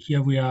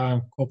 Here we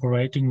are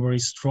cooperating very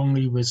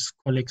strongly with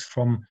colleagues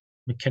from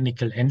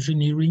mechanical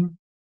engineering,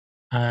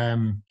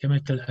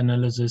 chemical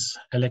analysis,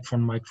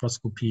 electron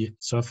microscopy,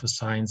 surface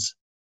science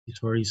is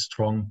very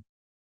strong.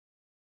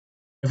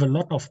 We have a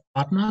lot of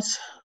partners,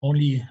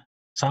 only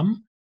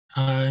some.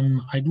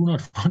 I do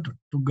not want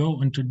to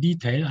go into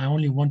detail. I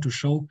only want to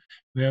show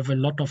we have a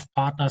lot of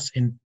partners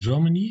in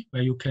Germany,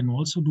 where you can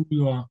also do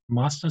your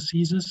master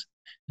thesis,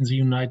 in the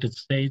United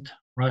States,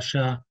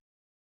 Russia,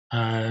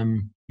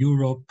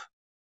 Europe,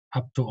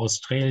 up to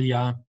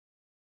Australia,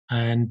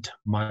 and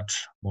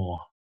much more.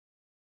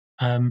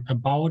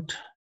 About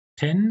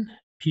 10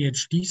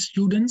 PhD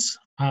students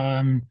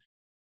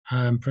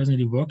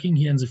presently working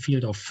here in the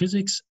field of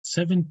physics,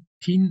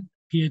 17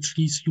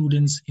 PhD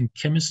students in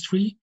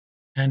chemistry,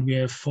 and we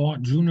have 4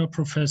 junior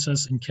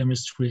professors in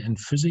chemistry and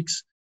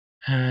physics.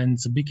 And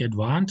the big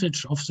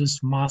advantage of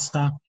this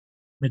master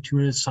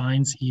material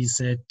science is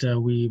that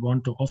we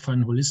want to offer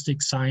an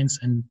holistic science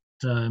and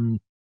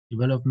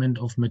development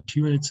of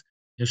materials,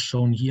 as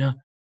shown here.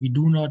 We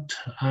do not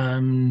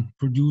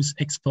produce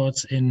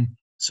experts in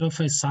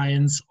surface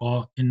science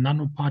or in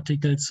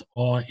nanoparticles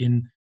or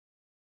in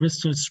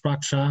crystal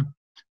structure,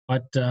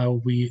 but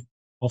we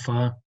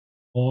offer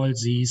all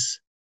these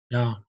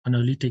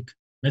analytic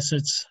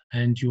methods,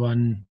 and you are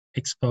an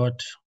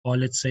expert, or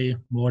let's say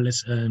more or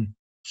less a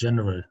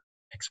general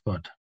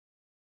expert.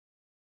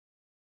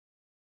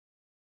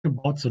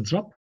 About the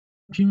job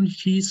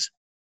opportunities,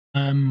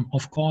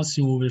 of course,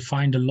 you will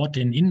find a lot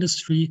in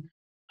industry,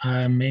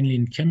 mainly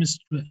in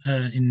chemistry,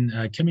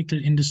 chemical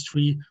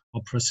industry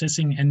or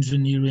processing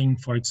engineering,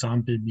 for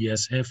example,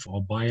 BASF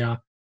or Bayer.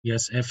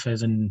 BASF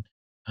has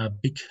a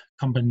big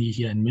company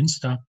here in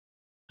Münster.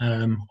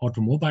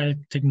 Automobile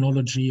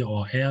technology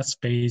or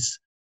airspace,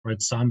 for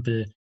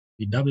example,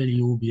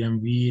 VW,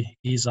 BMW,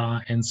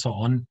 ESA, and so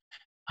on.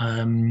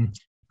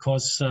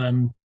 Because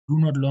do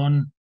not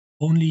learn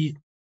only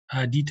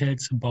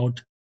details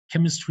about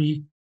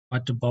chemistry,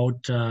 but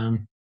about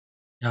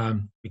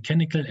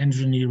mechanical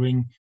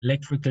engineering,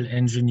 electrical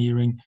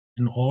engineering,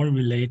 and all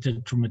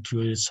related to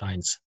material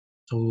science.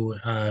 So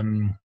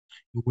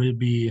you will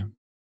be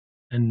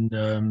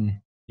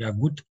a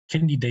good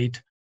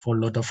candidate for a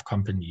lot of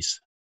companies.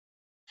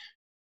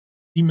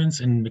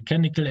 Siemens in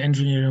mechanical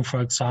engineering,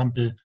 for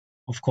example,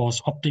 of course,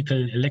 optical,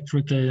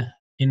 electrical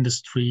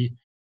industry,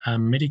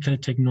 medical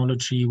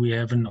technology. We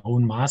have an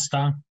own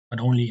master, but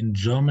only in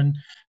German,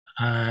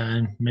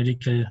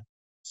 medical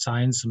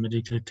science,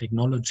 medical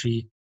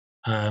technology,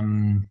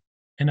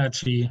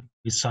 energy,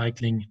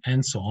 recycling,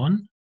 and so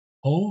on.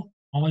 Or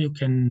you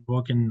can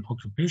work in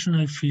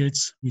occupational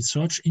fields,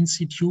 research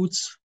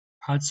institutes,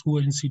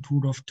 Karlsruhe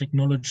Institute of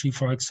Technology,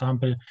 for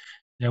example.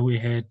 There we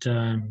had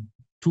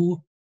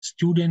 2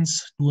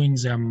 students doing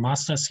their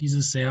master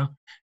thesis there,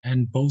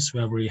 and both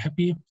were very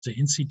happy, the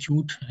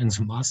institute and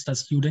the master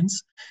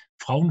students.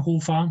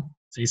 Fraunhofer,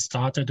 they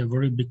started a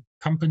very big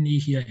company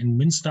here in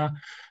Münster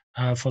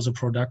for the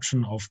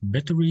production of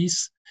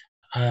batteries.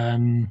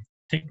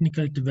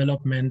 Technical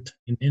development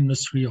in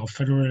industry or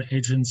federal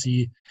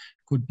agency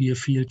could be a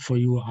field for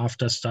you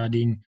after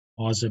studying,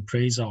 or the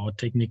appraiser or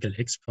technical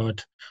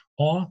expert.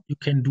 Or you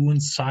can do in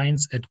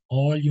science at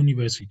all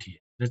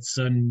university. That's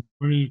a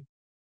very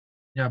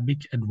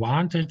big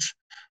advantage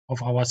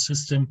of our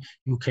system.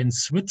 You can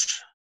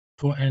switch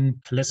to a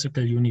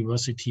classical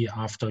university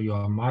after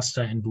your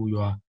master and do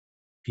your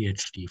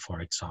PhD,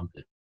 for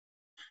example.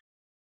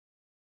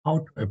 How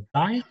to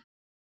apply?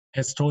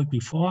 As told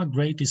before,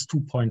 grade is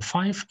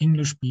 2.5,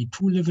 English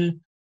B2 level.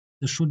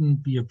 This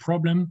shouldn't be a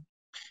problem.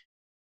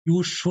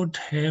 You should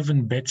have a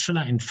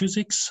bachelor in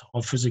physics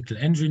or physical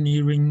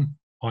engineering,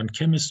 or in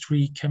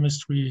chemistry,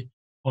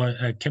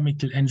 or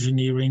chemical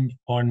engineering,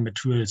 or in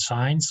material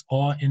science,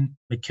 or in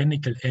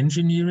mechanical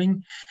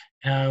engineering,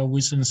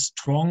 with a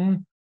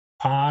strong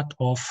part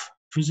of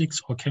physics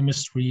or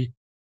chemistry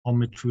or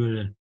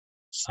material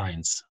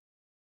science.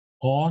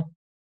 Or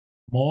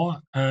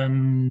more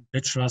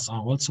bachelors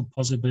are also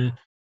possible,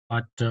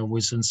 but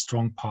with a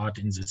strong part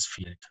in this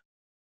field.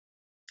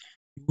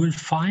 You will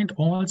find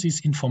all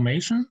this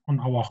information on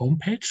our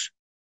homepage,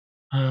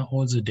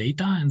 all the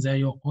data, and there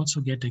you also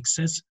get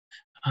access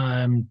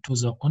to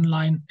the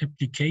online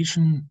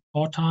application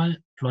portal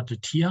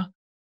plotted here,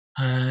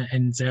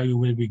 and there you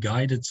will be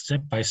guided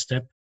step by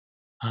step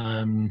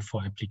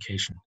for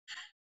application.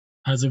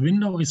 The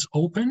window is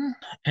open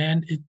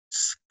and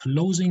it's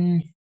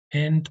closing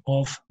end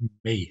of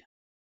May.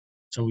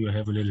 So you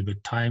have a little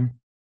bit time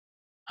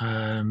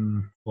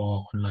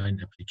for online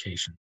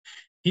application.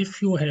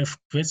 If you have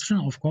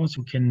questions, of course,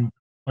 you can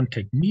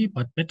contact me,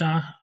 but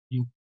better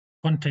you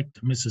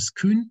contact Mrs.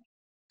 Kuhn.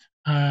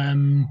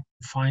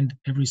 Find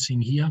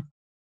everything here.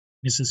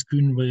 Mrs.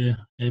 Kuhn will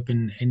help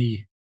in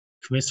any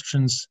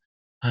questions,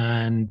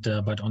 and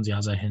but on the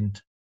other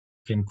hand,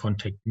 you can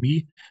contact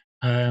me.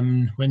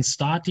 When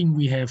starting,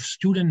 we have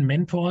student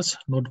mentors,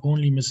 not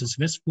only Mrs.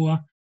 Westbohr,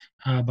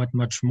 but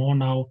much more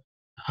now,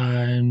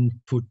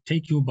 to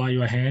take you by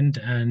your hand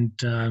and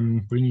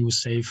bring you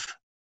safe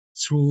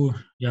through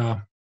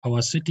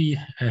our city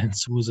and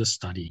through the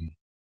studying.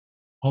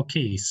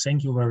 Okay,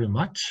 thank you very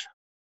much.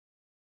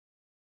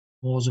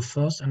 was the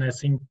first, and I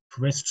think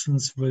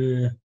questions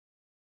will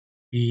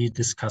be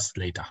discussed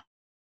later.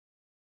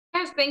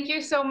 Yes, thank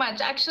you so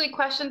much. Actually,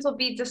 questions will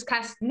be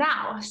discussed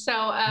now.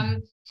 So,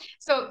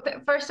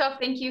 first off,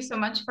 thank you so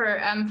much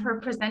for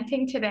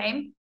presenting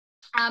today.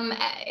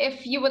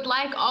 If you would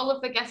like, all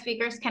of the guest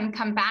speakers can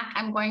come back.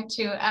 I'm going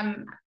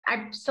to,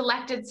 I've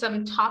selected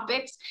some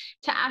topics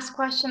to ask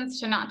questions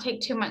to not take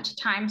too much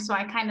time. So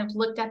I kind of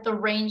looked at the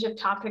range of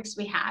topics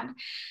we had.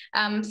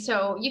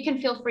 So you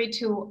can feel free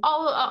to,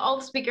 all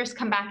speakers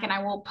come back and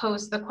I will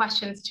pose the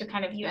questions to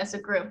kind of you as a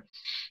group.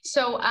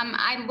 So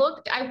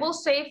I will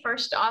say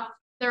first off,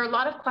 there are a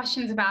lot of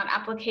questions about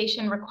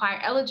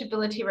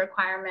eligibility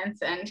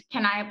requirements and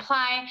can I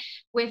apply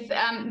with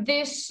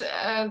this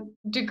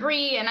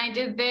degree and I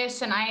did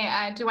this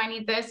and do I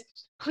need this?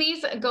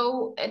 Please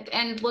go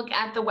and look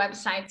at the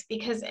websites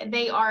because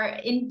they are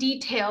in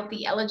detail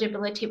the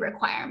eligibility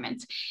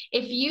requirements.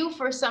 If you,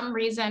 for some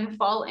reason,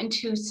 fall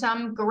into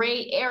some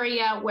gray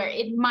area where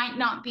it might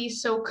not be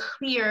so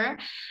clear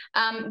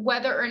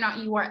whether or not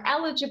you are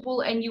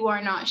eligible and you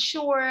are not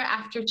sure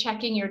after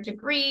checking your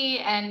degree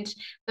and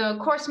the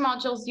course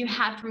modules you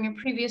had from your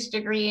previous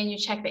degree and you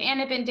check the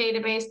ANABIN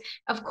database,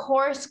 of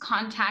course,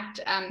 contact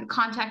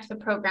the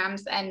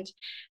programs and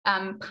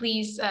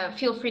please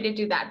feel free to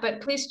do that. But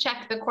please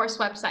check the course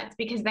websites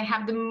because they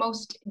have the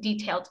most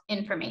detailed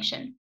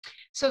information.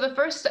 So the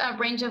first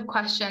range of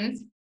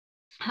questions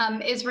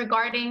is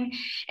regarding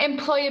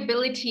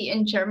employability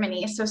in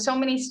Germany. So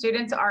many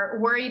students are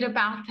worried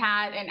about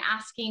that and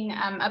asking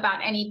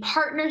about any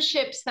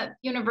partnerships that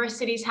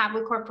universities have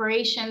with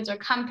corporations or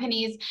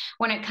companies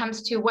when it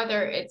comes to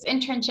whether it's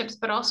internships,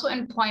 but also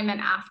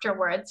employment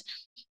afterwards.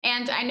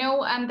 And I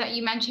know that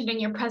you mentioned in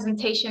your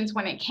presentations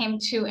when it came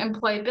to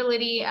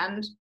employability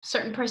and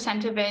certain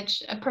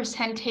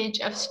percentage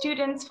of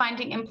students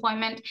finding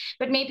employment,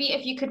 but maybe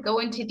if you could go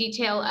into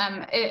detail,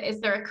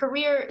 is there a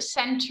career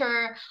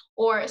center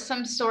or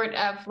some sort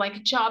of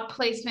like job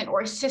placement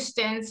or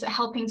assistance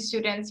helping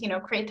students, you know,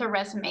 create their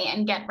resume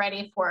and get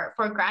ready for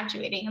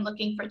graduating and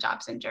looking for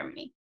jobs in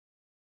Germany?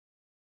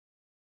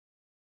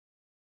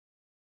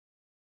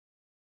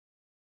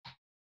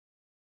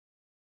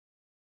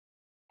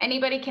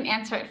 Anybody can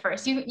answer it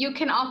first. You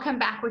can all come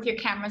back with your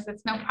cameras,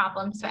 it's no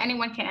problem. So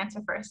anyone can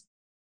answer first.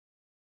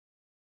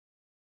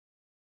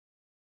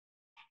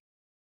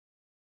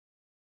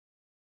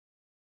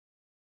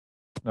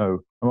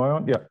 No, am I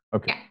on? Yeah,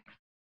 okay.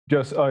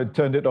 Yeah. I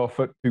turned it off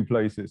at 2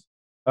 places.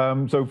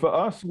 So for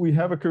us, we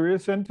have a career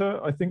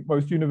center. I think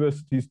most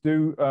universities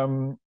do.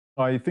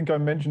 I think I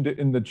mentioned it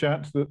in the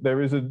chat that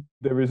there is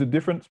a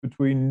difference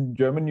between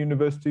German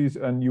universities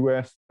and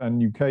US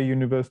and UK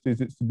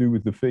universities. It's to do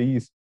with the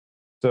fees.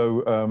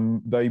 So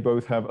they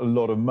both have a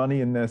lot of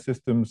money in their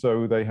system,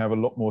 so they have a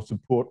lot more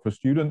support for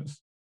students.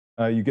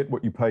 You get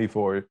what you pay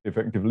for,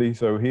 effectively.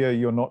 So here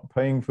you're not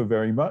paying for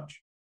very much.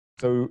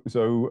 So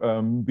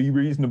be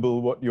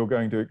reasonable what you're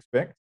going to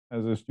expect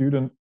as a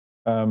student.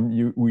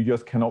 We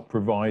just cannot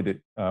provide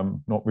it.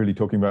 Not really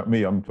talking about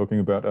me, I'm talking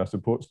about our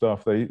support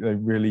staff. They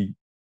really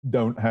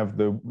don't have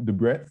the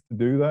breadth to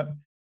do that.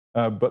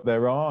 But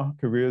there are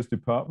careers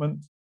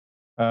departments.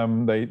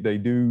 They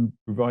do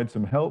provide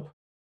some help.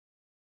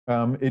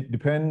 It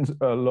depends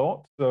a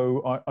lot.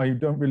 So I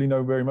don't really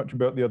know very much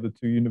about the other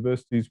 2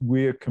 universities.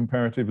 We're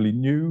comparatively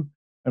new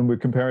and we're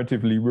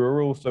comparatively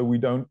rural, so we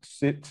don't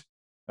sit.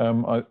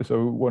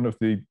 So one of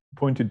the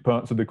pointed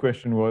parts of the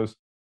question was,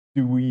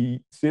 do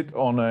we sit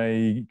on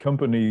a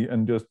company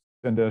and just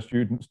send our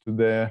students to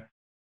there?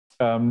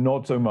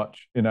 Not so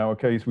much in our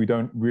case. We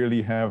don't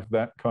really have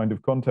that kind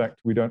of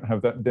contact. We don't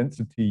have that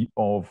density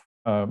of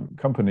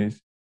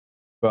companies.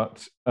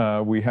 But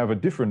we have a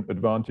different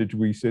advantage.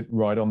 We sit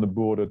right on the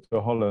border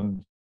to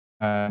Holland,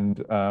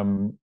 and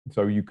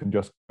so you can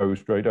just go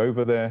straight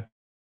over there.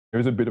 There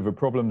is a bit of a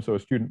problem. So a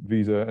student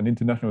visa, an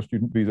international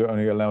student visa,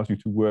 only allows you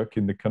to work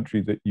in the country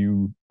that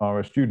you are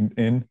a student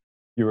in.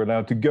 You're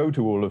allowed to go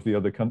to all of the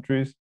other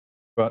countries,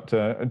 but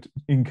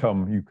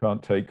income you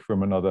can't take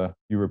from another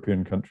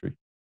European country.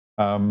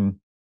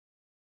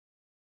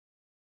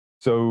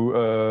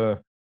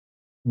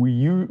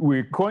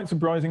 We're quite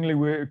surprisingly,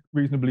 we're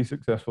reasonably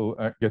successful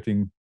at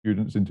getting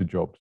students into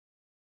jobs.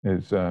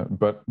 It's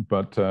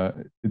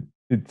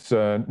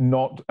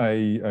not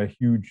a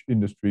huge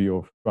industry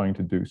of trying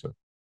to do so.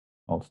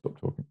 I'll stop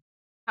talking.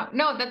 Oh,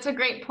 no, that's a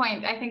great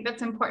point. I think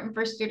that's important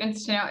for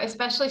students to know,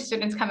 especially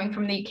students coming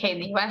from the UK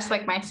and the US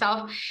like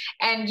myself.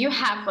 And you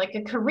have like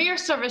a career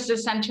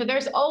services center.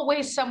 There's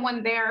always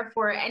someone there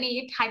for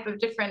any type of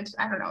different,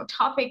 I don't know,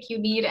 topic you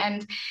need.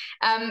 And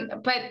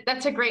but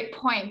that's a great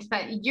point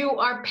that you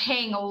are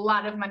paying a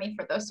lot of money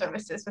for those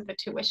services with the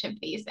tuition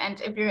fees. And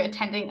if you're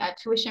attending a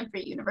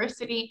tuition-free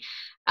university,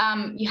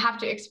 you have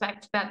to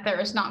expect that there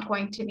is not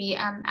going to be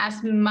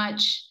as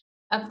much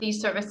of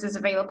these services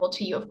available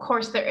to you. Of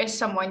course, there is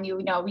someone,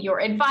 you know, your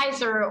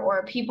advisor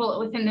or people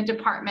within the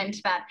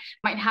department that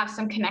might have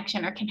some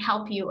connection or can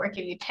help you or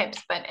give you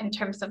tips. But in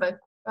terms of a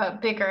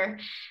bigger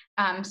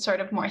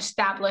sort of more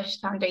established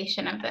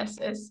foundation of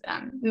this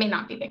may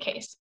not be the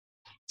case.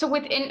 So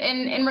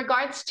in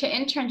regards to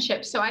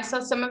internships, so I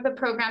saw some of the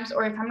programs,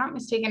 or if I'm not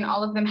mistaken,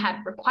 all of them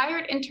had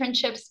required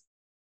internships.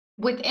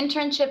 With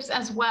internships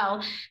as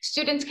well,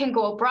 students can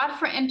go abroad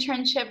for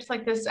internships,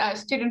 like this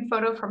student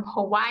photo from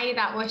Hawaii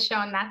that was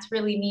shown. That's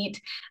really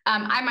neat.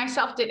 I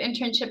myself did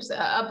internships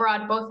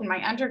abroad, both in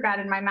my undergrad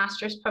and my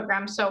master's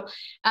program. So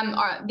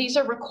these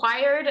are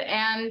required,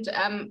 and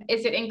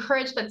is it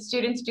encouraged that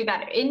students do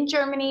that in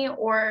Germany,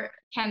 or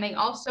can they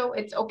also,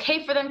 it's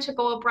okay for them to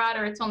go abroad,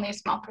 or it's only a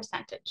small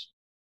percentage?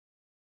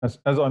 As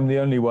I'm the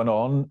only one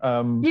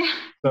on, yeah.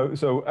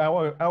 So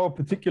our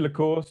particular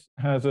course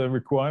has a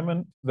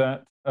requirement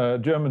that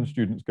German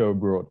students go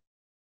abroad.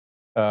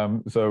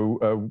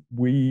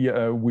 We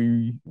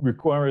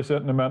require a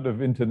certain amount of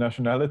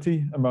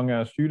internationality among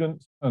our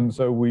students, and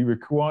so we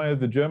require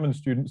the German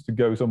students to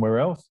go somewhere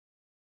else.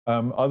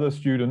 Other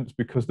students,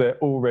 because they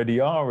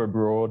already are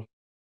abroad,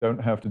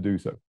 don't have to do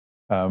so.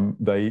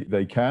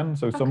 They can.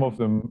 So some of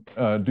them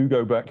do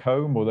go back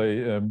home, or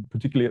they,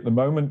 particularly at the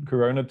moment,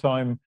 Corona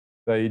time,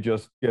 they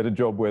just get a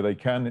job where they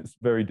can. It's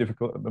very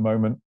difficult at the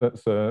moment.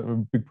 That's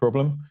a big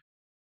problem.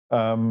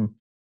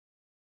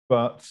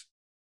 But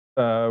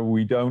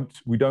we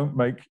don't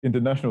make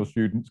international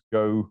students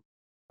go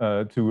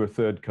to a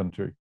third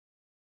country.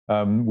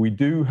 We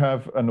do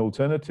have an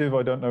alternative.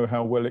 I don't know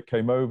how well it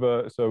came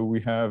over. So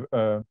we have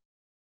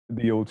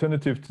the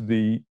alternative to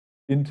the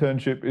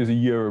internship is a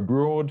year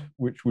abroad,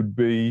 which would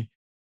be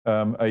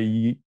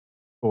a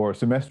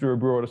semester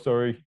abroad,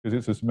 sorry, because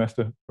it's a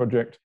semester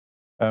project.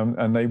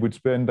 And they would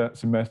spend that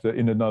semester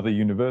in another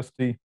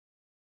university.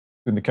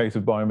 In the case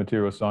of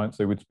biomaterial science,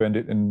 they would spend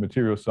it in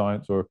material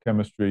science or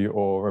chemistry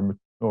or an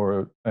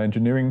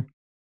engineering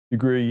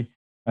degree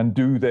and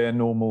do their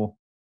normal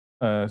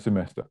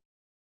semester.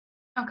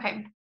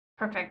 Okay,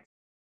 perfect.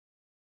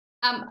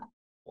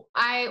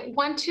 I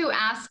want to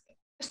ask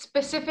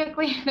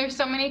specifically, there's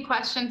so many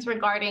questions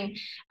regarding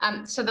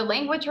so the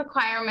language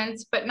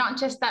requirements, but not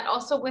just that,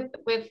 also with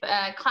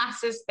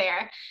classes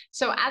there.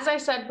 So as I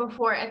said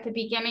before at the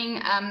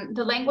beginning,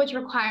 the language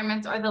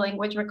requirements are the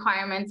language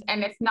requirements,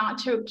 and it's not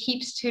to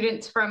keep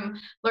students from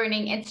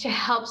learning, it's to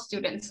help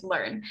students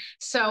learn.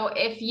 So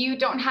if you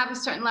don't have a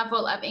certain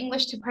level of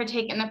English to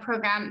partake in the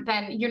program,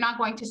 then you're not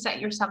going to set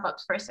yourself up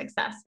for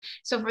success.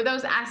 So for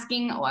those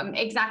asking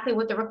exactly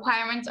what the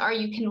requirements are,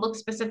 you can look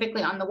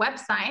specifically on the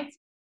website.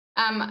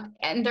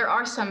 And there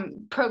are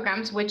some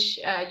programs which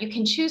you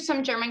can choose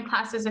some German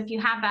classes if you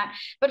have that.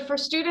 But for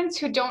students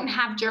who don't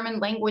have German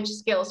language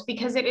skills,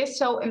 because it is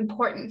so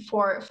important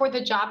for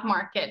the job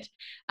market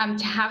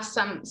to have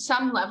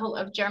some level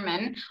of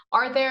German,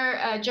 are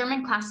there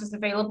German classes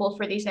available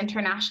for these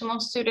international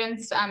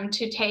students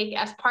to take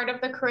as part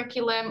of the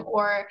curriculum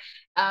or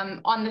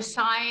on the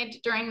side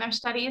during their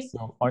studies?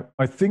 So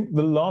I think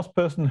the last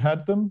person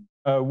had them.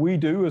 We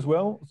do as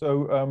well.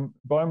 So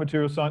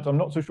biomaterial science, I'm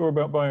not so sure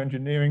about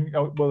bioengineering.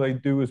 Well, they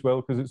do as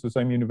well because it's the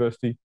same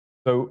university.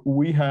 So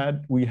we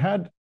had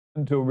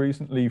until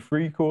recently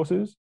free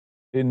courses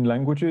in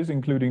languages,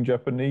 including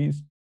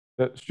Japanese,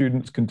 that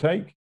students can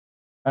take.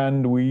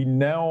 And we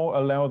now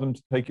allow them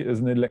to take it as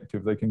an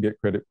elective. They can get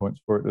credit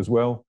points for it as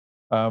well.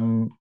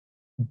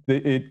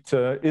 It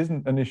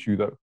isn't an issue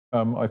though.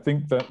 I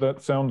think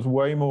that sounds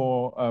way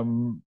more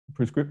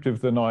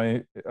prescriptive than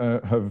I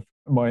have.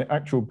 My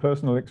actual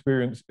personal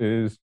experience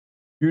is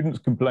students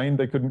complained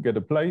they couldn't get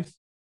a place.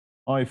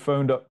 I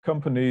phoned up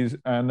companies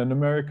and an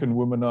American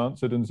woman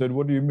answered and said,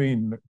 "What do you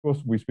mean? Of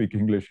course we speak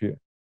English here."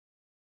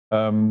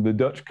 The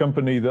Dutch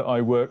company that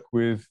I work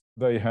with,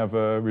 they have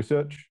a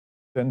research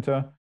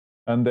center,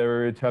 and there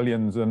are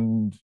Italians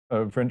and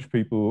French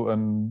people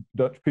and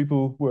Dutch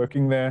people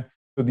working there.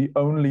 So the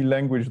only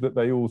language that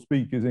they all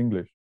speak is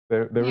English.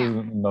 There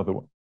isn't another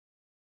one.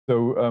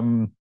 So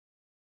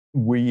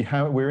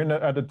we're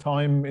at a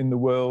time in the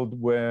world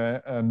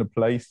where, and a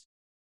place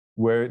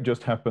where it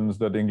just happens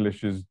that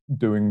English is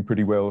doing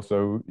pretty well.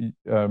 So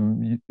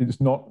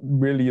it's not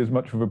really as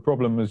much of a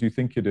problem as you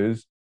think it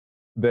is.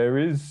 There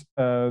is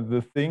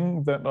the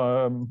thing that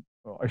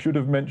I should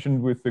have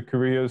mentioned with the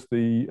careers,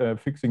 the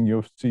fixing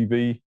your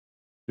CV.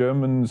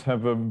 Germans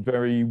have a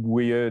very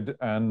weird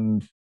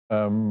and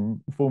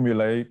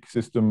formulaic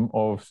system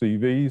of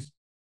CVs.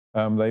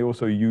 They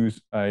also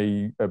use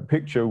a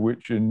picture,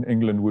 which in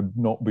England would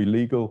not be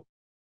legal.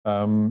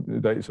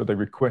 So they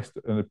request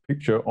a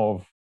picture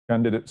of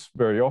candidates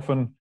very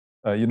often.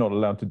 You're not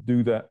allowed to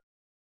do that.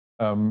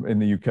 In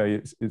the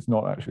UK, it's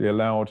not actually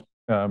allowed.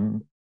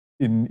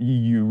 In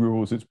EU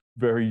rules, it's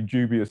very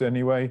dubious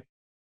anyway.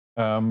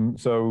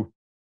 So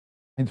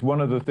it's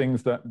one of the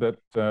things that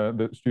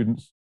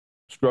students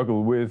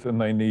struggle with, and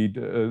they need,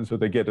 so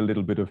they get a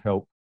little bit of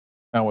help.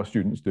 Our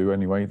students do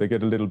anyway. They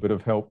get a little bit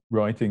of help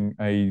writing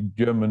a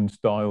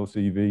German-style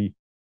CV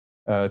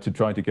to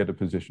try to get a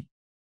position.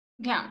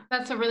 Yeah,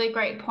 that's a really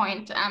great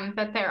point,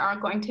 that there are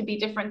going to be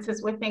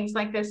differences with things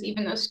like this,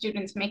 even though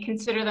students may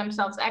consider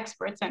themselves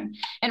experts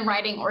in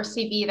writing or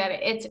CV, that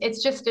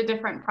it's just a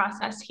different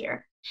process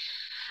here.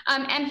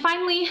 And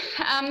finally,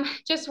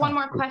 just one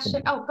more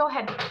question. Oh, go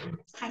ahead.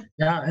 Hi.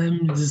 Yeah,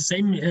 the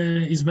same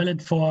is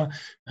valid for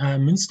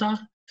Münster.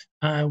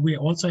 we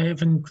also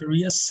have a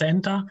career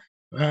center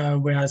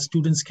where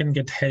students can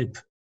get help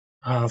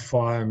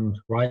for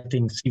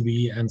writing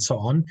CV and so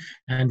on.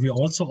 And we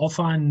also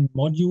offer a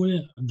module,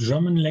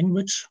 German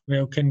language, where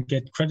you can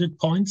get credit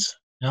points.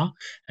 Yeah,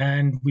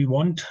 and we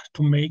want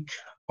to make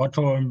or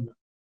to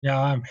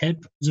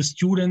help the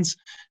students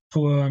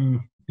to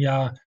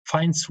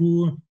find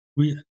through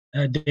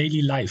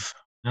daily life.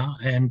 Yeah,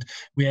 and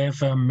we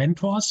have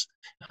mentors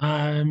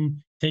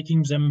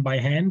taking them by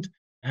hand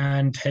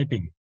and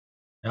helping.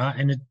 Yeah,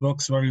 and it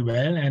works very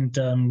well. And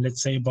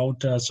let's say about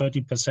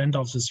 30%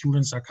 of the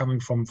students are coming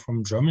from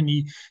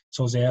Germany,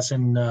 so there's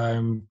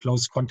a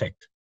close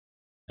contact.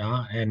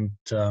 Yeah, and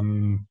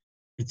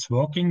it's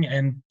working.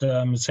 And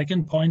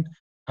second point,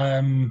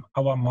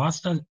 our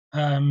master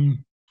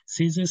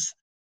thesis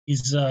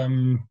is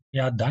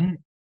done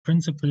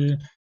principal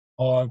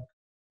or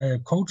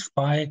coached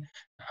by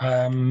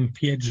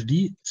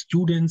PhD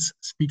students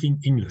speaking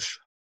English.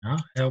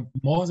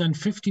 More than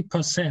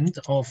 50%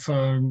 of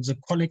the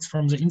colleagues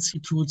from the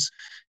institutes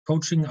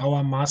coaching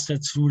our master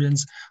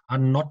students are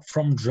not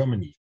from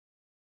Germany.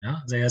 Yeah,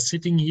 they are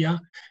sitting here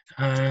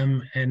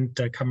and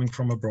coming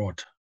from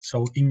abroad.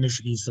 So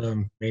English is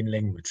the main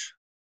language.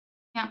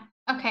 Yeah,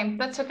 okay,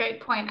 that's a great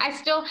point. I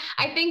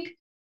think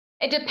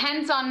it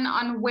depends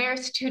on where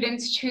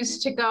students choose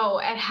to go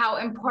and how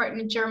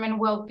important German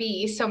will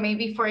be. So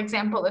maybe, for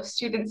example, if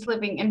students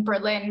living in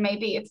Berlin,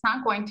 maybe it's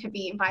not going to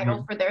be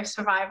vital for their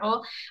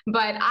survival.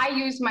 But I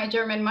use my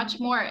German much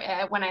more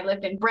when I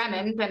lived in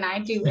Bremen than I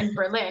do in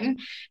Berlin.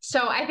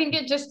 So I think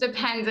it just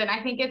depends. And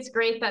I think it's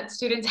great that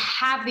students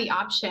have the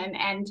option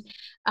and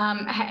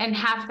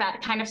have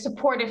that kind of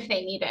support if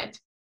they need it.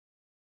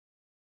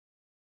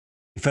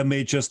 If I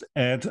may just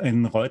add,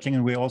 in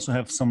Reutlingen, we also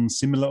have some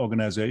similar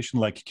organization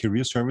like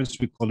career service.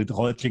 We call it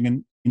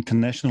Reutlingen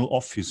International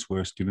Office,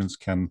 where students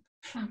can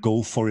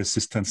go for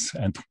assistance,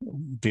 and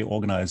they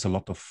organize a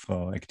lot of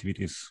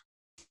activities.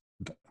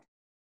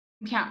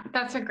 Yeah,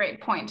 that's a great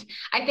point.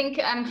 I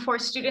think for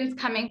students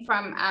coming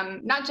from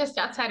not just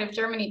outside of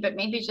Germany, but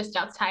maybe just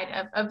outside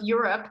of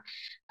Europe,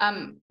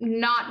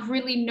 not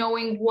really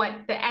knowing what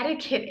the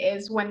etiquette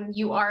is when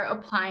you are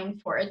applying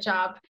for a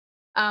job.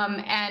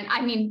 And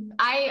I mean,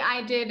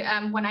 I did,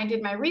 when I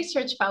did my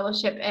research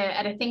fellowship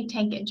at a think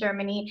tank in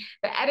Germany,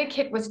 the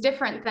etiquette was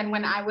different than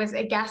when I was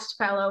a guest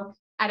fellow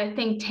at a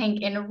think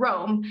tank in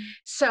Rome.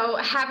 So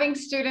having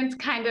students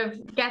kind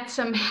of get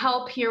some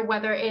help here,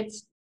 whether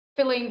it's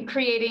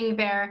creating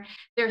their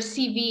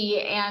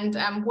CV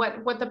and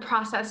what the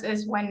process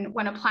is when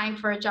applying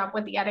for a job,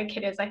 what the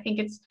etiquette is, I think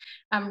it's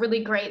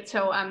really great.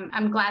 So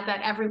I'm glad that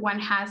everyone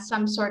has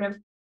some sort of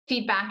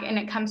feedback and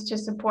it comes to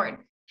support.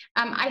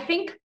 I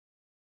think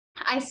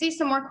I see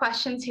some more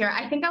questions here.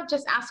 I think I'll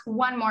just ask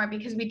one more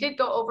because we did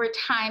go over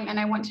time and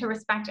I want to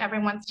respect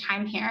everyone's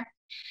time here.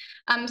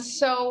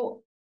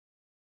 So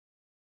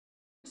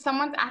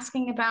someone's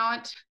asking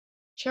about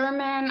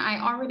German. I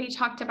already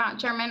talked about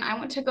German. I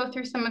want to go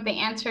through some of the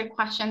answered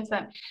questions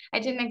that I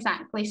didn't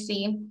exactly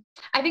see.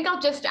 I think I'll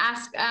just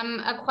ask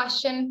a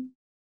question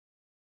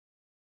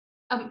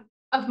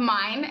of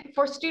mine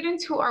for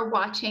students who are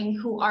watching,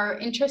 who are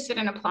interested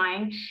in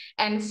applying,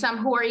 and some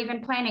who are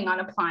even planning on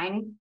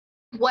applying.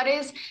 What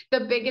is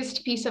the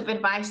biggest piece of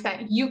advice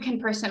that you can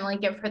personally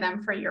give for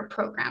them for your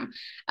program?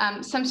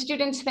 Some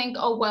students think,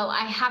 oh, well,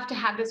 I have to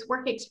have this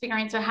work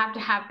experience, I have to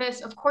have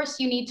this. Of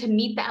course, you need to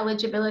meet the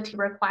eligibility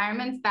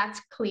requirements,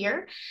 that's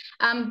clear.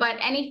 But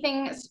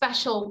anything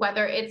special,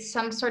 whether it's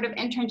some sort of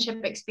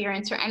internship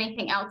experience or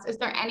anything else, is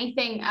there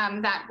anything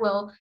that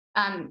will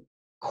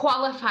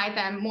qualify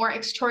them more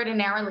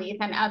extraordinarily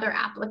than other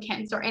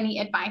applicants, or any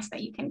advice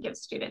that you can give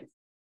students?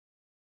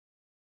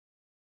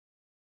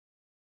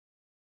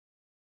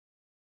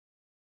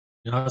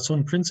 Yeah, so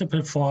in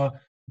principle for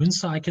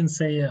Münster, I can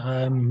say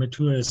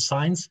material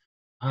science.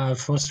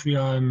 First, we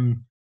have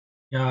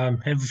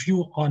a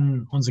view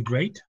on the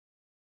grade.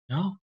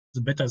 Yeah,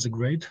 the better the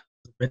grade,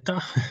 the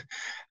better.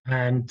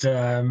 And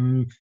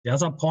the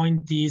other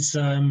point is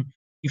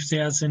if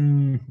there's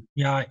an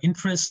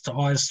interest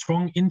or a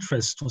strong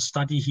interest to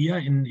study here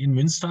in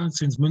Münster,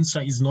 since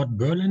Münster is not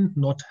Berlin,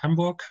 not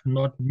Hamburg,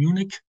 not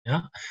Munich,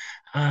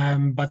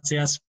 but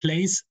there's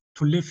place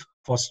to live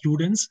for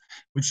students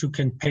which you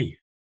can pay.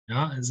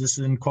 Yeah, this is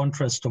in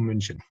contrast to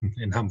München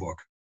in Hamburg.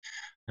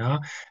 Yeah,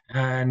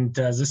 and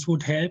this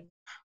would help.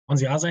 On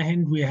the other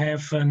hand, we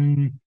have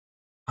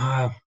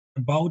about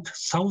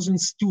 1,000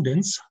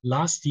 students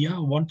last year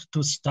wanted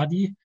to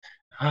study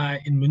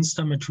in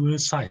Münster material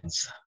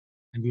science,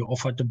 and we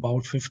offered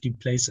about 50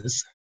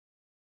 places.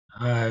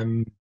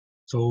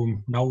 So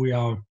now we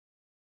are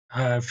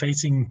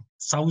facing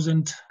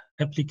 1,000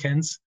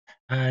 applicants,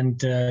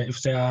 and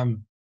if there are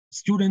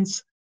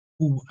students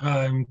who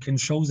can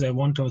show they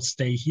want to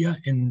stay here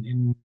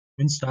in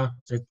Münster,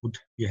 that would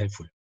be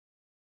helpful.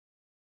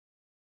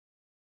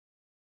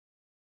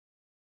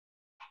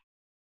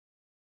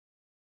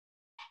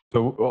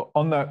 So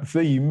on that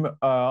theme,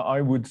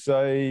 I would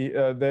say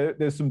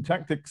there's some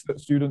tactics that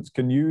students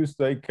can use.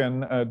 They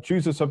can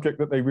choose a subject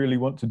that they really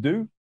want to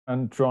do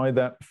and try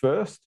that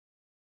first.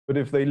 But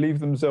if they leave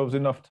themselves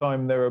enough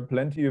time, there are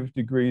plenty of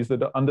degrees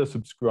that are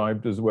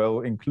undersubscribed as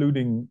well,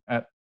 including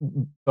at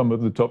some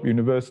of the top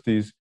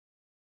universities,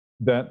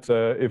 that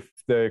if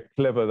they're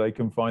clever, they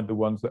can find the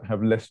ones that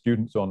have less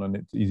students on, and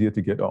it's easier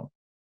to get on.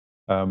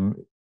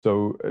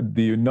 So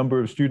the number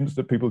of students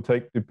that people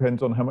take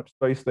depends on how much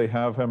space they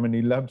have, how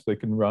many labs they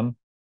can run,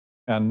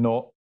 and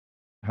not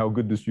how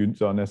good the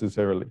students are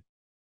necessarily.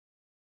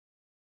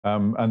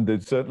 And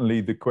there's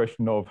certainly the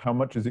question of how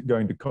much is it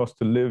going to cost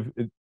to live.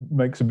 It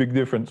makes a big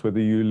difference whether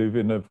you live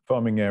in a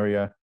farming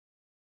area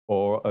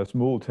or a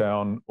small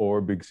town or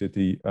a big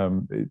city.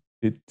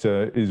 It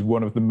is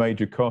one of the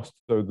major costs.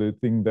 So the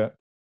thing that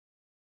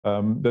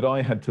that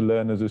I had to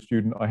learn as a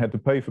student, I had to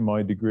pay for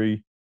my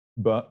degree,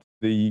 but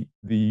the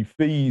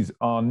fees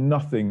are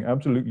nothing,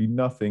 absolutely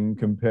nothing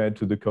compared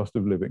to the cost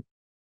of living.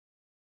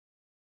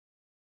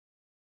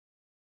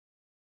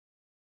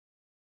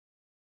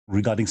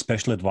 Regarding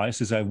special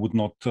advices, I would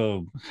not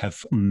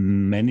have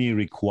many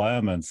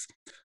requirements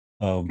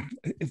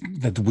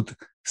that would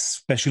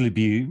especially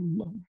be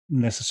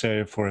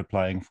necessary for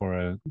applying for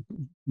a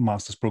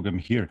master's program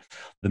here.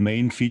 The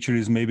main feature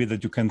is maybe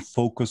that you can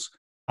focus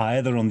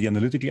either on the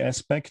analytical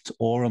aspect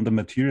or on the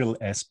material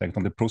aspect,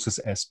 on the process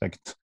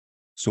aspect.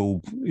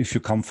 So if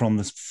you come from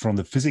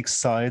the physics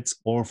sides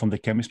or from the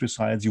chemistry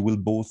sides, you will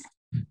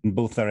in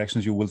both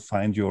directions, you will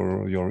find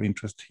your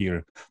interest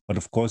here. But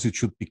of course, it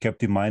should be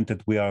kept in mind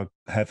that we have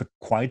a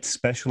quite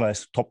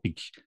specialized topic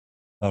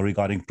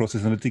regarding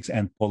process analytics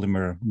and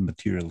polymer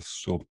materials.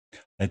 So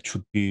that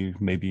should be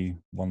maybe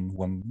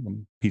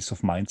one piece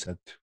of mindset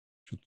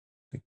should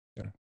take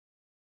care.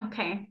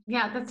 Okay,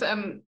 yeah,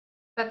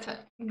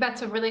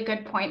 that's a really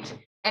good point,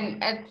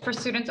 and for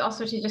students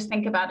also to just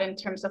think about in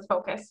terms of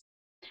focus.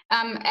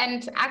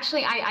 And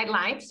actually, I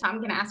lied, so I'm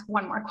going to ask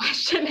one more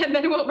question and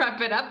then we'll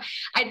wrap it up.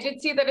 I did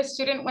see that a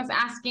student was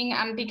asking,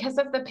 because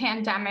of the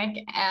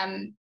pandemic,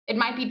 it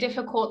might be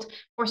difficult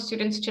for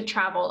students to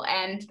travel.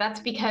 And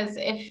that's because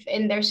if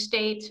in their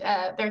state,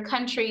 their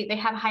country, they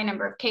have a high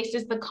number of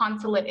cases, the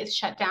consulate is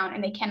shut down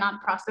and they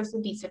cannot process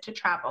a visa to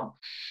travel.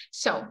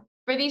 So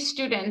for these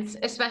students,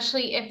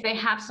 especially if they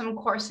have some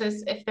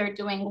courses, if they're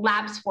doing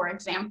labs, for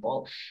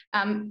example,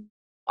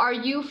 are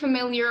you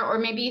familiar, or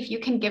maybe if you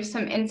can give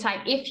some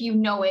insight, if you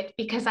know it,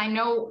 because I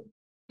know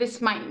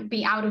this might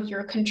be out of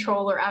your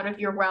control or out of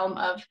your realm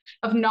of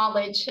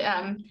knowledge,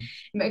 it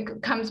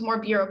becomes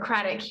more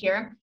bureaucratic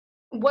here.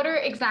 What are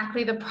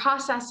exactly the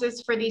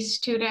processes for these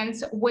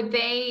students? Would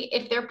they,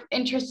 if they're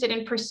interested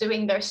in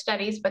pursuing their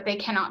studies, but they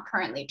cannot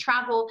currently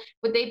travel,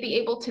 would they be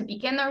able to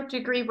begin their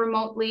degree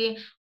remotely?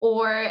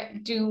 Or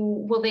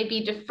will they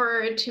be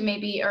deferred to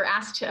maybe, or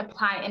asked to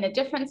apply in a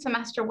different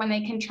semester when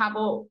they can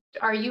travel?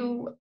 Are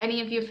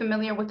any of you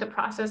familiar with the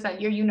process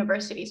at your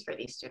universities for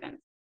these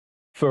students?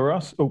 For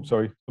us, oh,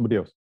 sorry, somebody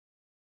else.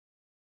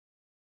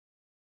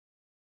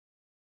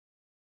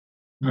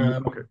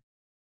 Okay.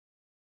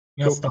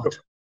 Yeah, start.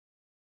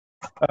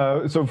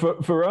 So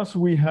for us,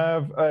 we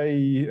have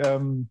I've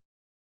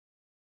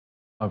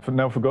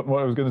now forgotten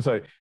what I was going to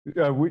say.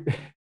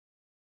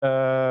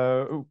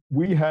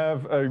 We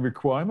have a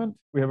requirement.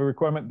 We have a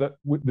requirement that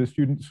the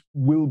students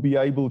will be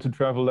able to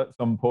travel at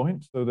some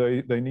point. So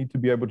they need to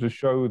be able to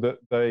show that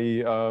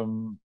they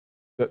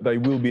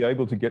will be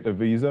able to get a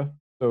visa.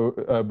 So,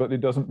 but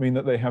it doesn't mean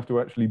that they have to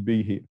actually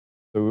be here.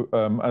 So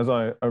as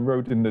I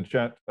wrote in the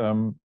chat,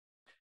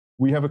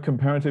 we have a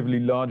comparatively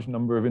large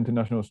number of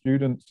international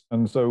students,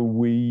 and so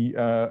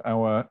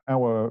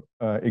our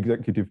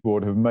executive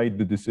board have made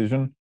the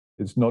decision.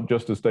 It's not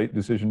just a state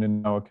decision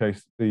in our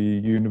case. The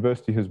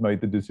university has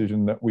made the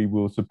decision that we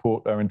will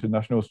support our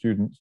international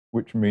students,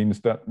 which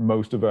means that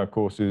most of our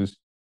courses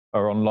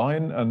are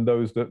online, and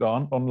those that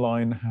aren't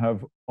online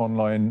have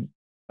online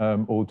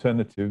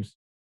alternatives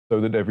so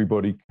that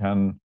everybody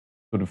can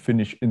sort of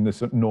finish in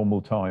this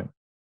normal time.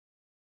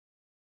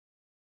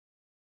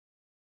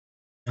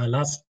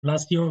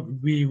 Last year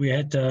we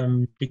had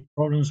big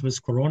problems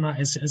with Corona,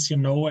 as you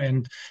know,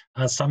 and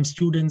some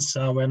students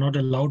were not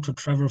allowed to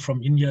travel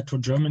from India to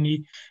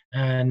Germany,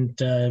 and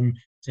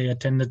they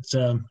attended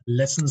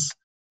lessons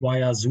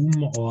via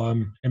Zoom or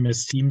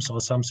MS Teams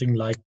or something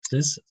like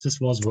this. This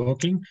was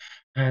working,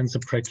 and the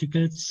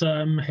practicals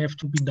have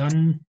to be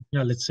done,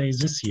 yeah, let's say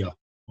this year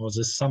or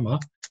this summer.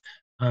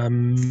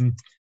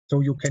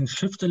 So you can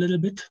shift a little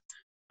bit,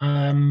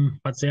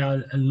 but there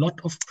are a lot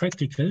of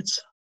practicals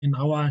in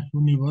our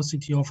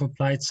University of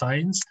Applied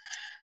Science.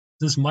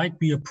 This might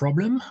be a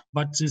problem,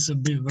 but it's a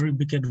very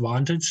big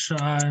advantage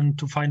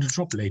to find a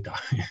job later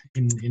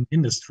in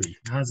industry.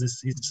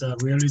 This is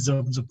really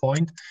the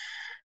point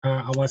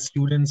our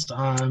students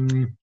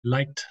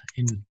liked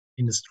in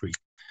industry.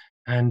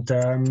 And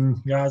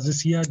yeah,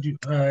 this year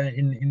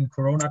in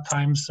Corona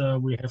times,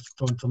 we have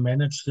to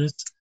manage this,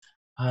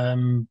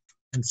 and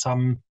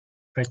some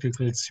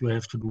practicals you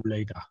have to do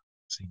later, I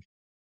think.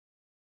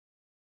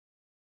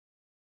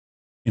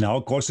 In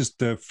our courses,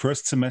 the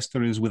first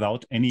semester is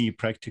without any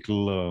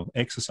practical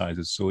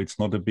exercises, so it's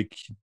not a big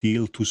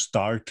deal to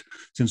start,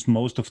 since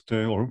most of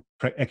the, or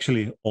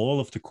actually all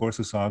of the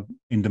courses are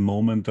in the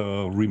moment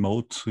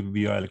remote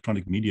via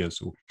electronic media.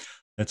 So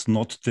that's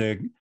not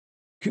the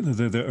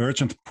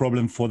urgent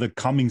problem for the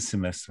coming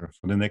semester,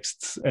 for the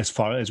next, as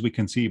far as we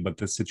can see. But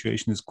the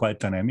situation is quite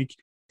dynamic,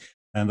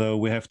 and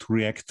we have to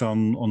react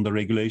on the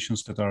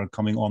regulations that are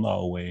coming on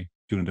our way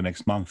during the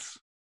next month.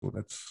 So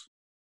that's,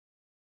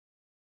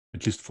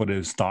 at least for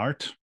the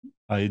start,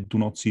 I do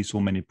not see so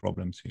many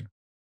problems here.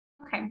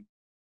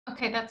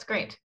 Okay, that's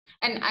great.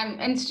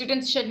 And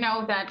students should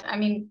know that, I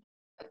mean,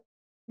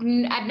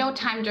 at no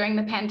time during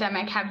the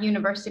pandemic have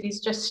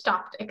universities just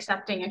stopped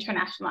accepting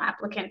international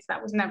applicants.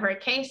 That was never a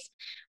case.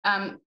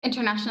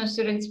 International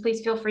students,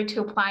 please feel free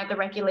to apply. The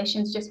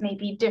regulations just may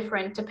be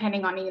different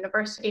depending on the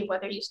university,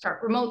 whether you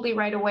start remotely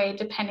right away,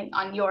 depending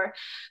on your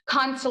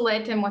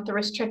consulate and what the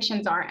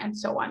restrictions are and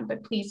so on.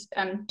 But please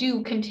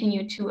do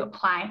continue to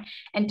apply,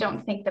 and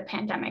don't think the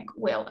pandemic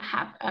will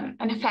have an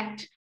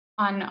effect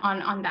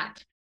on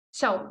that.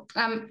 So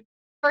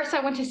first,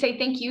 I want to say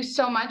thank you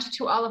so much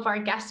to all of our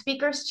guest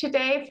speakers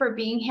today for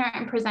being here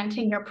and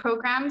presenting your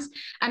programs.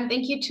 And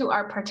thank you to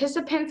our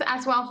participants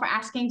as well for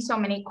asking so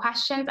many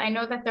questions. I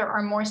know that there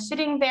are more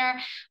sitting there,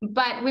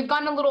 but we've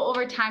gone a little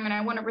over time, and I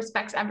want to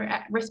respect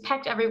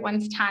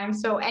everyone's time.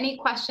 So any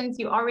questions,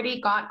 you already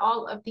got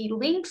all of the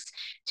links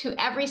to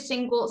every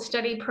single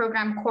study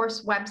program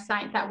course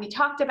website that we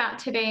talked about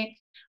today.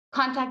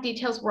 Contact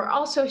details were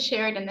also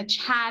shared in the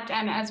chat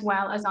and as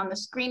well as on the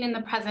screen in the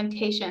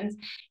presentations.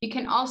 You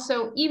can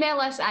also email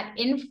us at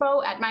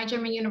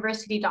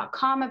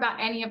info@mygermanuniversity.com about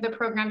any of the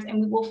programs, and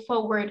we will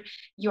forward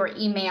your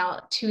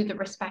email to the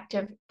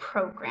respective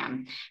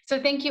program. So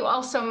thank you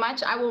all so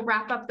much. I will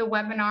wrap up the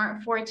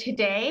webinar for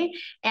today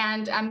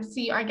and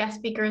see our guest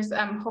speakers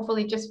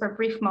hopefully just for a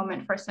brief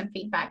moment for some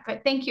feedback.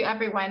 But thank you,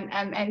 everyone,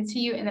 and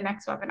see you in the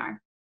next webinar.